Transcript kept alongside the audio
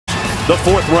the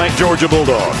 4th-ranked Georgia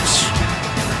Bulldogs.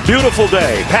 Beautiful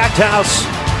day, packed house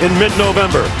in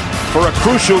mid-November for a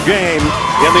crucial game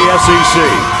in the SEC.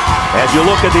 As you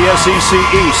look at the SEC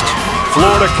East,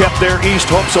 Florida kept their East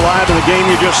hopes alive in the game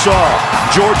you just saw.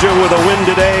 Georgia, with a win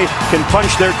today, can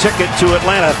punch their ticket to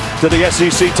Atlanta to the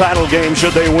SEC title game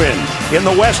should they win. In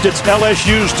the West, it's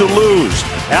LSU's to lose.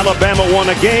 Alabama won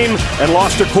a game and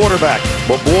lost a quarterback.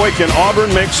 But boy, can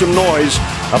Auburn make some noise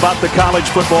about the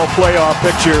college football playoff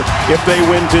picture if they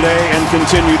win today and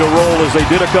continue to roll as they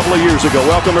did a couple of years ago.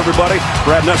 Welcome, everybody.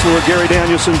 Brad Nessler, Gary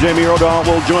Danielson, Jamie O'Donnell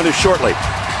will join us shortly.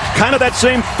 Kind of that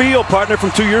same feel, partner,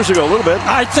 from 2 years ago, a little bit.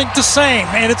 I think the same,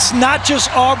 and it's not just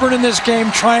Auburn in this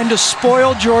game trying to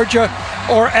spoil Georgia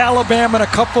or Alabama in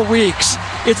a couple weeks.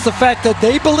 It's the fact that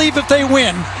they believe if they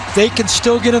win, they can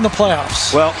still get in the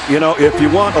playoffs. Well, you know, if you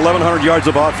want 1,100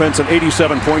 yards of offense and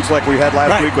 87 points like we had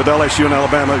last week with LSU and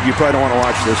Alabama, you probably don't want to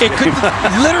watch this. It could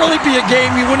literally be a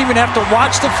game you wouldn't even have to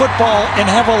watch the football and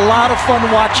have a lot of fun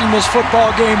watching this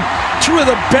football game. Two of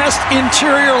the best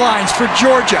interior lines for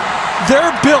Georgia.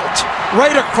 They're built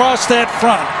right across that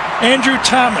front. Andrew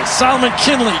Thomas, Solomon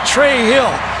Kinley, Trey Hill,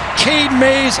 Cade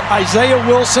Mays, Isaiah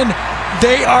Wilson.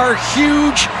 They are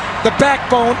huge, the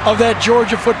backbone of that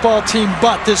Georgia football team.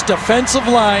 But this defensive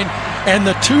line and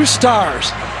the two stars,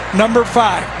 number 5,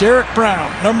 Derek Brown,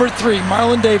 number 3,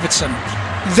 Marlon Davidson,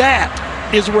 that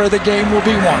is where the game will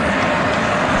be won.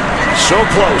 So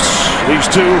close, these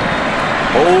two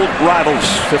old rivals,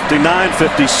 59,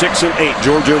 56, and 8.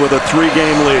 Georgia with a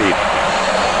 3-game lead.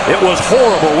 It was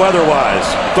horrible weather-wise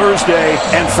Thursday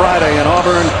and Friday in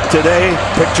Auburn. Today,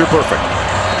 picture perfect.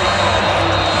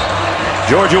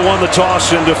 Georgia won the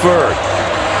toss and deferred.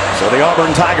 So the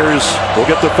Auburn Tigers will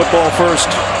get the football first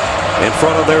in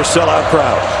front of their sellout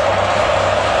crowd.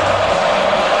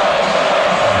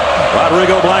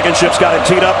 Rodrigo Blankenship's got it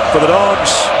teed up for the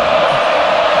Dawgs.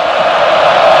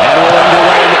 And we're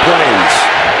underway in the plains.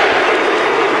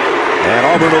 And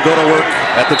Auburn will go to work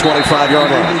at the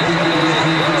 25-yard line.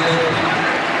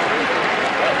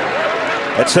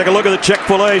 Let's take a look at the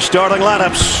Chick-fil-A starting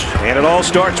lineups. And it all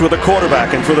starts with a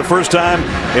quarterback. And for the first time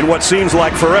in what seems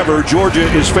like forever, Georgia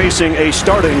is facing a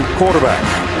starting quarterback.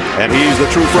 And he's the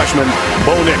true freshman,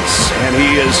 Bo Nix. And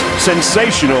he is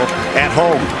sensational at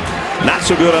home. Not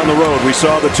so good on the road. We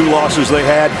saw the 2 losses they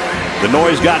had. The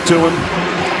noise got to him,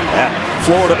 at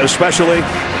Florida especially.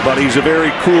 But he's a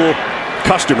very cool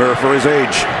customer for his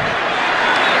age.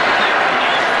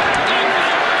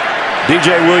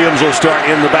 DJ Williams will start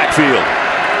in the backfield.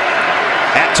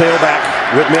 At tailback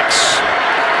with Nix.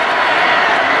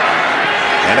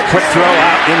 And a quick throw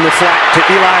out in the flat to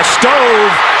Eli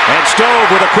Stove. And Stove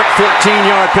with a quick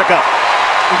 14-yard pickup.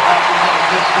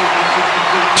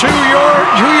 2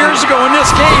 years ago in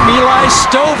this game, Eli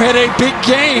Stove had a big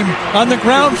game on the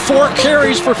ground, 4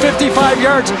 carries for 55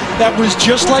 yards. That was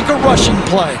just like a rushing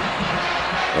play.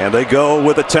 And they go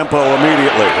with a tempo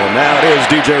immediately. And now it is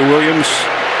DJ Williams.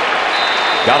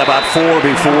 Got about 4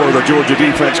 before the Georgia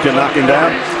defense can knock him down.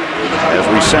 As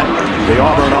we set the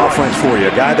Auburn offense for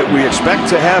you. A guy that we expect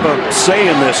to have a say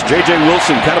in this. J.J.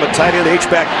 Wilson, kind of a tight end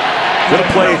H-back. Going to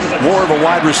play more of a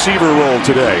wide receiver role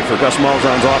today for Gus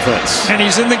Malzahn's offense. And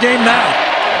he's in the game now.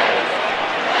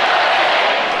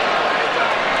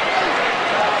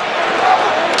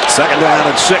 Second down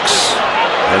and 6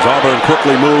 as Auburn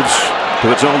quickly moves to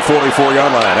its own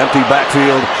 44-yard line. Empty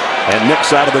backfield and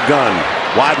Nix out of the gun.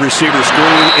 Wide receiver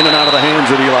screen in and out of the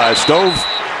hands of Eli Stove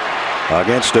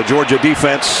against a Georgia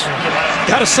defense.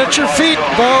 Got to set your feet,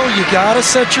 Bo. You got to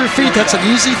set your feet. That's an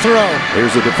easy throw.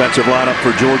 Here's the defensive lineup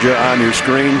for Georgia on your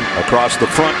screen. Across the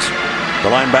front,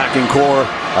 the linebacking core.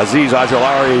 Azeez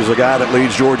Ojulari is the guy that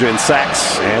leads Georgia in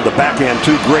sacks. And the back end,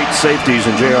 2 great safeties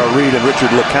in J.R. Reed and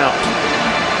Richard LeCount.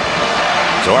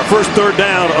 So our first third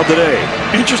down of the day.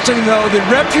 Interesting, though, the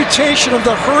reputation of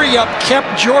the hurry-up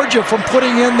kept Georgia from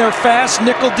putting in their fast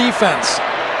nickel defense.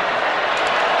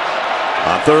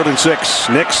 On 3rd and 6,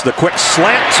 Nix, the quick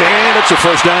slant, and it's a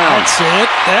first down. That's it.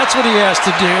 That's what he has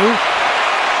to do.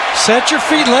 Set your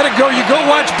feet, let it go. You go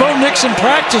watch Bo Nix in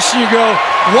practice, and you go,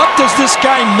 what does this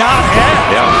guy not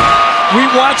have? Yeah. We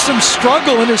watched him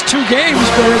struggle in his 2 games,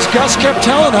 but as Gus kept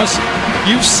telling us,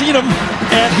 you've seen him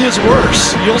at his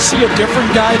worst. You'll see a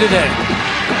different guy today.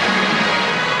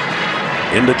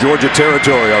 Into Georgia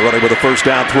territory already with a first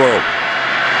down throw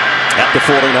at the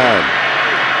 49.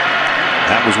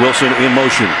 That was Wilson in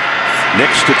motion.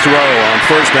 Nix to throw on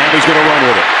first down. He's going to run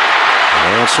with it.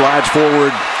 And slides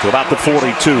forward to about the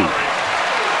 42.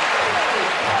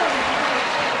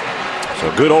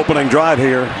 So good opening drive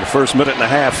here, the first minute and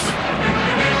a half.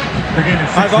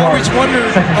 I've always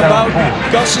wondered about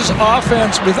Gus's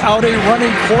offense without a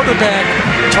running quarterback.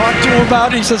 Talked to him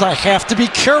about it. He says, I have to be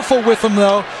careful with him,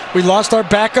 though. We lost our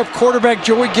backup quarterback,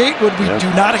 Joey Gatewood. We do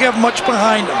not have much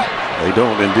behind him. They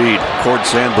don't, indeed. Cord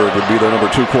Sandberg would be their number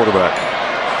 2 quarterback.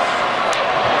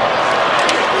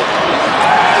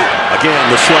 Again,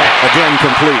 the slant. Again,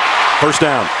 complete. First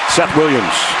down. Seth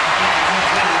Williams.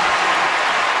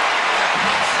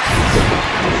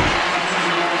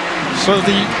 So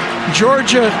the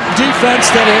Georgia defense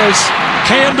that has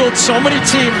handled so many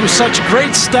teams with such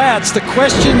great stats, the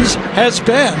questions has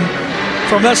been,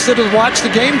 from us that have watched the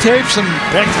game tapes and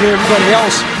practically everybody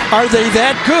else, are they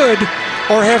that good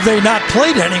or have they not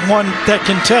played anyone that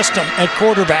can test them at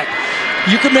quarterback?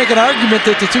 You could make an argument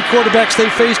that the 2 quarterbacks they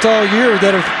faced all year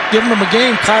that have given them a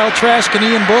game, Kyle Trask and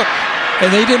Ian Book, and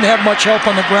they didn't have much help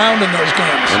on the ground in those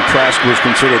games. And Trask was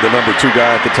considered the number 2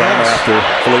 guy at the time after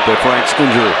Felipe Frank's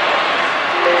injury.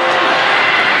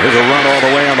 Here's a run all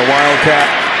the way on the Wildcat.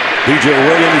 DJ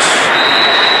Williams.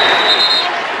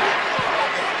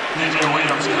 DJ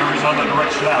Williams carries on the direct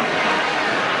snap.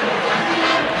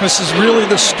 This is really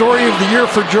the story of the year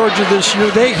for Georgia this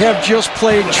year. They have just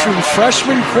played true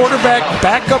freshman quarterback,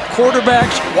 backup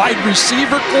quarterbacks, wide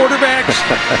receiver quarterbacks,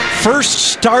 first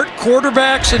start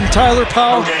quarterbacks in Tyler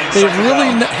Powell. They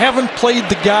really haven't played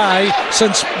the guy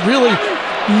since really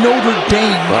Notre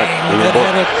Dame that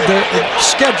had a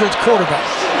scheduled quarterback.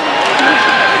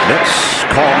 Nix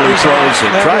calmly throws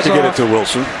and tried to get it to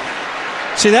Wilson.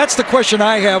 See, that's the question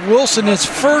I have. Wilson, his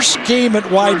first game at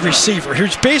wide receiver.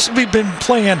 He's basically been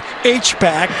playing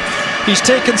H-back. He's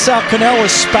taken Sal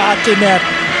Canella's spot in that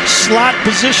slot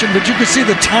position, but you can see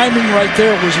the timing right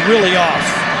there was really off.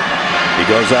 He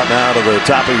goes out now to the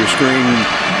top of your screen.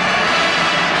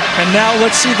 And now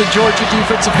let's see the Georgia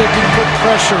defense if they can put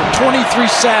pressure. 23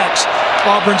 sacks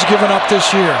Auburn's given up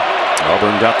this year.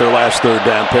 Auburn got their last third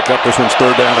down pickup. This one's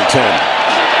 3rd down and 10.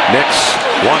 Nix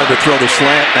wanted to throw the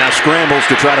slant, now scrambles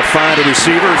to try to find a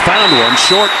receiver. Found one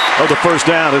short of the first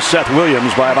down is Seth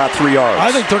Williams by about 3 yards.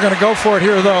 I think they're going to go for it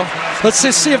here, though. Let's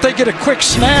just see if they get a quick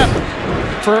snap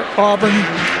for Auburn,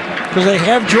 because they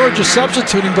have Georgia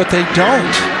substituting, but they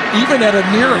don't, even at a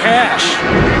near hash.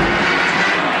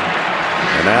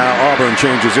 And now Auburn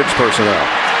changes its personnel.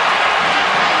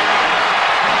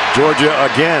 Georgia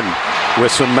again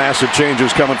with some massive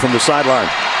changes coming from the sideline.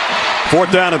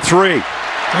 4th down and 3.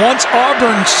 Once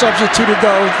Auburn substituted,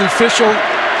 though, the official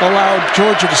allowed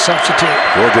Georgia to substitute.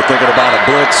 Georgia thinking about a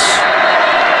blitz.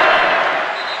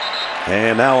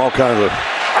 And now all kinds of...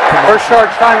 First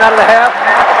charge time out of the half,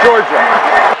 Georgia.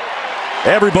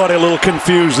 Everybody a little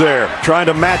confused there. Trying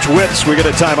to match widths. We get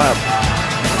a timeout.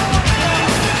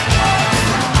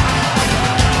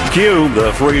 Q,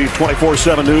 the free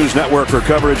 24/7 news network for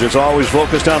coverage, is always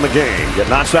focused on the game. Get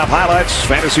nonstop highlights,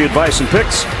 fantasy advice, and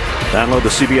picks. Download the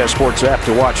CBS Sports app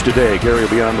to watch today. Gary will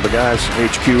be on to the guys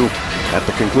HQ at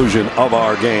the conclusion of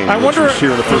our game. I wonder if,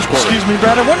 here in the first quarter. Excuse me,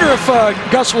 Brad. I wonder if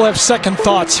Gus will have second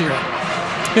thoughts here.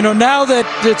 You know, now that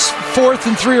it's 4th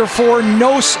and 3 or 4,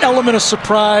 no element of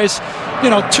surprise. You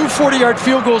know, 2 40-yard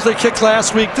field goals they kicked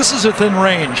last week. This is within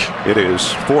range. It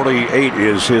is. 48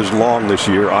 is his long this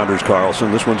year, Anders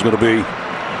Carlson. This one's going to be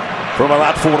from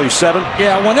about 47.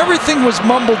 Yeah, when everything was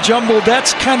mumble-jumble,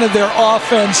 that's kind of their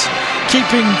offense,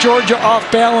 keeping Georgia off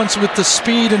balance with the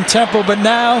speed and tempo. But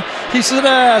now he said,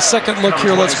 second look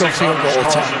here, let's go field goal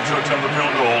attempt.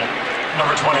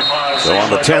 So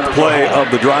on the 10th play of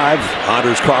the drive,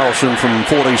 Anders Carlson from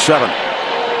 47.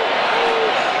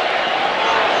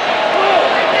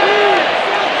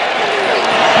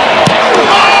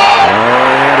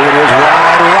 And it is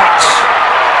wide right.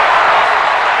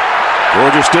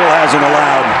 Georgia still hasn't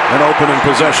allowed an opening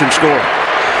possession score.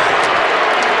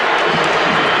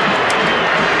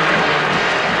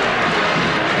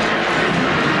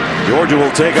 Georgia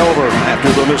will take over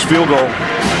after the missed field goal.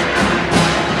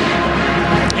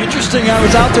 Interesting, I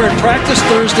was out there at practice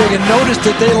Thursday and noticed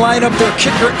that they line up their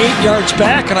kicker 8 yards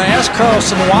back, and I asked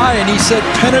Carlson why, and he said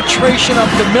penetration up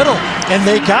the middle, and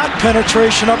they got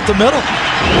penetration up the middle.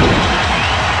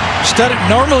 Instead of,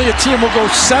 normally a team will go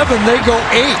 7, they go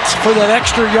 8 for that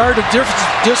extra yard of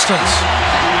distance.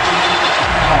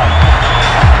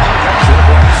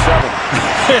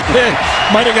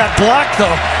 Might have got blocked,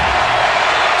 though.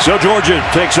 So Georgia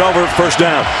takes over, first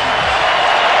down.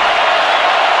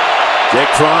 Jake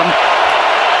Fromm,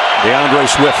 DeAndre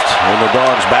Swift in the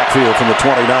Dawgs backfield from the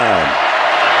 29.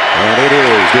 And it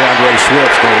is DeAndre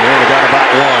Swift, and he only got about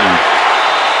 1.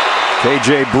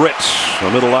 KJ Britt,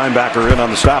 a middle linebacker, in on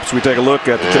the stops. We take a look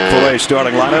at the Chick-fil-A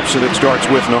starting lineups, and it starts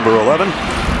with number 11.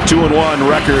 2-1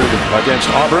 record against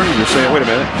Auburn. You're saying, wait a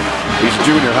minute. He's a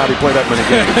junior. How'd he play that many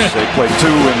games? They played 2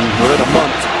 within a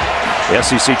month. The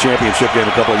SEC championship game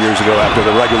a couple of years ago after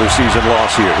the regular season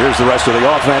loss here. Here's the rest of the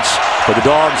offense for the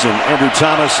Dawgs and Andrew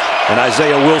Thomas and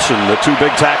Isaiah Wilson. The 2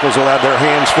 big tackles will have their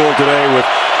hands full today with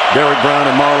Derek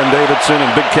Brown and Marlon Davidson and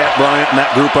Big Cat Bryant and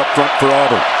that group up front for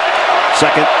Auburn.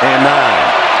 2nd and 9.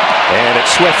 And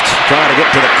it's Swift trying to get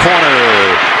to the corner.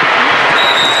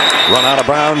 Run out of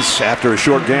bounds after a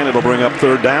short gain. It'll bring up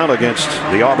 3rd down against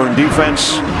the Auburn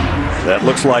defense. That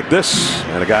looks like this,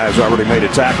 and a guy has already made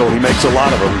a tackle. He makes a lot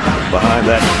of them behind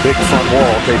that big front wall.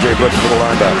 KJ Brooks for the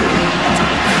linebacker.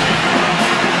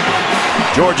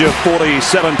 Georgia 47%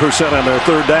 on their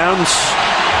 3rd downs.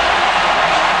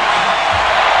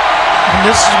 And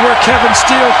this is where Kevin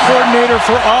Steele, coordinator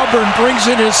for Auburn, brings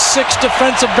in his 6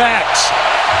 defensive backs.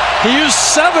 He used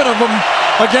 7 of them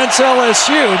against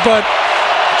LSU, but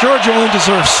Georgia only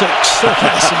deserves 6. They're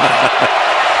passing back.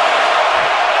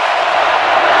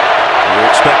 We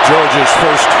expect Georgia's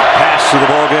first pass to the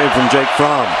ball game from Jake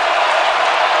Fromm.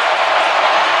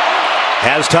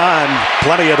 Has time,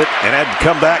 plenty of it, and had to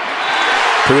come back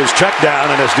to his check down.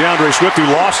 And as DeAndre Swift, who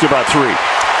lost about 3.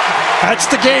 That's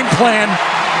the game plan.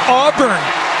 Auburn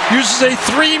uses a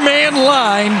 3-man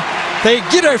line. They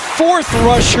get a 4th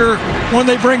rusher when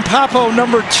they bring Papo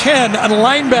number 10, a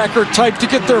linebacker type, to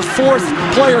get their 4th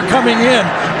player coming in.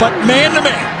 But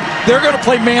man-to-man. They're going to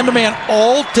play man-to-man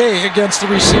all day against the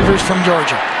receivers from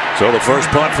Georgia. So the first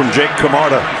punt from Jake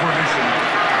Camarda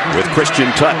with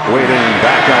Christian Tutt waiting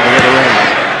back on the other end.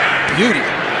 Beauty.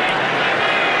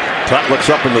 Tutt looks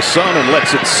up in the sun and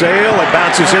lets it sail. It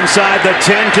bounces inside the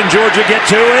 10. Can Georgia get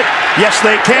to it? Yes,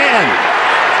 they can.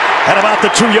 At about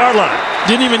the 2-yard line.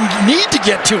 Didn't even need to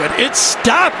get to it. It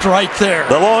stopped right there.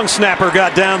 The long snapper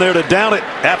got down there to down it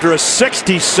after a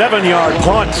 67-yard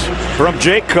punt from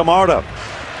Jake Camarda.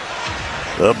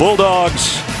 The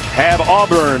Bulldogs have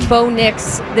Auburn. Bo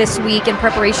Nix this week in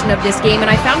preparation of this game, and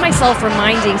I found myself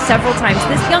reminding several times,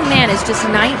 this young man is just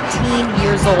 19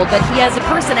 years old, but he has a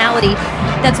personality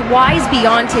that's wise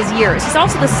beyond his years. He's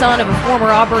also the son of a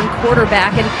former Auburn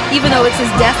quarterback, and even though it's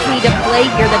his destiny to play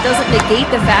here, that doesn't negate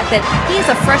the fact that he's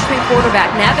a freshman quarterback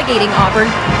navigating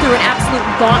Auburn through an absolute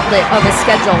gauntlet of a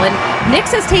schedule. And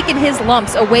Nix has taken his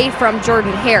lumps away from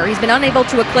Jordan Hare. He's been unable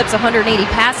to eclipse 180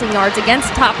 passing yards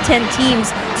against top 10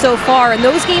 teams so far, and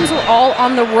those games were all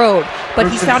on the road. But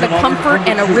he's found a comfort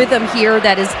and a rhythm here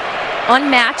that is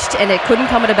unmatched, and it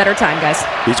couldn't come at a better time, guys.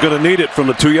 He's going to need it from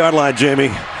the 2-yard line,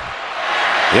 Jamie.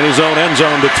 In his own end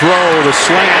zone to throw. The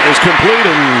slant is complete,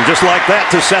 and just like that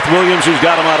to Seth Williams, who's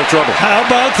got him out of trouble. How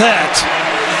about that?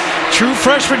 True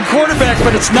freshman quarterback,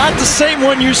 but it's not the same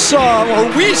one you saw, or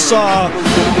we saw,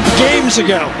 games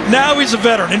ago. Now he's a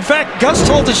veteran. In fact, Gus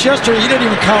told us yesterday he didn't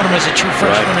even count him as a true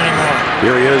freshman anymore.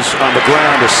 Here he is on the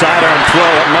ground, a sidearm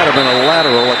throw. It might have been a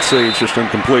lateral. Let's see, it's just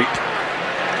incomplete.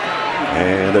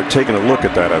 And they're taking a look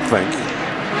at that, I think.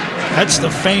 That's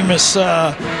the famous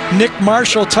Nick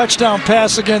Marshall touchdown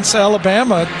pass against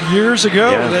Alabama years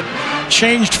ago that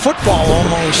changed football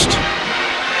almost.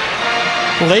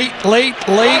 Late.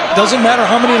 Doesn't matter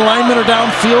how many linemen are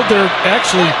downfield. They're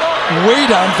actually way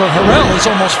down for Harrell. Is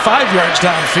almost 5 yards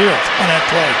downfield on that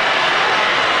play.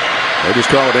 They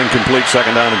just call it incomplete,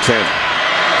 2nd down and 10.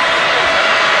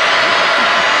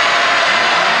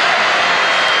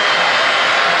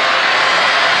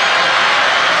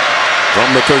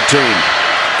 From the 13.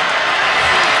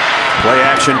 Play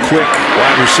action quick.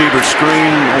 Wide receiver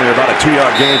screen. Only about a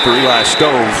 2-yard gain for Eli Stove.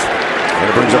 And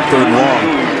it brings up 3rd and long.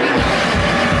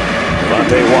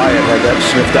 Devontae Wyatt had that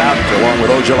sniffed out along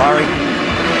with Ojolari.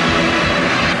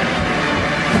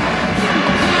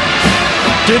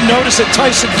 Did notice that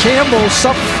Tyson Campbell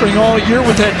suffering all year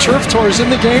with that turf toe. He's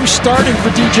in the game starting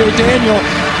for DJ Daniel.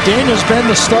 Daniel's been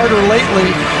the starter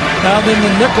lately. Now then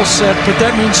the nickel set, but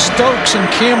that means Stokes and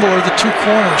Campbell are the 2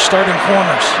 corners, starting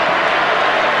corners.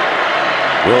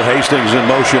 Will Hastings in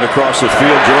motion across the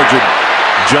field. Georgia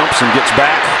jumps and gets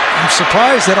back. I'm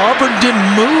surprised that Auburn didn't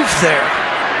move there.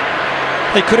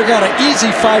 They could have got an easy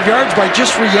 5 yards by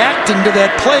just reacting to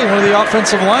that play, one of the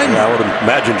offensive linemen. Yeah, I would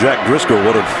imagine Jack Driscoll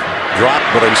would have dropped,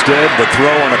 but instead the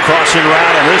throw on a crossing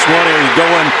route, and this one is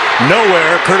going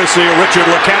nowhere, courtesy of Richard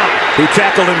LeCount, who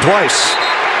tackled him twice.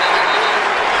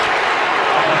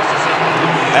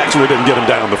 Actually didn't get him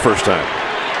down the first time.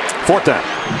 4th down.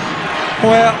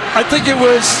 Well, I think it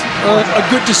was a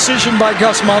good decision by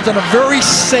Gus Malzahn. A very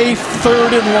safe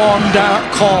 3rd and long down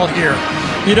call here.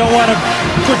 You don't want to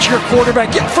put your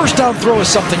quarterback. Get 1st down throw is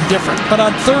something different. But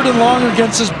on 3rd and long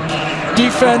against his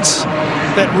defense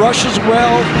that rushes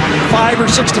well, 5 or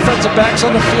 6 defensive backs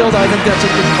on the field, I think that's a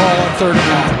good call on 3rd and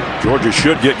long. Georgia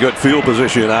should get good field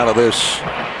position out of this.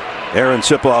 Aaron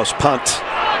Sipoff's punt.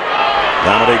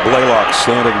 Dominique Blaylock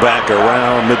standing back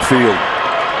around midfield.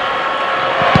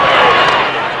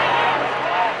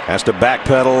 Has to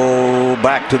backpedal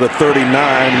back to the 39.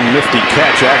 Nifty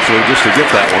catch, actually, just to get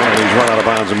that one, and he's run out of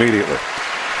bounds immediately.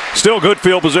 Still good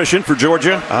field position for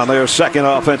Georgia on their second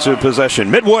offensive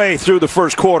possession. Midway through the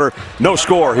first quarter, no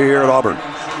score here at Auburn.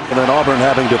 And then Auburn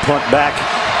having to punt back.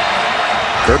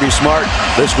 Kirby Smart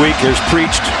this week has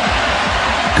preached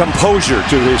composure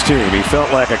to his team. He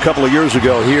felt like a couple of years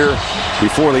ago here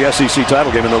before the SEC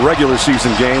title game, in the regular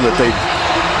season game, that they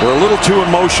were a little too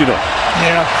emotional.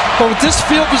 Yeah, but with this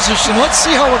field position, let's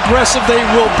see how aggressive they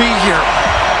will be here.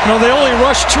 You know, they only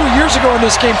rushed 2 years ago in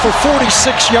this game for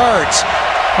 46 yards.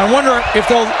 I wonder if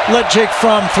they'll let Jake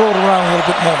Fromm throw it around a little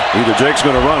bit more. Either Jake's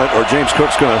going to run it or James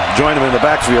Cook's going to join him in the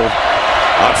backfield.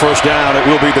 On first down, it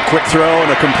will be the quick throw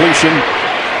and a completion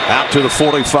out to the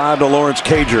 45 to Lawrence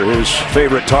Cager, his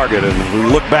favorite target. And we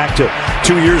look back to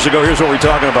 2 years ago. Here's what we're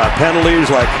talking about.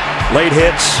 Penalties like late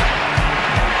hits.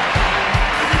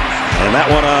 And that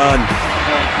one on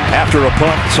after a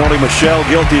punt. Sony Michel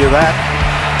guilty of that.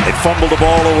 They fumbled the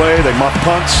ball away. They muffed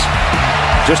punts.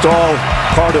 Just all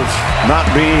part of not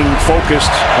being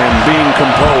focused and being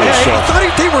composed. Yeah, I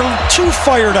thought they were too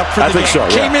fired up for the game. So,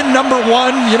 yeah. Came in number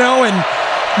one, you know, and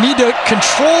need to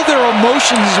control their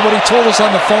emotions is what he told us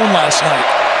on the phone last night.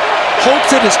 Hope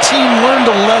that his team learned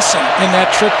a lesson in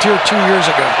that trip here 2 years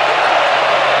ago.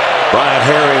 Brian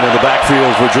Herring in the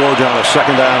backfield for Georgia on a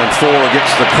second down and 4,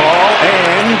 gets the call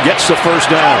and gets the first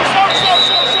down.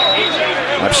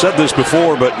 I've said this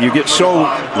before, but you get so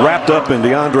wrapped up in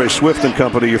DeAndre Swift and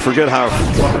company, you forget how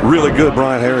really good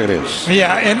Brian Herring is.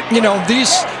 Yeah, and you know,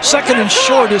 these second and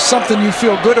short is something you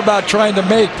feel good about trying to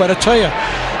make, but I tell you,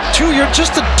 2 years,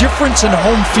 just the difference in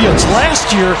home fields.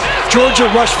 Last year, Georgia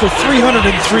rushed for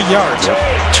 303 yards. Yep.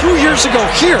 2 years ago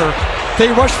here,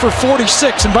 they rushed for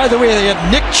 46. And by the way, they had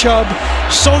Nick Chubb,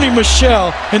 Sony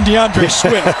Michel, and DeAndre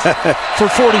Swift for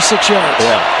 46 yards.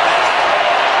 Yeah.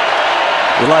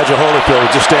 Elijah Holyfield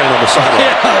just standing on the sideline.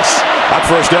 Yes. On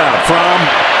first down, Fromm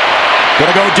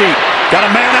gonna go deep. Got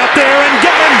a man out there and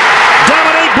got him.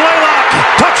 Dominique Blaylock,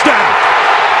 touchdown.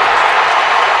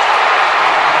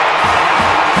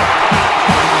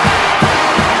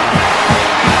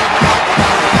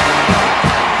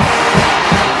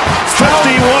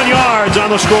 On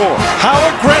the score. How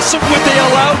aggressive would they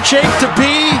allow Jake to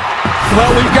be? Well,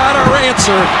 we've got our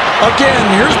answer. Again,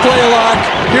 here's Blaylock.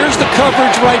 Here's the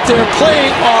coverage right there.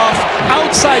 Playing off.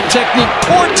 Outside technique.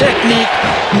 Poor technique.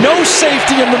 No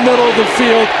safety in the middle of the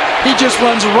field. He just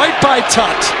runs right by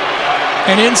Tut.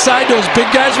 And inside those big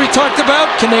guys we talked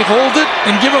about, can they hold it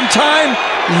and give them time?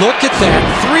 Look at that.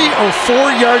 3 or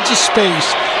 4 yards of space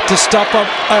to step up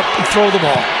and throw the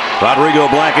ball. Rodrigo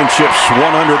Blankenship's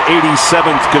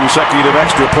 187th consecutive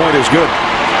extra point is good.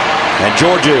 And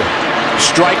Georgia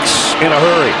strikes in a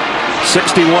hurry.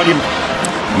 61,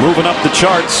 moving up the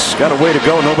charts. Got a way to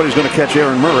go. Nobody's going to catch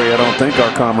Aaron Murray, I don't think,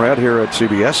 our comrade here at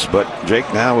CBS. But Jake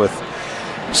now with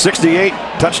 68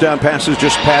 touchdown passes,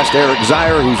 just past Eric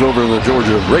Zier, who's over in the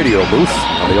Georgia radio booth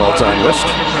on the all-time list.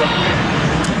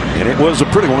 And it was a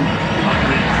pretty one.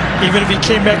 Even if he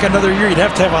came back another year, he'd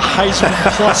have to have a Heisman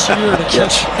plus year to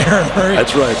catch Aaron Murray.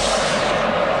 That's right.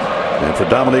 And for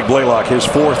Dominique Blaylock, his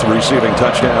 4th receiving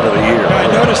touchdown of the year. I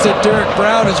noticed that Derek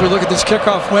Brown, as we look at this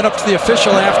kickoff, went up to the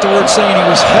official afterwards saying he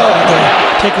was held to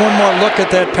take one more look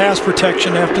at that pass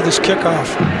protection after this kickoff.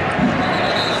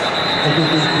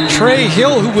 Trey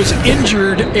Hill, who was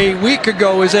injured a week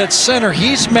ago, is at center.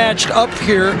 He's matched up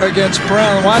here against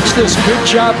Brown. Watch this. Good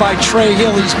job by Trey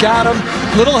Hill. He's got him.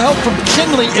 Little help from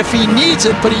Kinley if he needs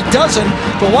it, but he doesn't.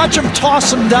 But watch him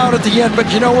toss him down at the end.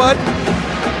 But you know what?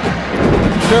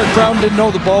 Derek Brown didn't know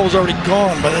the ball was already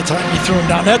gone by the time he threw him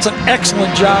down. That's an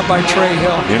excellent job by Trey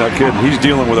Hill. You're not kidding. He's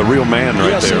dealing with a real man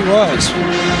right yes, there. Yes, he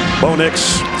was. Bo Nix,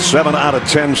 7 out of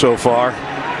 10 so far.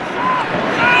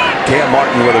 Cam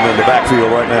Martin with him in the backfield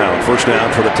right now. First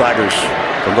down for the Tigers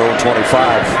from their own 25.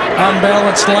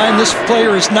 Unbalanced line. This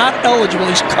player is not eligible.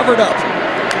 He's covered up.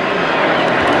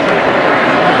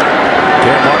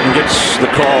 Cam Martin gets the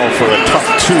call for a tough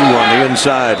 2 on the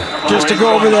inside. Just to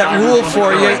go over that rule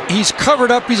for you, he's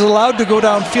covered up. He's allowed to go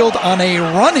downfield on a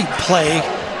running play,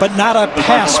 but not a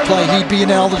pass play. He'd be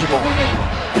ineligible.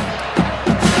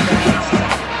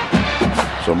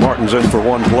 So Martin's in for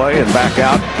one play and back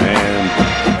out, and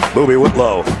Boobie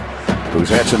Whitlow, who's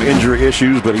had some injury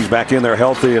issues, but he's back in there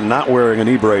healthy and not wearing a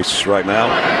knee brace right now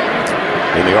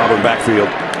in the Auburn backfield.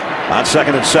 On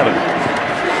 2nd and 7.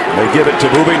 They give it to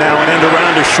Boobie now, and end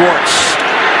around to Schwartz.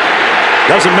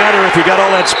 Doesn't matter if you got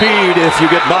all that speed if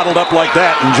you get bottled up like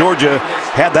that, and Georgia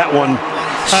had that one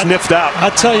sniffed out. I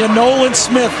tell you, Nolan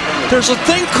Smith, there's a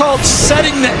thing called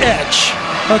setting the edge.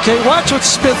 Okay, watch what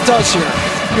Smith does here.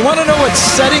 You want to know what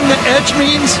setting the edge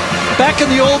means? Back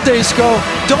in the old days,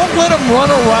 don't let him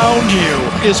run around you,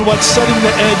 is what setting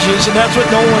the edge is, and that's what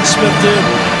Nolan Smith did,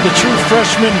 the true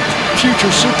freshman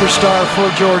future superstar for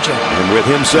Georgia. And with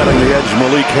him setting the edge,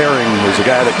 Malik Herring is the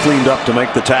guy that cleaned up to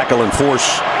make the tackle and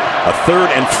force a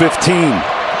 3rd and 15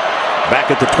 back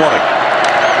at the 20.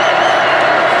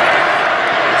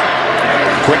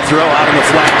 Quick throw out in the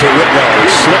flat to Whitwell. He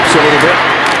slips a little bit.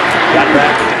 Got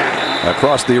back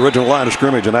across the original line of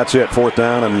scrimmage, and that's it. 4th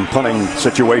down and punting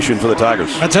situation for the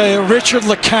Tigers. I tell you, Richard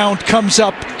LeCount comes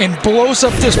up and blows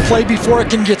up this play before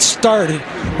it can get started.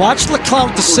 Watch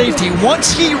LeCount, the safety.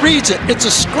 Once he reads it, it's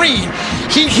a screen.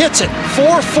 He hits it.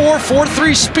 4.4,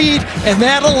 4.3 speed, and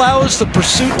that allows the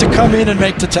pursuit to come in and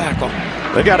make the tackle.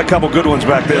 They got a couple good ones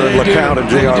back there in LeCount and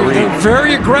J.R. Reed. They're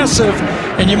very aggressive,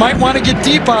 and you might want to get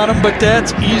deep on them, but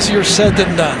that's easier said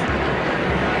than done.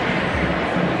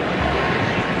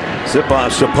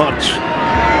 Zip-off, punt.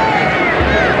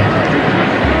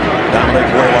 Dominic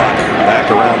Blaylock back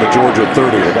around the Georgia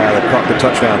 30, the guy that caught the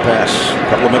touchdown pass a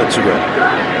couple of minutes ago.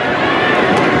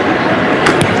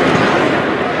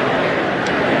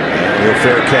 And he'll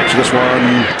fair catch this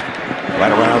one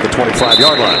right around the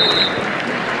 25-yard line.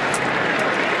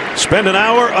 Spend an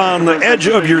hour on the edge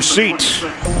of your seat.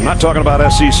 I'm not talking about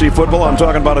SEC football. I'm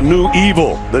talking about a new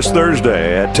evil this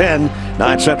Thursday at 10,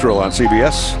 9 Central on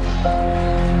CBS.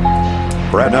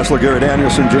 Brad Nessler, Gary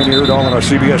Danielson, Jamie Erdahl, and our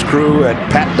CBS crew at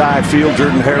Pat Dye Field,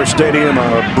 Jordan-Hare Stadium on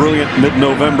a brilliant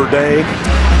mid-November day.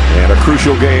 And a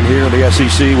crucial game here in the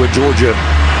SEC with Georgia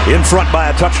in front by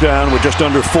a touchdown with just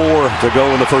under 4 to go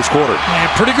in the first quarter.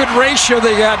 Yeah, pretty good ratio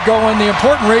they got going. The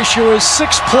important ratio is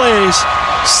 6 plays,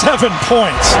 7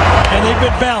 points. And they've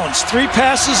been balanced. 3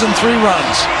 passes and 3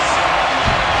 runs.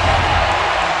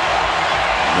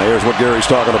 There's what Gary's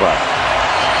talking about.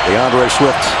 DeAndre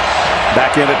Swift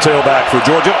back in at tailback for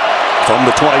Georgia from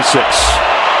the 26.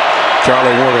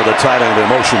 Charlie Warner, the tight end, in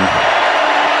motion.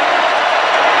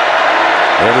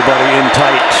 Everybody in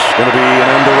tight. Going to be an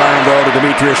end around though to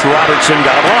Demetrius Robertson.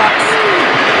 Got a block.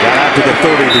 Got out to the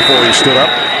 30 before he stood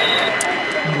up.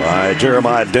 By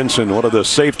Jeremiah Denson, one of the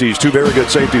safeties. 2 very good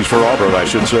safeties for Auburn, I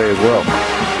should say, as well.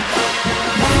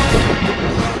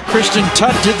 Christian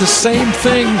Tutt did the same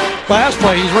thing last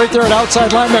play. He's right there at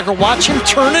outside linebacker. Watch him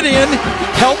turn it in,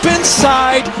 help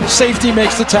inside, safety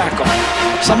makes the tackle.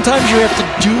 Sometimes you have to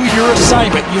do your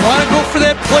assignment. You want to go for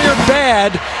that player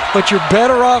bad, but you're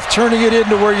better off turning it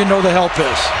into where you know the help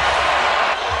is.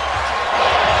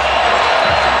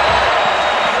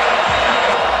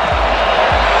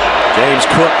 James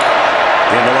Cook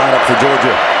in the lineup for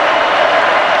Georgia.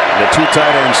 The 2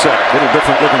 tight end set. A little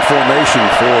different looking formation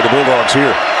for the Bulldogs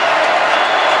here.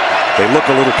 They look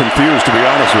a little confused, to be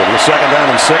honest with you. 2nd down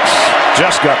and 6.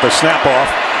 Just got the snap off.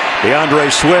 DeAndre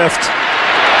Swift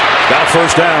got a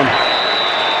first down.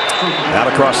 Out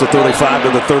across the 35 to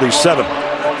the 37.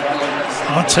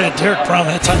 I'll tell you, Derek Brown,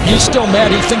 that time, he's still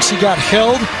mad. He thinks he got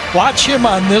held. Watch him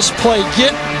on this play.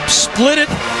 Split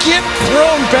it, get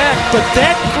thrown back. But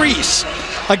that crease,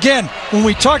 again, when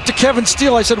we talked to Kevin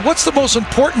Steele, I said, what's the most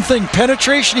important thing?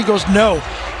 Penetration? He goes, no.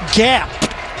 Gap.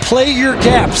 Play your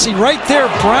gap. See, right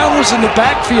there, Brown was in the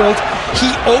backfield. He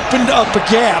opened up a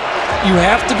gap. You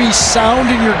have to be sound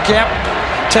in your gap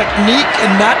technique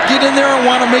and not get in there and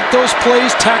want to make those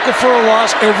plays, tackle for a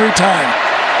loss every time.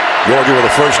 Georgia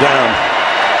with a first down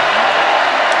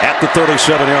at the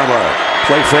 37-yard line.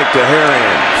 Play fake to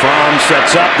Herring. Fromm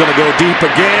sets up, going to go deep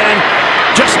again.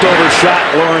 Just overshot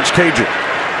Lawrence Cager.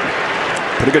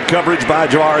 Pretty good coverage by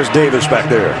Javaris Davis back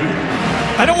there.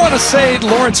 I don't want to say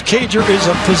Lawrence Cager is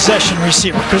a possession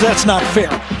receiver because that's not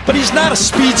fair, but he's not a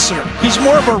speedster. He's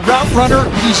more of a route runner.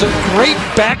 He's a great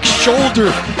back shoulder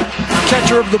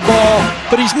catcher of the ball,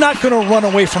 but he's not going to run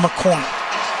away from a corner.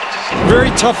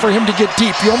 Very tough for him to get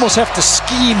deep. You almost have to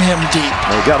scheme him deep.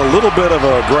 He got a little bit of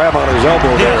a grab on his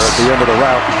elbow there at the end of the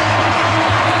route.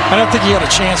 I don't think he had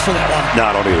a chance for that one. No,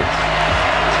 I don't either.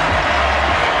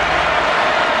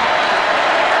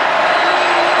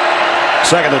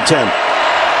 Second and 10.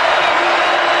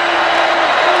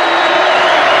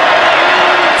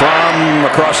 From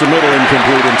across the middle,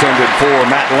 incomplete, intended for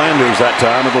Matt Landers that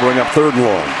time. It'll bring up 3rd and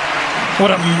long. What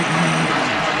a...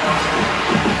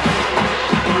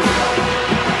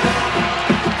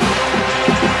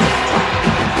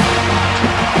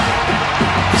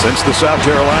 Since the South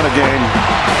Carolina game,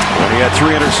 when he had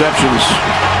 3 interceptions,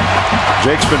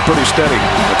 Jake's been pretty steady.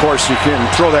 Of course, you can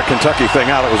throw that Kentucky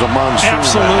thing out. It was a monsoon.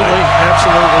 Absolutely,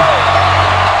 absolutely.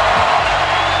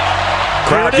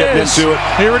 Crowd getting into it.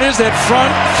 Here it is, that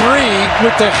front three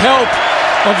with the help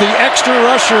of the extra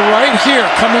rusher right here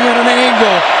coming at an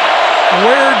angle.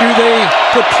 Where do they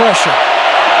put pressure?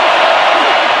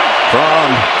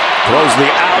 Fromm throws the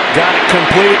out, got it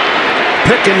complete.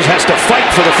 Pickens has to fight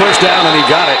for the first down, and he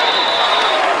got it.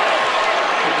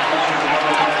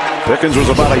 Pickens was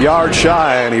about a yard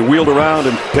shy, and he wheeled around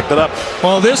and picked it up.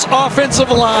 Well, this offensive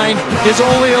line is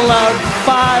only allowed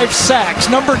 5 sacks,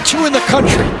 number 2 in the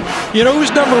country. You know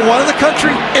who's number 1 in the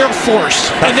country? Air Force,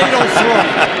 and they don't throw.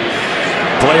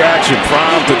 Play action,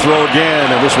 Fromm to throw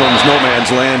again, and this one's no man's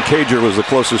land. Cager was the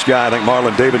closest guy. I think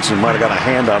Marlon Davidson might have got a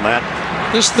hand on that.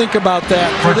 Just think about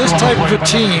that. For this type of a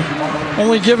team,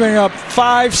 only giving up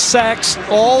 5 sacks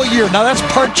all year. Now that's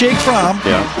part Jake Fromm,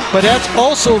 but that's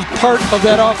also part of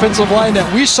that offensive line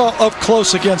that we saw up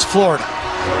close against Florida.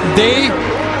 They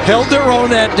held their own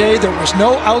that day. There was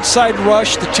no outside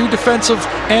rush. The 2 defensive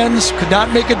ends could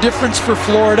not make a difference for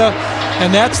Florida,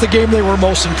 and that's the game they were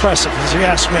most impressive, as you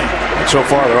ask me. So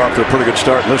far, they're off to a pretty good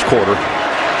start in this quarter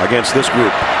against this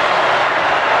group.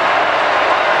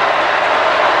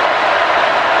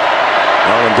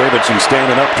 Marlon Davidson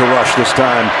standing up to rush this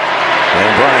time. And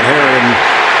Brian Herring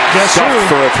stuffed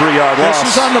for a 3-yard loss.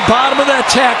 This is on the bottom of that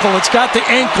tackle. It's got the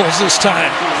ankles this time.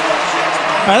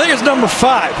 I think it's number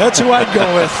 5. That's who I'd go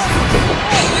with.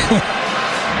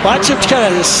 Watch him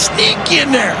kind of sneak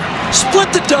in there. Split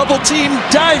the double team,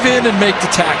 dive in, and make the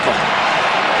tackle.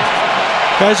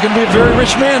 Guy's going to be a very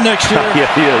rich man next year. Yeah,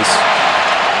 he is.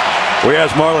 We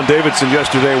asked Marlon Davidson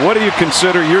yesterday, what do you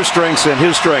consider your strengths and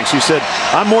his strengths? He said,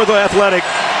 I'm more the athletic,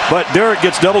 but Derek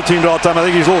gets double teamed all the time. I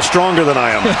think he's a little stronger than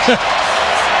I am.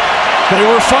 They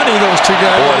were funny, those 2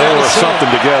 guys. Boy, they were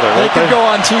something together. They could go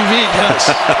on TV,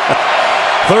 yes.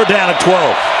 3rd down at 12.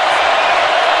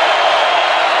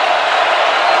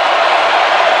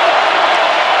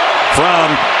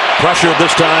 Fromm pressured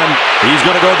this time. He's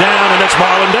going to go down, and it's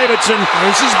Marlon Davidson.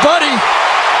 This is Buddy.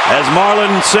 As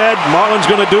Marlon said, Marlon's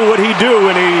going to do what he do,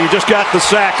 and he just got the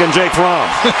sack, and Jake Fromm.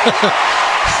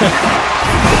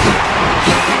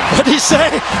 What'd he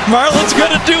say? Marlon's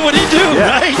going to do what he do,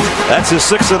 right? That's his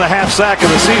 6.5 sack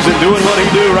of the season, doing what he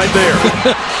do right there.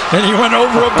 And he went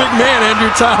over a big man,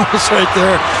 Andrew Thomas, right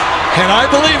there. And I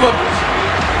believe him.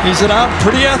 He said, I'm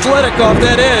pretty athletic off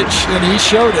that edge, and he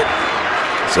showed it.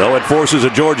 So it forces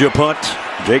a Georgia punt.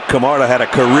 Jake Camarda had a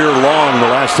career long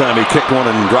the last time he kicked one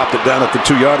and dropped it down at the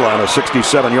 2-yard line, a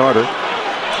 67-yarder.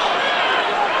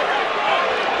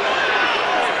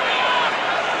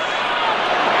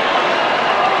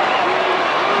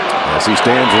 As he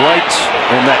stands right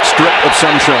in that strip of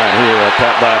sunshine here at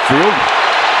Pat Laugh Field.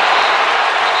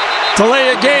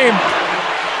 Delay a game.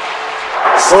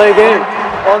 Delay game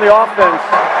on the offense.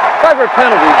 Favorite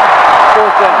penalty.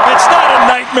 4th down. It's not a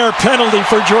nightmare penalty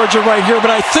for Georgia right here, but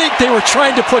I think they were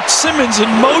trying to put Simmons in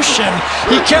motion.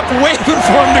 He kept waiting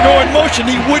for him to go in motion.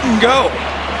 He wouldn't go.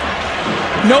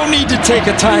 No need to take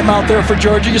a timeout there for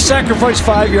Georgia. You sacrifice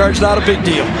 5 yards, not a big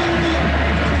deal.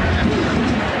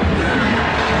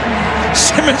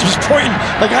 Simmons was pointing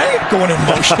like, I ain't going in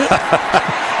motion.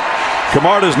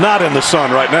 Camarda's not in the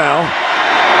sun right now.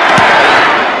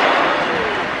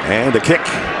 And a kick.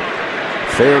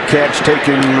 Fair catch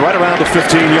taken right around the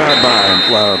 15-yard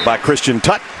line by Christian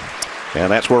Tutt. And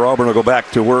that's where Auburn will go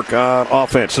back to work on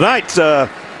offense. Tonight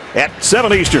at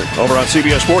 7 Eastern over on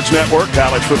CBS Sports Network,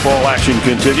 college football action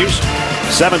continues.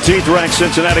 17th ranked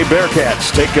Cincinnati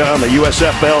Bearcats take on the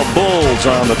USFL Bulls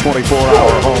on the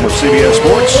 24-hour home of CBS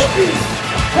Sports.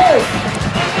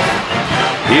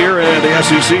 Here in the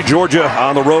SEC, Georgia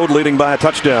on the road leading by a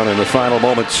touchdown in the final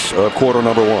moments of quarter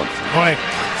number 1. Boy,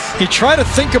 you try to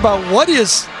think about what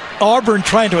is Auburn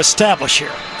trying to establish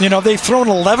here. You know, they've thrown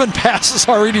 11 passes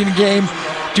already in the game.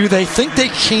 Do they think they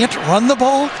can't run the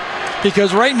ball?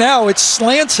 Because right now it's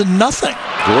slants and nothing.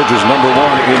 Georgia's number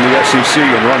 1 in the SEC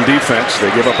in run defense. They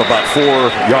give up about 4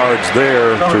 yards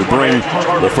there to bring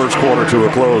the first quarter to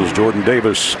a close. Jordan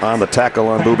Davis on the tackle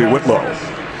on Boobie Whitlow.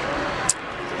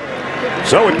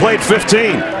 So we played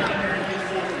 15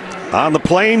 on the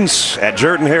Plains at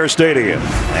Jordan-Hare Stadium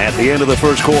at the end of the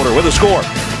first quarter with a score.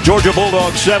 Georgia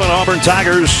Bulldogs 7, Auburn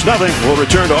Tigers nothing. We'll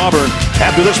return to Auburn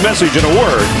after this message and a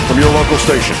word from your local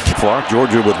station. Far,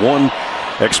 Georgia with one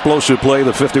explosive play,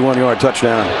 the 51-yard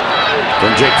touchdown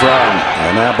from Jake Fromm.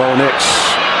 And now Bo Nix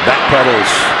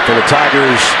backpedals for the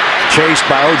Tigers, chased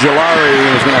by Ojulari,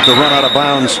 who's going to have to run out of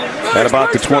bounds at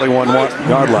about the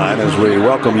 21-yard line as we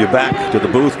welcome you back to the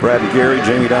booth. Brad and Gary,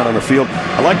 Jamie down on the field.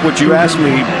 I like what you asked me,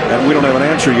 and we don't have an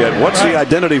answer yet. What's the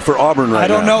identity for Auburn right now? I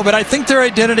don't know, but I think their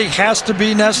identity has to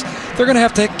be, Ness, they're going to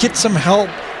have to get some help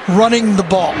running the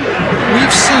ball.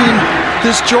 We've seen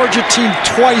this Georgia team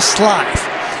twice live.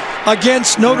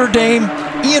 Against Notre Dame,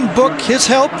 Ian Book, his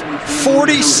help,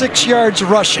 46 yards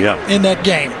rushing in that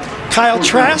game. Kyle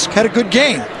Trask had a good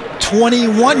game,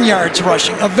 21 yards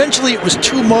rushing. Eventually, it was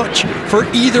too much for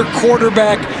either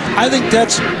quarterback. I think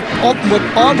that's what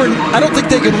Auburn, I don't think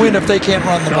they can win if they can't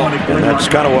run the ball. And that's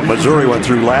kind of what Missouri went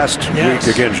through last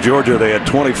week against Georgia. They had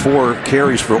 24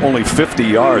 carries for only 50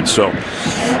 yards. So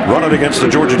running against the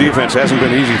Georgia defense hasn't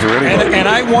been easy for anybody. And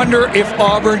I wonder if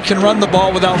Auburn can run the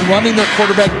ball without running their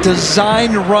quarterback.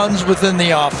 Design runs within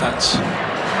the offense.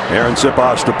 Aaron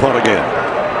Siposs to punt again.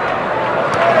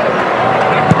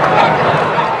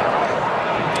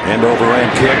 End over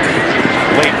end kick.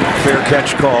 Late fair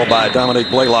catch call by Dominique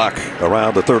Blaylock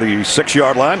around the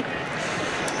 36-yard line.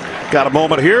 Got a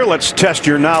moment here. Let's test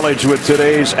your knowledge with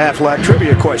today's Aflac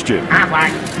trivia question.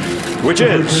 Which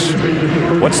is,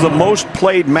 what's the most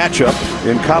played matchup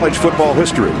in college football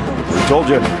history? We told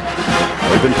you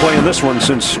they've been playing this one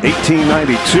since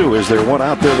 1892. Is there one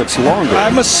out there that's longer?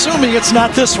 I'm assuming it's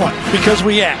not this one because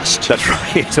we asked. That's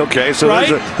right. Okay, so right?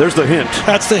 there's the hint.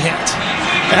 That's the hint.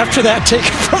 After that, take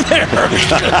it from there.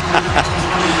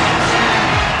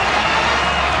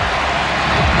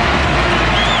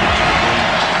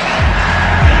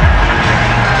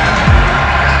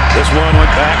 This one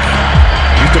went back.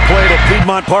 Used to play at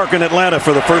Piedmont Park in Atlanta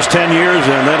for the first 10 years,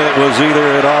 and then it was either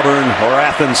at Auburn or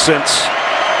Athens since.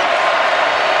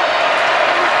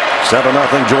 7-0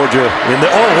 Georgia in the.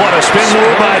 Oh, what a spin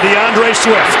move by DeAndre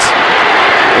Swift.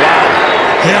 Wow.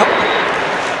 Yep.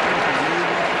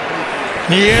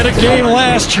 He had a game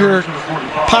last year.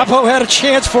 Popo had a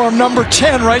chance for him, number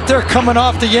 10, right there coming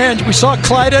off the edge. We saw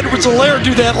Clyde Edwards-Helaire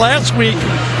do that last week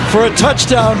for a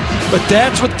touchdown, but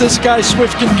that's what this guy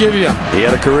Swift can give you. He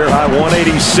had a career-high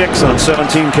 186 on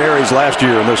 17 carries last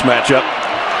year in this matchup.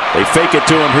 They fake it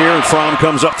to him here, and Fromm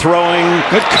comes up throwing.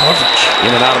 Good coverage.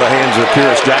 In and out of the hands of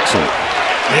Pierce Jackson.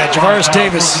 Yeah, Javaris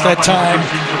Davis that time.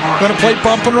 Going to play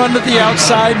bump and run to the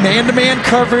outside, man-to-man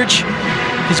coverage.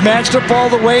 He's matched up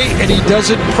all the way, and he does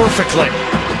it perfectly.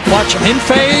 Watch him in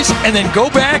phase, and then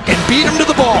go back and beat him to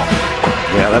the ball.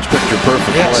 Yeah, that's picture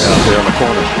perfect play out there in the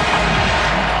corner.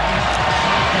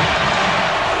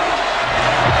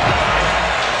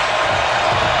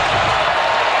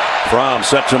 Fromm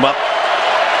sets him up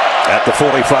at the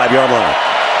 45-yard line.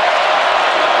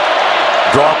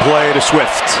 Draw play to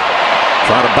Swift.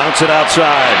 Trying to bounce it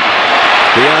outside.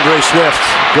 DeAndre Swift.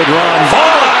 Good run.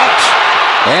 Ball out.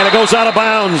 And it goes out of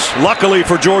bounds, luckily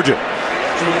for Georgia.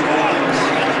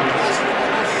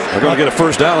 They're going to get a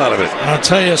first down out of it. I'll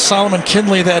tell you, Solomon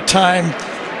Kinley that time,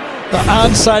 the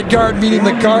onside guard, meaning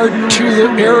the guard to the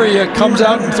area, comes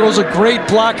out and throws a great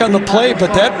block on the play,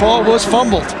 but that ball was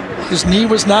fumbled. His knee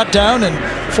was not down, and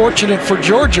fortunate for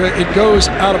Georgia, it goes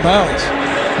out of bounds.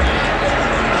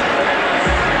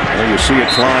 There you see it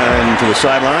flying to the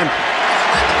sideline.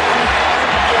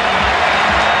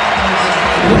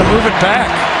 Going to move it back.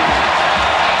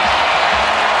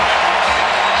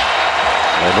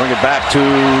 They bring it back to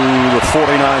the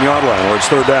 49-yard line where it's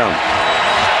third down.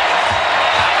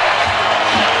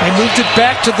 They moved it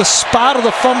back to the spot of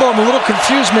the fumble. I'm a little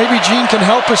confused. Maybe Gene can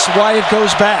help us why it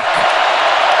goes back.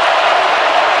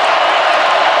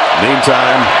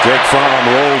 Meantime, Jake Fromm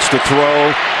rolls to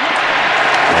throw.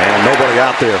 And nobody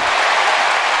out there.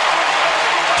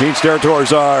 Gene's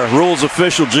territories are rules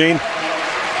official, Gene.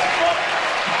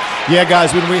 Yeah,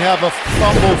 guys, when we have a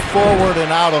fumble forward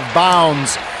and out of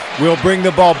bounds, we'll bring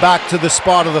the ball back to the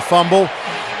spot of the fumble.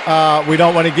 We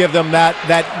don't want to give them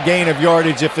that gain of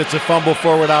yardage if it's a fumble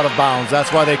forward out of bounds.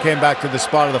 That's why they came back to the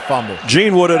spot of the fumble.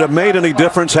 Gene, would it have made any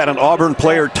difference had an Auburn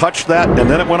player touched that and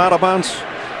then it went out of bounds?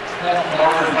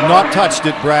 Not touched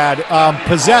it, Brad.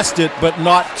 Possessed it, but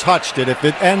not touched it. If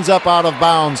it ends up out of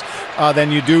bounds,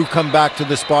 then you do come back to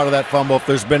the spot of that fumble if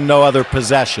there's been no other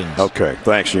possessions. Okay,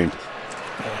 thanks, Gene.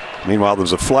 Meanwhile,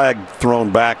 there's a flag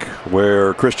thrown back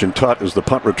where Christian Tutt is the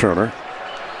punt returner.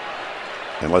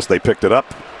 Unless they picked it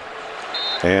up.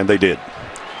 And they did.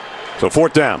 So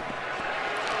fourth down.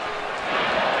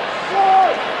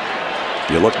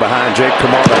 You look behind Jake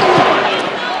Kamara.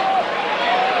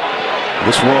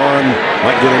 This one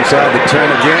might get inside the 10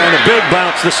 again. A big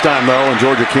bounce this time, though, and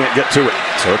Georgia can't get to it.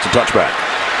 So it's a touchback.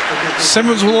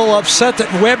 Simmons was a little upset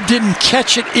that Webb didn't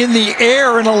catch it in the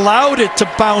air and allowed it to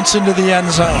bounce into the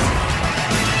end zone.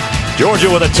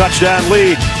 Georgia with a touchdown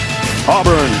lead.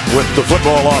 Auburn with the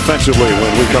football offensively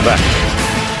when we come back.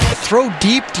 Throw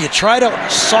deep? Do you try to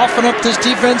soften up this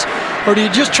defense? Or do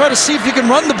you just try to see if you can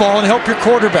run the ball and help your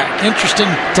quarterback? Interesting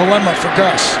dilemma for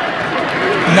Gus.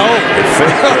 No. They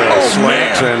fake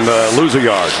slant and lose a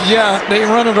yard. Yeah, they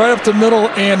run it right up the middle,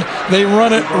 and they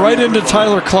run it right into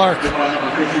Tyler Clark.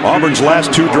 Auburn's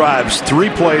last 2 drives, 3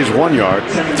 plays 1 yard,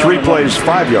 3 plays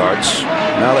 5 yards.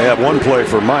 Now they have 1 play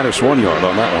for -1 yard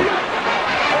on that one.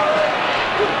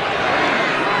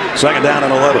 Second down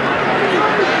and 11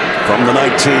 from the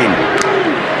 19.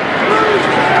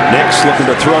 Nix looking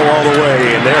to throw all the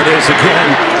way, and there it is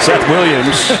again, Seth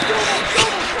Williams.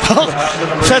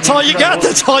 That's all you got.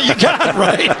 That's all you got,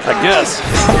 right? I guess.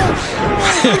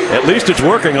 At least it's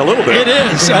working a little bit. It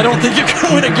is. I don't think you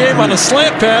can win a game on a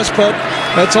slant pass, but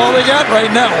that's all they got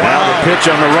right now. Now the pitch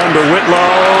on the run to Whitlow.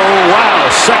 Wow,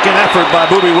 second effort by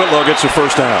Boobie Whitlow gets the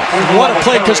first down. What a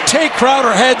play, because Tay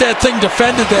Crowder had that thing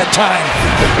defended that time.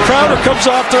 Crowder comes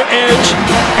off their edge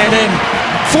and then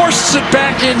forces it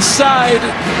back inside,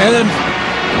 and then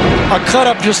a cut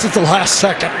up just at the last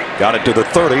second. Got it to the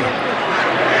 30.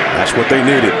 That's what they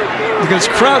needed. Because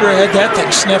Crowder had that thing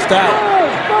sniffed out.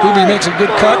 Boobie makes a good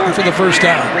cut for the first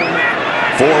down.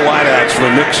 4 wideouts for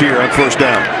Nix here on first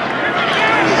down.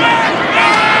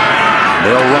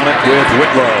 They'll run it with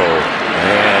Whitlow.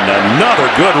 And another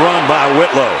good run by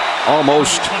Whitlow.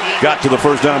 Almost got to the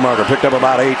first down marker. Picked up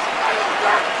about 8.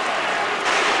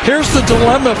 Here's the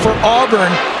dilemma for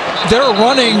Auburn. They're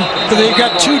running, they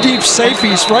got 2 deep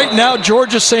safeties. Right now,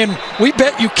 Georgia's saying, we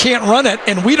bet you can't run it,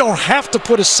 and we don't have to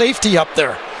put a safety up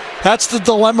there. That's the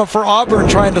dilemma for Auburn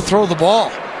trying to throw the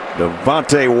ball.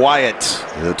 Devontae Wyatt,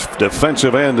 the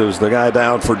defensive end, is the guy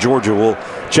down for Georgia. We'll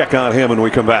check on him when we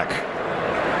come back.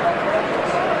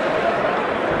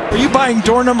 Are you buying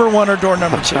door number 1 or door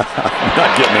number 2? I'm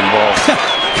not getting involved.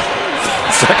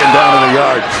 Second down in the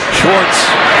yard. Schwartz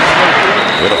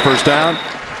with a first down.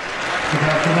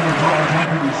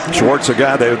 Schwartz, a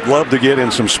guy they would love to get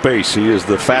in some space. He is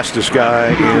the fastest guy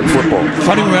in football.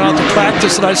 Funny, we went out to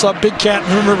practice and I saw Big Cat, and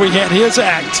remember we had his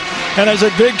act. And I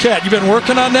said, Big Cat, you been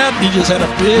working on that? And he just had a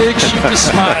big sheepish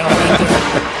smile.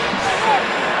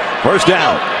 First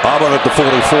down, Auburn at the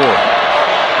 44.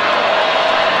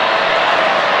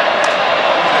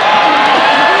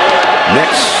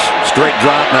 Nix, straight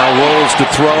drop, now rolls to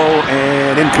throw,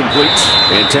 and incomplete.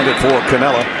 Intended for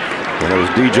Canella. And it was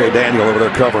DJ Daniel over there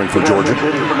covering for Georgia.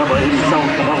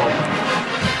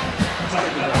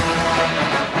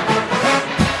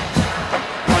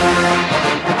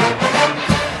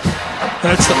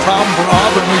 That's the problem for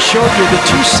Auburn. We showed you the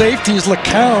 2 safeties,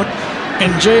 LeCount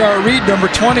and J.R. Reed, number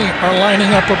 20, are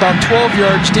lining up about 12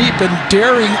 yards deep and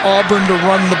daring Auburn to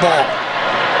run the ball.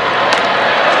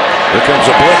 Here comes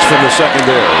a blitz from the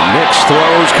secondary. Nix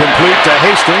throws complete to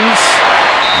Hastings.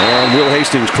 And Will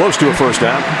Hastings close to a first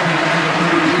down.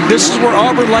 This is where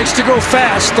Auburn likes to go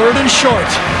fast, 3rd and short.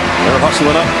 They're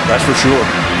hustling up, that's for sure.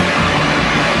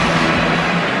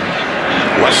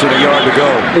 Less than a yard to go.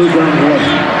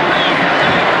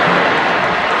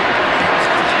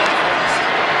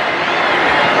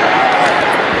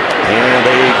 And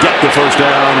they get the first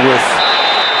down with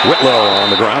Whitlow on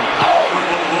the ground.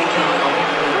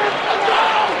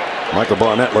 Michael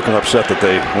Barnett looking upset that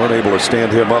they weren't able to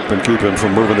stand him up and keep him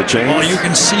from moving the chains. Well, you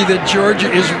can see that Georgia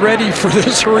is ready for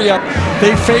this hurry up.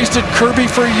 They faced it, Kirby,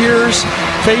 for years,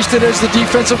 faced it as the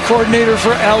defensive coordinator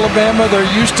for Alabama. They're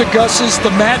used to Gus's,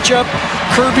 the matchup,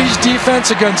 Kirby's defense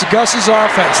against Gus's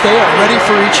offense. They are ready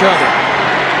for each other.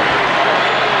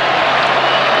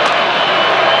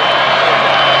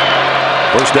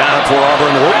 First down for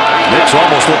Auburn. Nix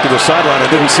almost looked to the sideline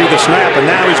and didn't see the snap, and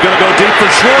now he's going to go deep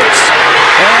for Schwartz.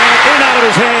 And in out of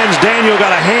his hands, Daniel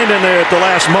got a hand in there at the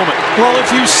last moment. Well,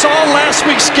 if you saw last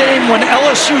week's game when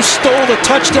LSU stole the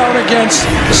touchdown against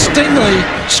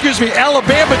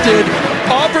Alabama did,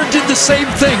 Auburn did the same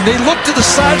thing. They looked to the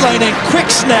sideline and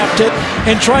quick snapped it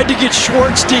and tried to get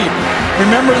Schwartz deep.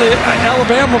 Remember the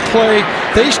Alabama play,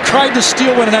 they tried to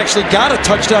steal one and actually got a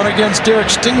touchdown against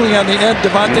Derek Stingley on the end,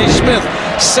 Devontae Smith.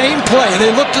 Same play. They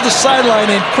looked to the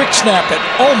sideline and quick snap it.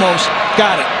 Almost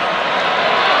got it.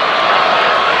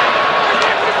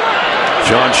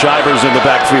 John Shivers in the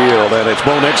backfield, and it's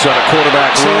Bo Nix on a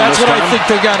quarterback. So that's what I think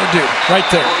they got to do right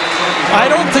there.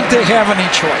 I don't think they have any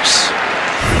choice.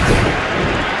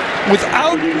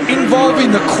 Without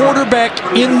involving the quarterback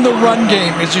in the run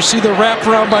game, as you see the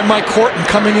wraparound by Mike Horton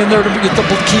coming in there to get the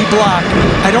key block,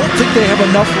 I don't think they have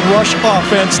enough rush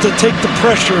offense to take the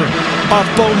pressure off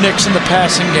Bo Nix in the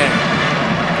passing game.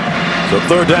 So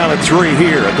third down at 3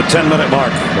 here at the 10-minute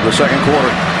mark of the second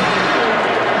quarter.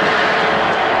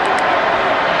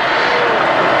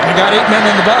 They got 8 men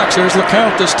in the box. There's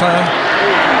LeCount this time.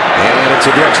 And it's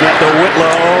a direct snap to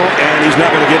Whitlow, and he's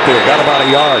not going to get there. Got about a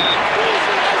yard.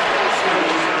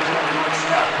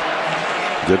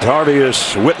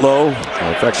 Detarvius Whitlow,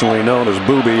 affectionately known as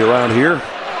Booby around here.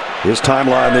 His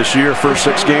timeline this year, first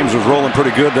 6 games was rolling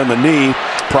pretty good, then the knee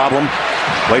problem.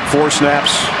 Played 4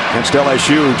 snaps against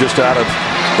LSU, just out of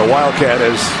the Wildcat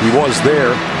as he was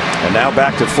there, and now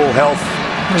back to full health.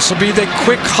 This will be the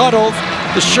quick huddle,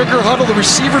 the sugar huddle. The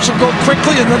receivers will go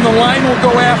quickly, and then the line will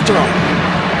go after them.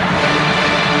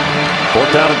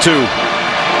 4th down and 2.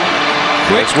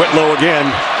 It's Whitlow again.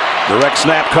 Direct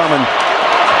snap coming.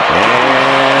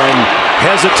 And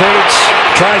hesitates,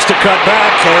 tries to cut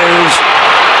back, has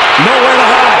nowhere to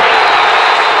hide.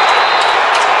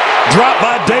 Dropped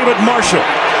by David Marshall.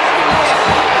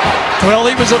 Well,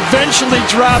 he was eventually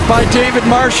dropped by David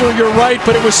Marshall, you're right,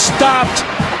 but it was stopped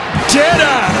dead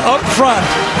on up front.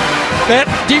 That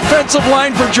defensive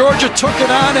line for Georgia took it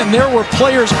on, and there were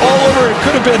players all over. It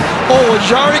could have been,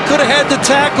 Ajari could have had the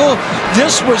tackle.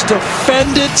 This was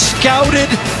defended,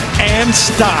 scouted, and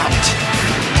stopped.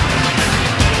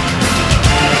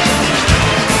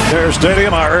 There's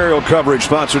Stadium, our aerial coverage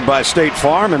sponsored by State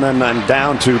Farm, and then I'm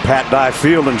down to Pat Dye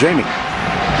Field and Jamie.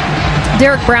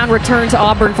 Derek Brown returned to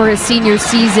Auburn for his senior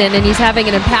season, and he's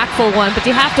having an impactful one, but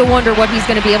you have to wonder what he's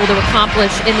going to be able to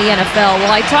accomplish in the NFL.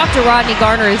 Well, I talked to Rodney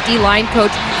Garner, his D-line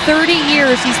coach. 30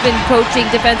 years he's been coaching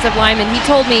defensive linemen. He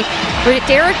told me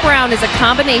Derek Brown is a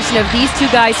combination of these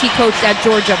 2 guys he coached at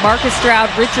Georgia, Marcus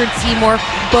Stroud, Richard Seymour,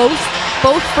 both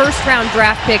first-round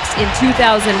draft picks in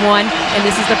 2001, and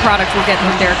this is the product we're getting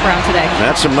from Derek Brown today.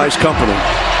 That's some nice company.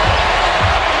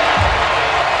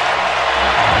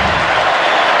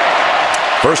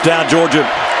 First down, Georgia,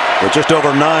 with just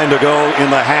over 9 to go in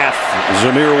the half.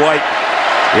 Zamir White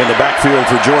in the backfield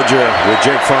for Georgia with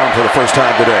Jake Fromm for the first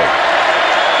time today.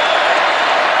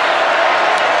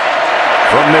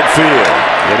 From midfield,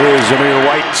 it is Zamir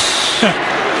White.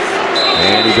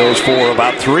 And he goes for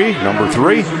about 3, number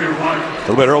 3. A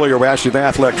little bit earlier, we asked you the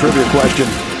Athletic trivia question,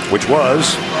 which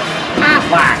was,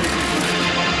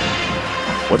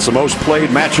 what's the most played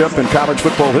matchup in college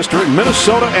football history?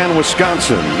 Minnesota and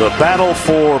Wisconsin. The battle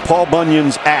for Paul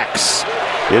Bunyan's axe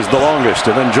is the longest,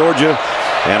 and then Georgia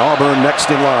and Auburn next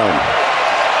in line.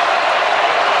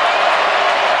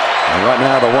 And right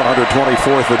now, the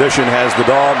 124th edition has the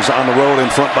Dawgs on the road in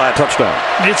front by a touchdown.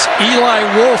 It's Eli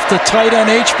Wolf, the tight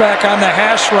end H-back on the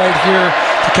hash right here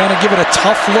to kind of give it a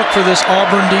tough look for this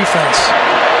Auburn defense.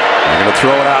 They're going to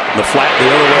throw it out in the flat the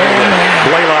other way.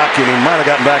 Blaylock, and he might have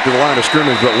gotten back to the line of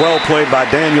scrimmage, but well played by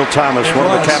Daniel Thomas,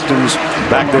 one of the captains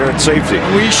back there at safety.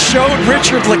 We showed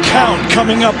Richard LeCount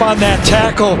coming up on that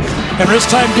tackle, and this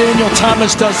time Daniel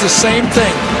Thomas does the same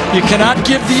thing. You cannot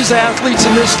give these athletes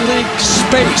in this league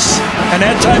space, and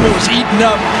that time it was eaten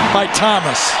up by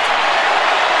Thomas.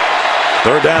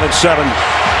 3rd down and 7.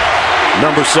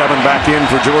 Number 7 back in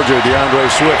for Georgia, DeAndre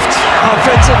Swift.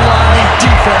 Offensive line,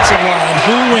 defensive line.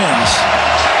 Who wins?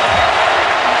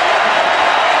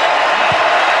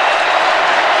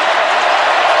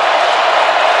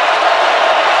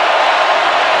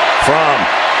 From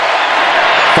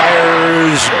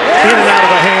fires in and out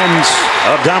of the hands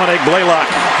of Dominic Blaylock.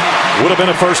 Would have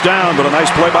been a first down, but a nice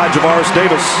play by Javaris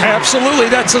Davis. Absolutely.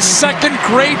 That's a second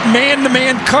great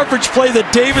man-to-man coverage play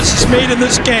that Davis has made in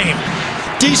this game.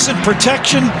 Decent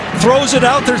protection, throws it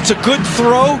out there. It's a good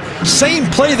throw. Same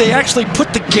play, they actually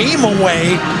put the game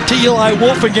away to Eli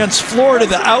Wolf against Florida,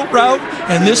 the out route,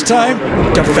 and this time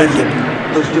defended.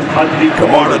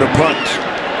 Camarda to punt.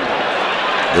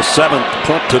 The 7th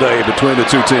punt today between the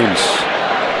 2 teams.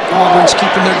 Auburn's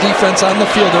keeping their defense on the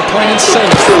field. They're playing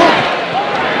safe.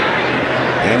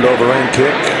 Hand over end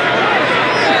kick.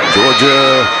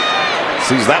 Georgia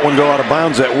sees that one go out of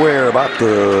bounds at where? About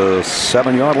the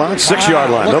 7-yard line? 6-yard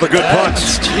line. Another good punt.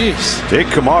 Jeez. Jake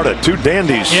Camarda, 2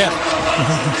 dandies. Yeah.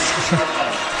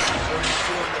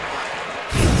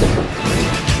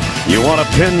 You want to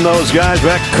pin those guys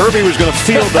back? Kirby was going to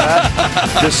field that.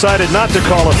 Decided not to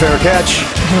call a fair catch.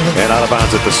 And out of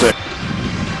bounds at the 6.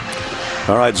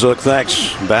 All right, Zook,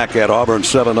 thanks. Back at Auburn,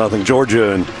 7-0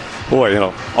 Georgia. And boy, you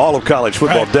know, all of college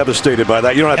football devastated by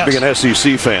that. You don't have to be an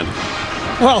SEC fan.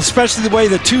 Well, especially the way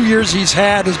the 2 years he's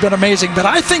had has been amazing. But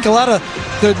I think a lot of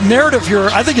the narrative here,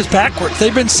 I think, is backwards.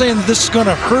 They've been saying that this is going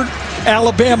to hurt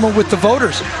Alabama with the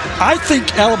voters. I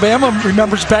think Alabama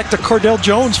remembers back to Cordell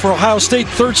Jones for Ohio State,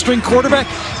 3rd-string quarterback.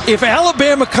 If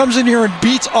Alabama comes in here and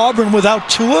beats Auburn without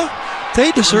Tua,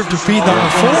 they deserve to be number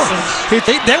 4.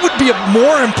 That would be a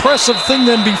more impressive thing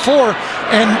than before.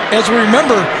 And as we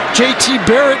remember, J.T.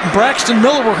 Barrett and Braxton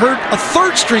Miller were hurt, a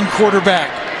 3rd-string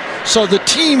quarterback. So the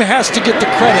team has to get the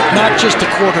credit, not just the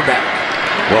quarterback.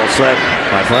 Well said,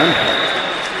 my friend.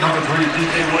 Number 3,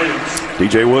 D.J. Williams.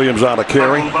 DJ Williams on a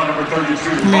carry.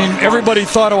 I mean, everybody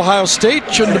thought Ohio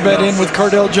State shouldn't have bet in with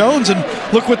Cardell Jones, and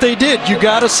look what they did. You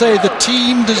got to say the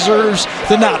team deserves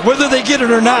the nod. Whether they get it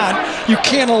or not, you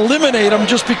can't eliminate them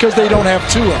just because they don't have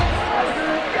Tua.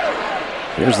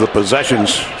 Here's the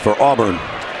possessions for Auburn.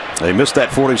 They missed that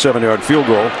 47-yard field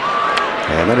goal,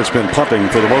 and then it's been punting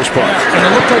for the most part. And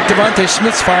it looked like Devontae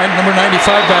Smith's fine, number 95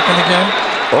 back in the game.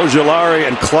 Ojulari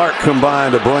and Clark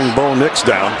combined to bring Bo Nix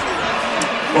down.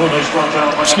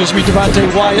 Excuse me, Devontae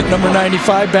Wyatt, number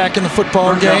 95, back in the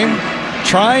football game,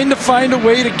 trying to find a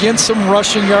way to get some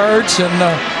rushing yards, and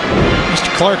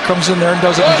Mr. Clark comes in there and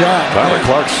does a good job. Tyler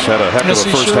Clark's had a heck of a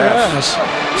first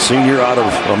half. Senior out of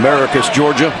Americus,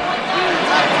 Georgia.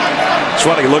 It's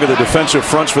funny, look at the defensive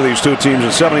fronts for these two teams,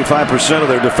 and 75% of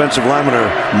their defensive linemen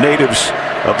are natives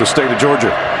of the state of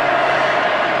Georgia.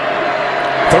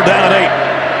 3rd down and 8.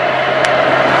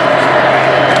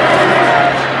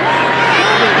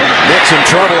 In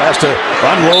trouble, has to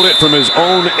unload it from his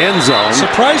own end zone.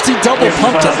 Surprised he double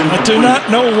pumped it. I do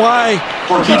not know why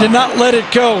he did not let it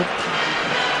go.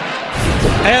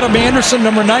 Adam Anderson,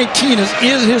 number 19, is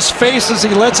in his face as he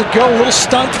lets it go. A little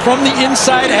stunt from the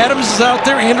inside. Adams is out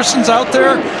there. Anderson's out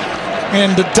there.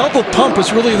 And the double pump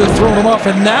is really throwing him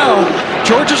off. And now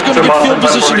Georgia's going to get field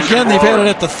position again. They've had it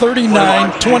at the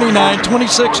 39, 29,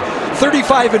 26,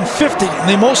 35, and 50. And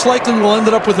they most likely will end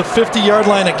up with the 50-yard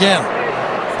line again.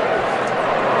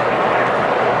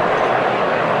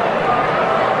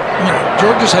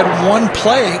 Georgia's had one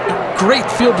play, great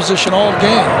field position all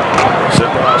game.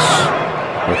 Zipros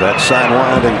with that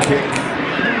sidewind and kick.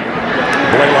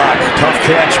 Blaylock, tough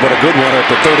catch, but a good one at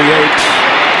the 38.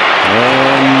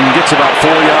 And gets about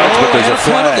 4 yards, but there's a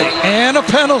flag. And a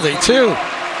penalty, too.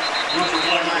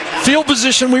 Field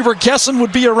position we were guessing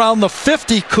would be around the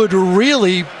 50 could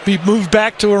really be moved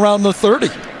back to around the 30.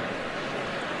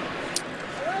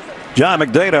 John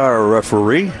McDade, our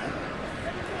referee.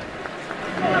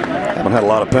 Haven't had a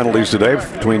lot of penalties today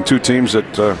between two teams that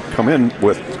come in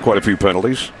with quite a few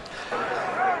penalties.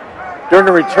 During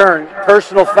the return,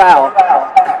 personal foul,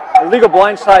 illegal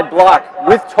blindside block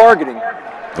with targeting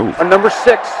on number 6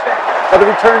 of the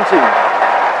return team.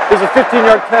 There's a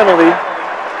 15-yard penalty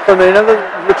from another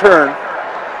return.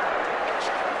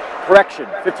 Correction,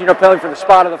 15-yard penalty for the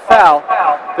spot of the foul.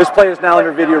 This play is now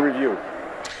under video review.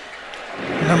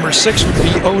 Number 6 would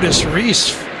be Otis Reese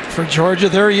for Georgia.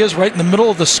 There he is right in the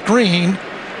middle of the screen.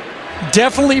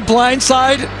 Definitely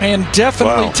blindside and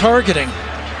definitely targeting.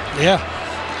 Yeah.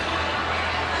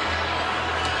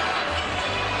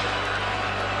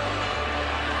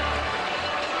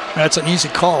 That's an easy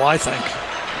call, I think.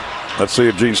 Let's see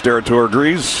if Gene Steratore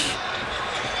agrees.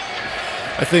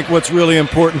 I think what's really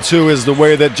important, too, is the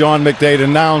way that John McDade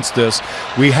announced this.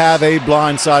 We have a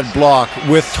blindside block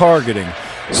with targeting.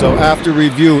 So after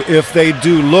review, if they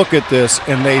do look at this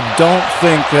and they don't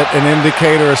think that an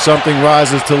indicator or something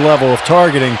rises to the level of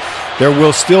targeting, there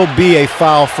will still be a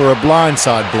foul for a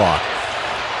blindside block.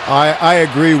 I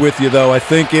agree with you, though. I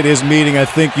think it is meeting. I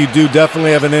think you do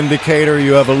definitely have an indicator.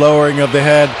 You have a lowering of the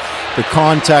head. The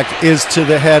contact is to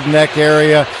the head neck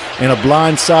area, and a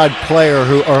blindside player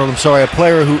a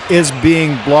player who is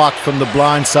being blocked from the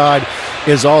blind side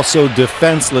is also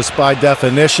defenseless by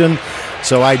definition.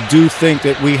 So I do think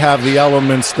that we have the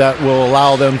elements that will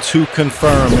allow them to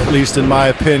confirm, at least in my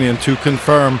opinion, to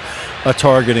confirm a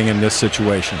targeting in this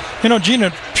situation. You know, Gene,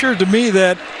 it appeared to me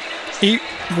that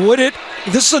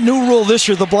this is a new rule this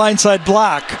year, the blindside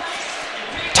block.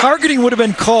 Targeting would have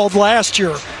been called last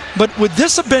year, but would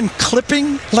this have been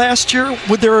clipping last year?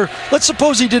 Let's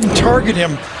suppose he didn't target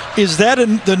him. Is that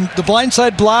the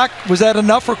blindside block, was that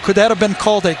enough, or could that have been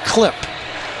called a clip?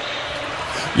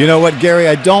 You know what, Gary,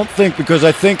 I don't think, because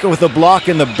I think with a block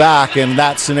in the back in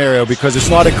that scenario, because it's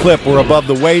not a clip, we're above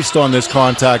the waist on this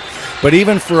contact, but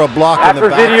even for a block in the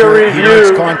back, video review, he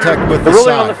makes contact with the ruling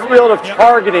side. On the field of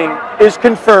targeting is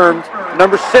confirmed.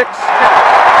 Number 6 is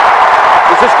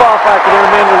disqualified for the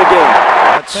remainder of the game.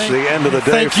 That's the end of the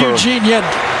day Thank you, Gene.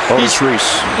 Otis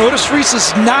Reese. Otis Reese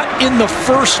is not in the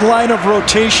first line of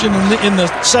rotation in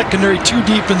the secondary, too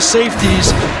deep in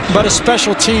safeties, but a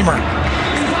special teamer.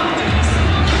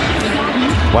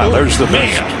 Wow, there's the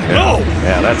miss.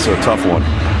 Yeah, that's a tough one.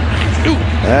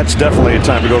 That's definitely a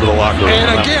time to go to the locker room.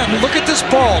 And again, look at this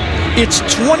ball. It's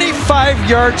 25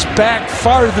 yards back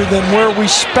farther than where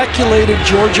we speculated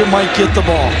Georgia might get the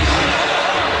ball.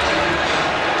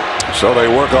 So they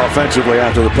work offensively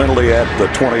after the penalty at the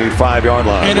 25-yard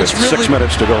line, and it's really, 6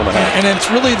 minutes to go in the half. And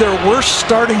it's really their worst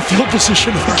starting field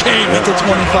position of the game at the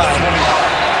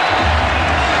 25.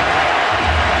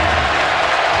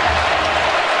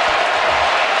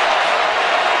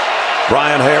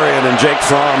 Brian Harrion and Jake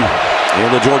Fromm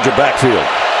in the Georgia backfield.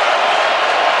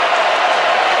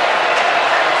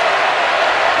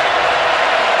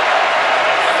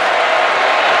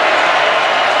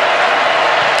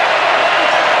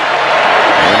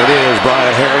 And it is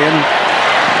Brian Harrion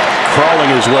crawling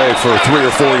his way for 3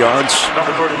 or 4 yards.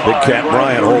 Big Cat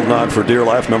Bryant holding on for dear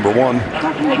life, number 1.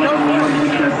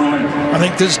 I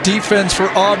think this defense for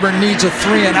Auburn needs a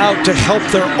 3 and out to help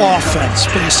their offense,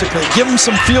 basically. Give them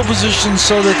some field position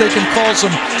so that they can call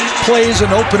some plays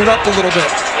and open it up a little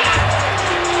bit.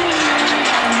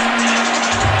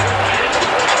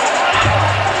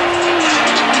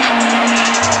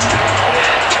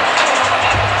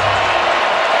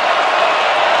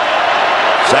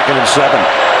 Second and 7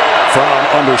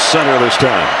 from under center this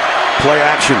time. Play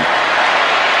action.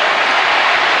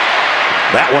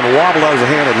 That one wobbled out of the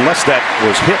hand unless that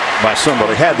was hit by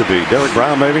somebody. Had to be. Derek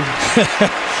Brown, maybe?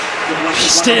 He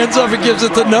stands up and gives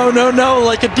it the no, no, no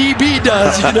like a DB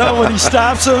does, you know, when he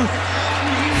stops him.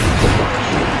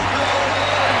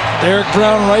 Derek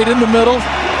Brown right in the middle.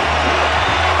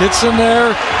 Gets in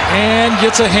there and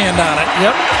gets a hand on it.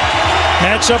 Yep.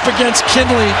 Match up against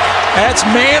Kinley. That's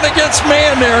man against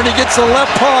man there, and he gets the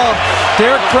left paw.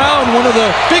 Derek Brown, one of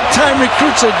the big-time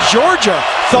recruits that Georgia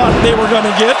thought they were going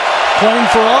to get, playing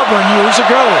for Auburn years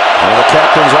ago. And the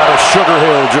captain's out of Sugar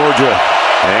Hill, Georgia.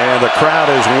 And the crowd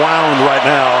is wound right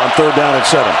now on 3rd down and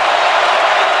 7.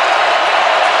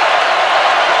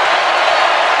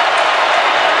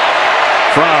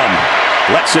 From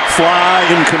lets it fly,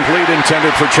 incomplete,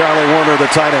 intended for Charlie Warner, the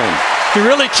tight end. You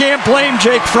really can't blame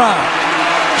Jake Fromm.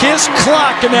 His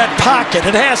clock in that pocket,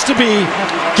 it has to be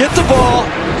get the ball,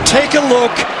 take a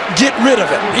look, get rid of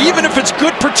it. Even if it's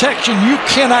good protection, you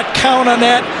cannot count on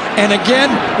that. And again,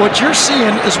 what you're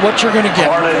seeing is what you're going to get.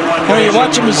 When you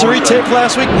watch the Missouri tape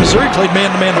last week, Missouri played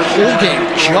man-to-man the whole game,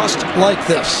 just like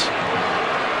this.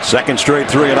 Second straight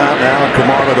 3 and out now, and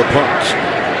Camarda the punt.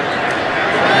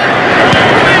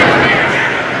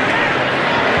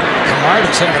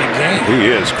 Camarda's having a game. He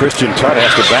is. Christian Tutt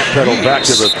has to backpedal back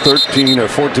to the 13 or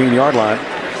 14-yard line.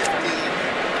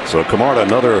 So Camarda,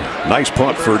 another nice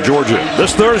punt for Georgia.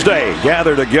 This Thursday,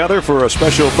 gather together for a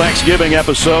special Thanksgiving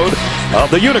episode of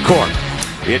The Unicorn.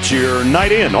 It's your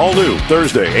night in, all new,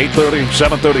 Thursday, 8:30,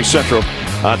 7:30 Central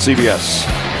on CBS.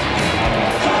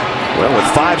 Well, with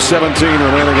 5:17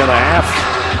 remaining in the half,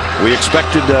 we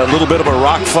expected a little bit of a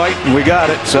rock fight, and we got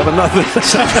it, 7-0.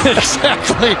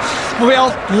 Exactly.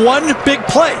 Well, one big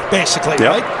play, basically,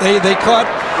 yep. Right? They caught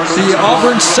the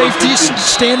Auburn safety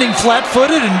standing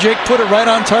flat-footed, and Jake put it right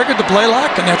on target to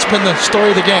Blaylock, and that's been the story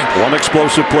of the game. One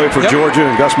explosive play for Georgia,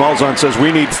 and Gus Malzahn says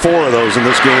we need 4 of those in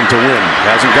this game to win.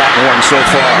 Hasn't gotten one so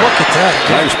far. Look at that.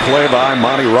 Nice play by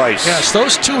Monty Rice. Yes,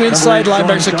 those 2 inside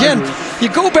linebackers. Again, you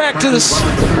go back to this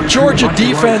Georgia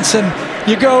defense, and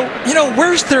you go, you know,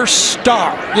 where's their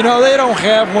star? You know, they don't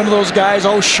have one of those guys,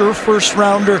 oh, sure, first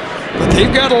rounder, but they've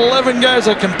got 11 guys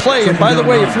that can play. And by the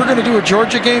way, if you're going to do a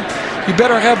Georgia game, you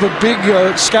better have a big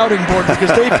scouting board because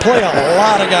they play a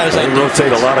lot of guys. They rotate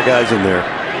a lot of guys in there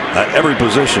at every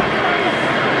position.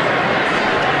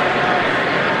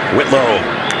 Whitlow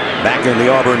back in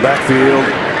the Auburn backfield.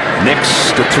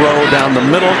 Nix to throw down the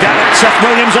middle. Got it. Seth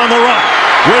Williams on the run.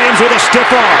 Williams with a stiff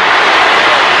arm.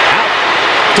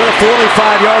 To the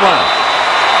 45-yard line.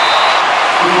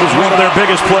 It was one of their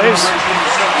biggest plays.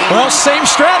 Well, same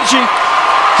strategy.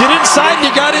 Get inside and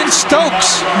you got in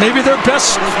Stokes. Maybe their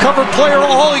best cover player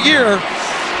all year.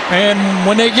 And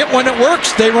when they get one that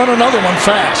works, they run another one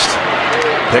fast.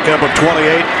 Pickup of 28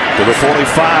 to the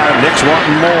 45. Nix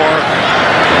wanting more.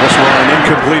 This one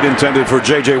incomplete, intended for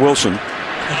J.J. Wilson.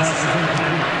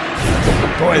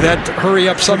 Boy, that hurry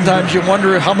up, sometimes you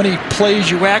wonder how many plays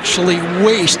you actually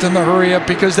waste in the hurry up,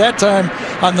 because that time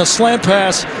on the slant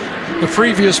pass, the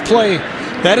previous play,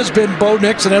 that has been Bo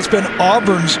Nix, and that's been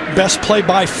Auburn's best play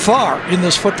by far in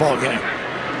this football game.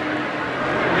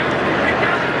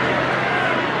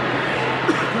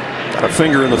 Got a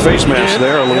finger in the face mask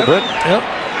there a little bit. Yep.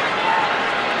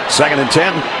 2nd and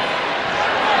 10.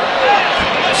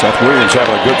 Seth Williams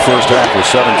having a good first half with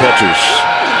 7 catches.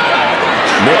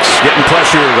 Nix getting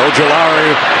pressured.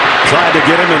 Ojolari tried to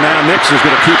get him, and now Nix is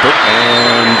going to keep it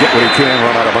and get what he can,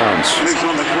 run out of bounds.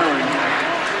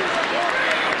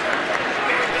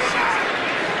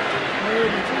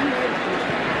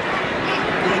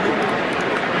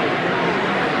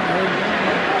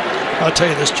 I'll tell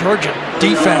you, this Georgia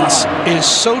defense is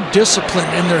so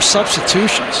disciplined in their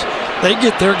substitutions. They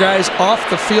get their guys off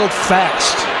the field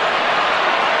fast.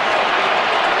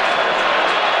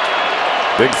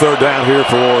 Big 3rd down here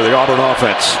for the Auburn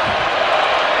offense.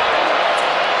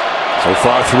 So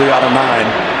far, 3 out of 9.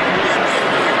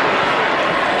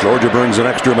 Georgia brings an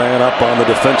extra man up on the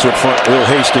defensive front. Will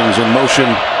Hastings in motion.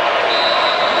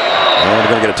 And we're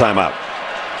going to get a timeout.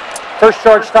 First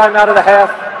charge timeout of the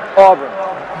half, Auburn.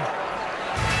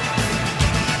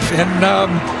 And,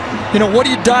 what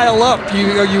do you dial up?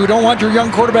 You don't want your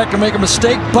young quarterback to make a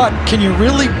mistake, but can you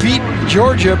really beat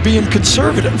Georgia being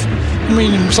conservative? I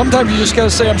mean, sometimes you just got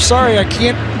to say, I'm sorry, I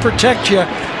can't protect you.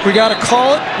 We got to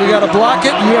call it, we got to block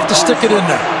it, and you have to stick it in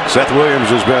there. Seth Williams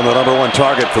has been the #1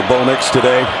 target for Bo Nix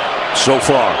today so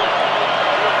far.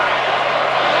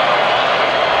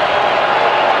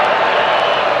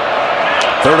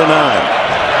 Third and 9.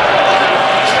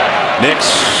 Nix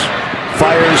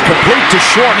fires complete to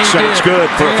Shorts, and it's good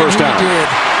for a first down.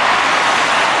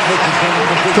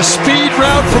 The speed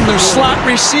route from their slot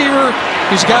receiver,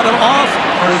 he's got it off,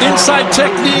 inside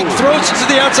technique, throws it to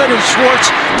the outside, and Schwartz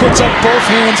puts up both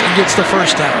hands and gets the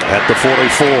first down. At the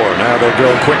 44, now they'll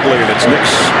go quickly, and it's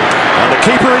Nix on the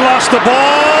keeper. He lost the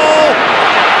ball.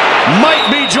 Might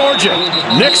be Georgia.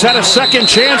 Nix had a second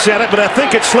chance at it, but I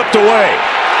think it slipped away.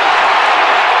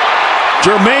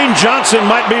 Jermaine Johnson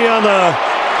might be on the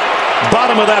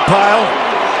bottom of that pile.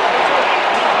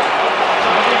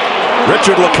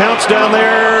 Richard LeCount's down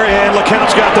there, and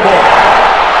LeCount's got the ball.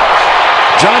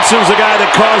 Johnson's the guy that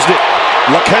caused it.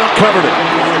 LeCount covered it.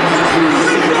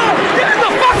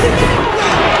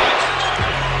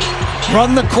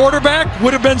 Run the quarterback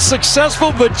would have been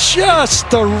successful, but just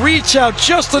the reach out,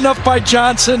 just enough by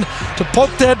Johnson to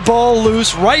poke that ball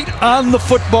loose right on the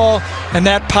football, and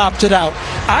that popped it out.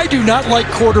 I do not like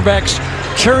quarterbacks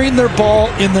carrying their ball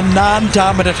in the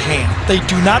non-dominant hand. They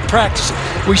do not practice it.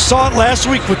 We saw it last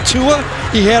week with Tua.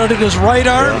 He had it in his right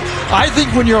arm. I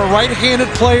think when you're a right-handed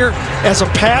player, as a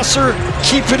passer,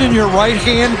 keep it in your right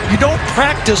hand. You don't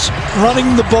practice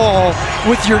running the ball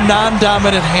with your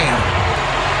non-dominant hand.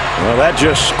 Well, that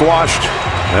just squashed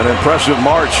an impressive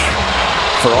march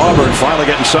for Auburn, finally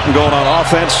getting something going on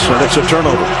offense, and it's a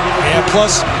turnover. Yeah,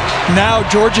 plus now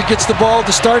Georgia gets the ball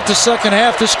to start the second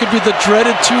half. This could be the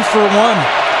dreaded 2-for-1.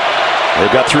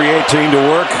 They've got 3:18 to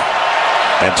work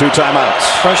and 2 timeouts.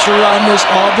 Pressure on this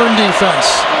Auburn defense.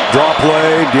 Draw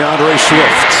play, DeAndre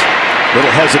Swift.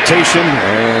 Little hesitation,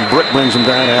 and Brick brings him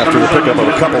down after the pickup of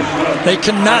a couple.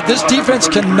 This defense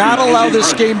cannot allow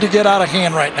this game to get out of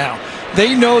hand right now.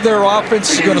 They know their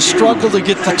offense is going to struggle to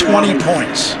get to 20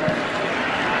 points.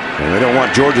 And they don't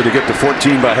want Georgia to get to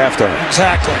 14 by halftime.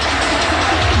 Exactly.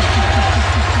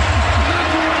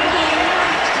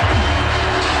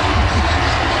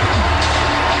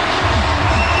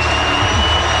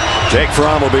 Jake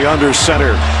Fromm will be under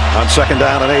center on 2nd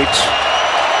down and 8.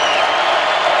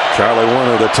 Charlie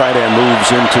Warner, the tight end,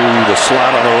 moves into the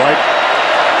slot on the right.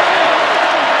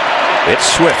 It's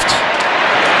Swift.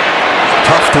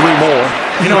 Tough 3 more.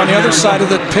 On the other side of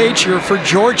the page here for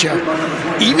Georgia,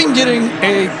 even getting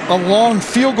a long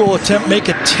field goal attempt, make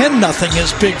it 10-0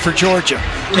 is big for Georgia.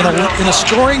 In a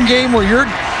scoring game where your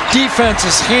defense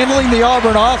is handling the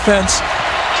Auburn offense,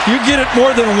 you get it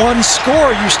more than 1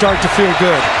 score, you start to feel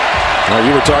good. Well,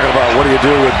 you were talking about what do you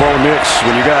do with Bo Nix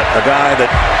when you got a guy that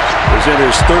is in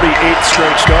his 38th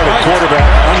straight start at quarterback.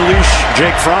 Unleash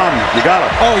Jake Fromm. You got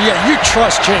him. Oh, yeah, you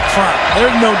trust Jake Fromm.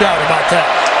 There's no doubt about that.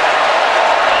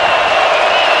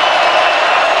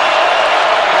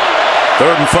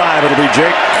 3rd and 5. It'll be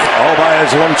Jake all by his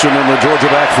lonesome in the Georgia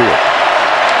backfield.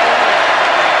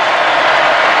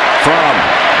 Fromm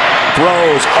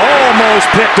throws, almost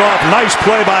picked off. Nice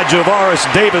play by Javaris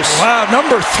Davis. Wow,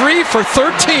 number 3 for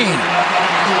 13.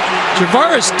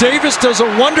 Javaris Davis does a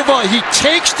wonderful. He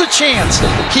takes the chance.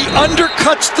 He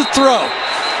undercuts the throw.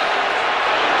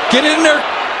 Get in there,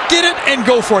 get it, and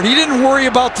go for it. He didn't worry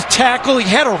about the tackle. He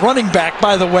had a running back,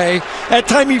 by the way. That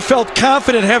time he felt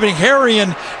confident having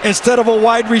Harrion instead of a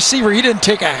wide receiver. He didn't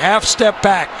take a half step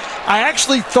back. I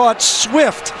actually thought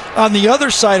Swift on the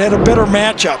other side had a better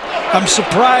matchup. I'm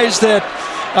surprised that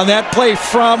on that play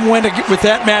Fromm went with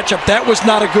that matchup. That was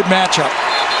not a good matchup.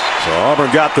 So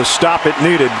Auburn got the stop it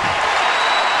needed.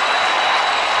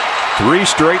 3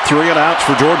 straight 3-and-outs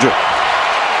for Georgia.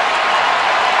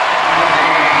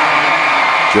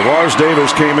 Javaris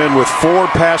Davis came in with 4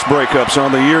 pass breakups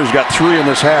on the year. He's got 3 in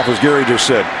this half, as Gary just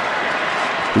said.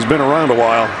 He's been around a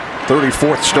while.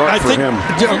 34th start for him.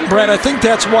 Brad, I think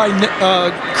that's why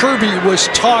Kirby was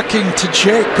talking to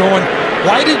Jake, going,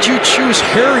 why did you choose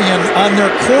Harrion on their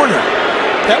corner?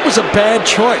 That was a bad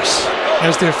choice,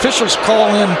 as the officials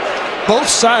call in both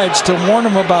sides to warn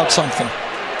him about something.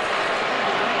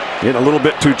 Getting a little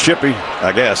bit too chippy,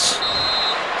 I guess.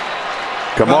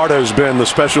 Camarda's been the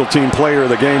special team player of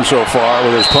the game so far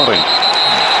with his punting.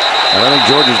 And I think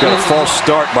Georgia's got a false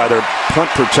start by their punt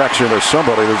protection or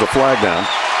somebody. There's a flag down.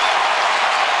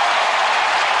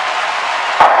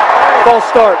 False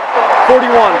start. 41.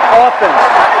 Offense.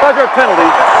 5-yard penalty.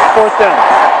 4th down.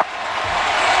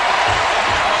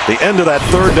 The end of that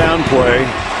 3rd down play.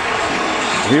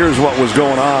 Here's what was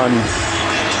going on.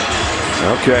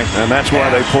 Okay, and that's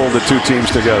why they pulled the two teams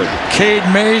together. Cade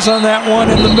Mays on that one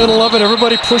in the middle of it.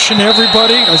 Everybody pushing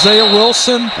everybody. Isaiah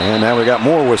Wilson. And now we got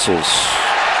more whistles.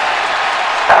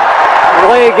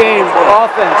 Delay a game.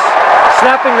 Offense.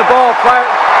 Snapping the ball prior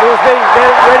to being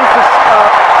made ready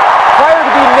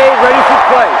for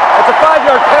play. That's a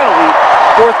 5-yard penalty.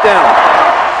 4th down.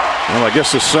 Well, I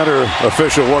guess the center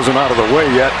official wasn't out of the way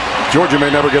yet. Georgia may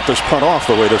never get this punt off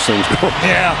the way this thing's going.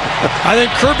 Yeah. I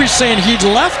think Kirby's saying he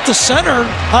left the center.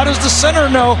 How does the center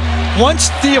know once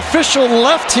the official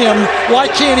left him, why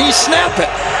can't he snap it?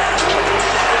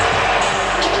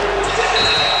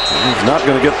 He's not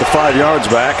going to get the 5 yards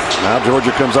back. Now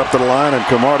Georgia comes up to the line, and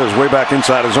Camarda's way back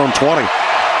inside his own 20.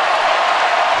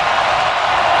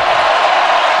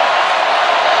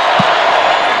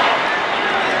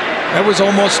 That was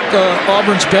almost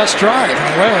Auburn's best drive in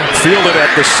a way. Fielded at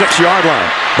the 6-yard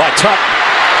line by Tutt.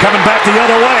 Coming back the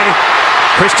other way.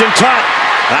 Christian Tutt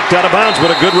knocked out of bounds,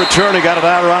 but a good return. He got it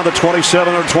out around the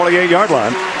 27 or 28-yard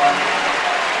line.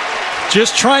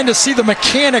 Just trying to see the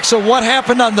mechanics of what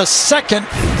happened on the second.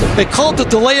 They called the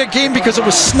delay of game because it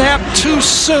was snapped too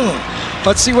soon.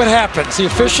 Let's see what happens.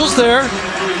 The official's there.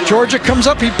 Georgia comes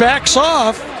up. He backs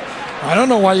off. I don't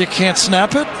know why you can't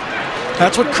snap it.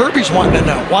 That's what Kirby's wanting to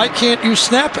know. Why can't you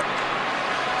snap it?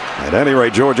 At any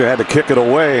rate, Georgia had to kick it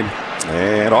away.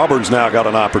 And Auburn's now got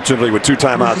an opportunity with 2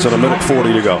 timeouts and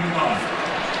 1:40 to go.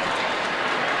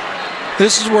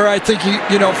 This is where I think,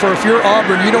 you know, if you're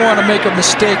Auburn, you don't want to make a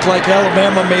mistake like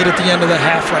Alabama made at the end of the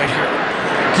half right here.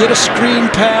 Get a screen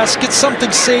pass, get something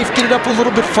safe, get it up a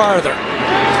little bit farther.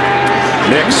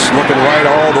 Nix looking right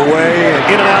all the way, and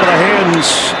in and out of the hands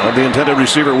of the intended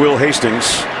receiver, Will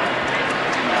Hastings.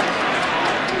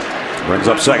 Brings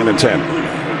up 2nd and 10.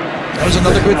 That was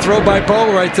another good throw by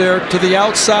Bo right there to the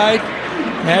outside.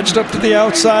 Matched up to the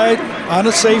outside on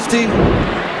a safety.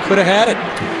 Could have had it.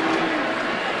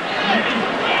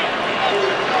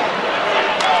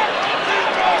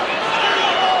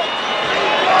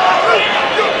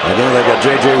 And then they got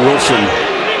J.J. Wilson,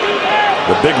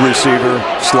 the big receiver,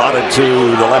 slotted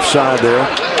to the left side there.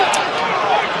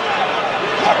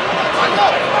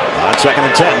 On 2nd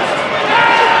and 10.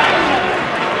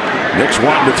 Nix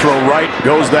wanting to throw right,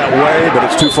 goes that way, but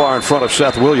it's too far in front of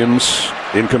Seth Williams.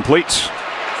 Incomplete.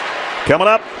 Coming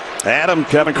up, Adam,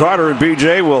 Kevin Carter, and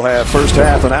BJ will have first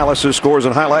half analysis, scores,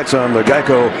 and highlights on the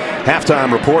Geico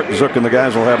halftime report. Zook and the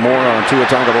guys will have more on Tua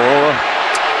Tagovailoa,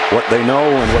 what they know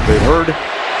and what they've heard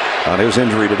on his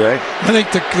injury today. I think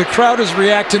the crowd is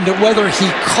reacting to whether he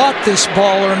caught this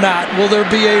ball or not. Will there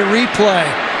be a replay?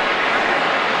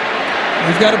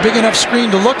 We've got a big enough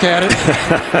screen to look at it.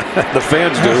 The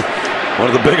fans do. One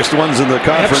of the biggest ones in the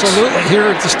conference. Absolutely, here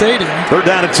at the stadium. 3rd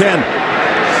down and 10.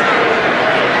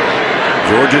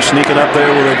 Georgia sneaking up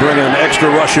there where they bring in an extra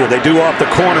rusher. They do off the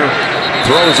corner.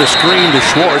 Throws a screen to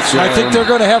Schwartz. I think they're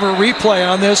going to have a replay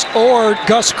on this, or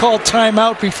Gus called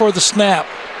timeout before the snap.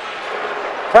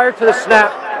 Prior to the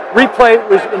snap, replay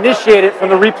was initiated from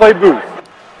the replay booth.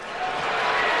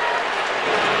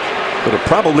 Could have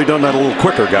probably done that a little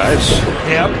quicker, guys.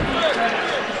 Yep.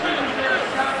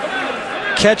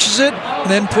 Catches it,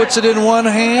 then puts it in one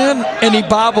hand, and he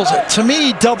bobbles it. To me,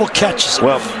 he double catches it.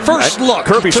 Well, first look.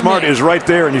 Kirby Smart is right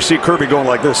there, and you see Kirby going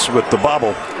like this with the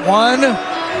bobble. One.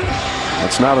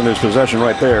 That's not in his possession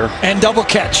right there. And double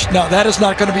catch. No, that is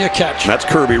not going to be a catch. That's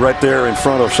Kirby right there in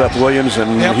front of Seth Williams,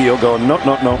 and he'll go, no.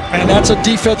 And that's a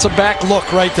defensive back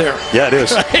look right there. Yeah, it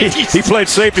is. He played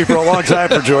safety for a long time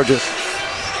for Georgia.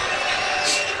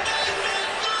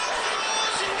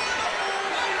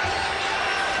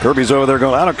 Kirby's over there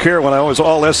going, I don't care when I was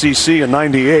all SEC in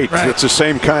 '98. Right. It's the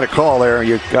same kind of call there.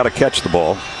 You got to catch the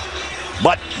ball.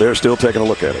 But they're still taking a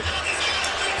look at it.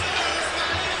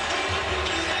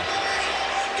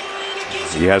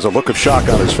 He has a look of shock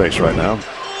on his face right now.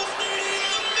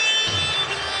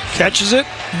 Catches it,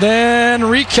 then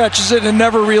recatches it, and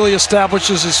never really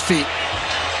establishes his feet.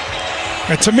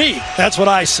 And to me, that's what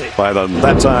I see. By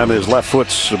that time, his left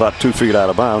foot's about 2 feet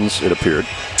out of bounds, it appeared.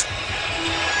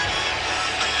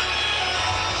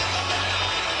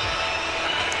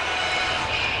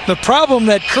 The problem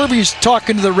that Kirby's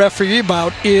talking to the referee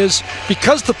about is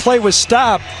because the play was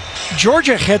stopped,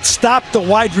 Georgia had stopped the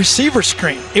wide receiver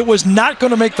screen. It was not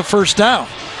going to make the first down.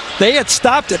 They had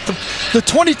stopped it. The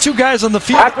 22 guys on the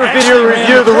field. After video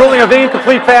review, the ruling of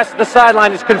incomplete pass to the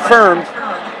sideline is confirmed.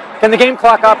 Can the game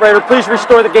clock operator please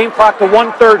restore the game clock to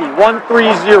 1:30,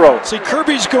 1:30. See,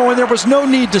 Kirby's going, there was no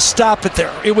need to stop it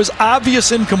there. It was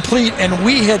obvious incomplete, and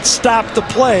we had stopped the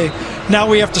play. Now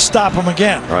we have to stop them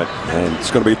again. Right, and it's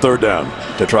going to be third down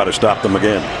to try to stop them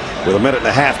again with a minute and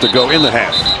a half to go in the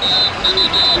half.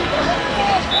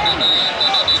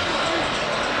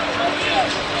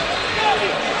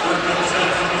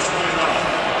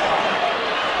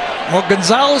 Well,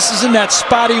 Gonzalez is in that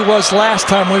spot he was last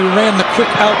time when we ran the quick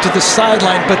out to the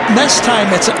sideline, but this time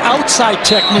it's an outside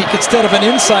technique instead of an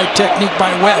inside technique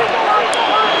by Webb.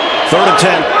 3rd and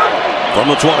 10 from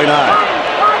the 29.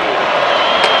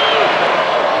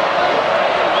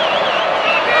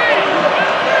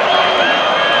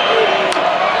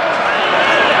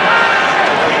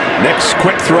 Next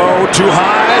quick throw, too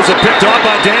high. Is it picked off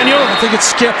by Daniel? I think it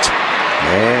skipped.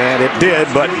 And it did,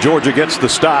 but Georgia gets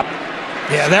the stop.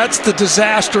 Yeah, that's the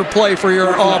disaster play for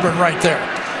your Auburn right there.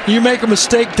 You make a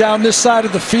mistake down this side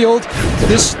of the field,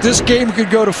 this game could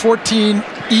go to 14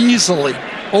 easily.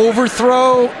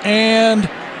 Overthrow and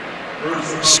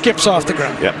skips off the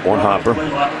ground. Yep, one hopper.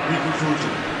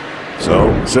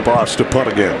 So Zip-Offs to punt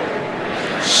again.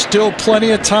 Still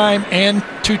plenty of time and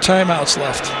 2 timeouts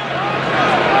left.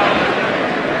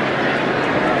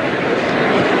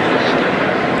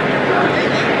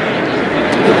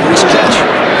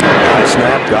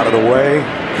 Snap, got it away.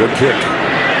 Good kick.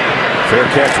 Fair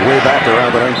catch way back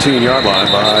around the 19-yard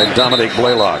line by Dominic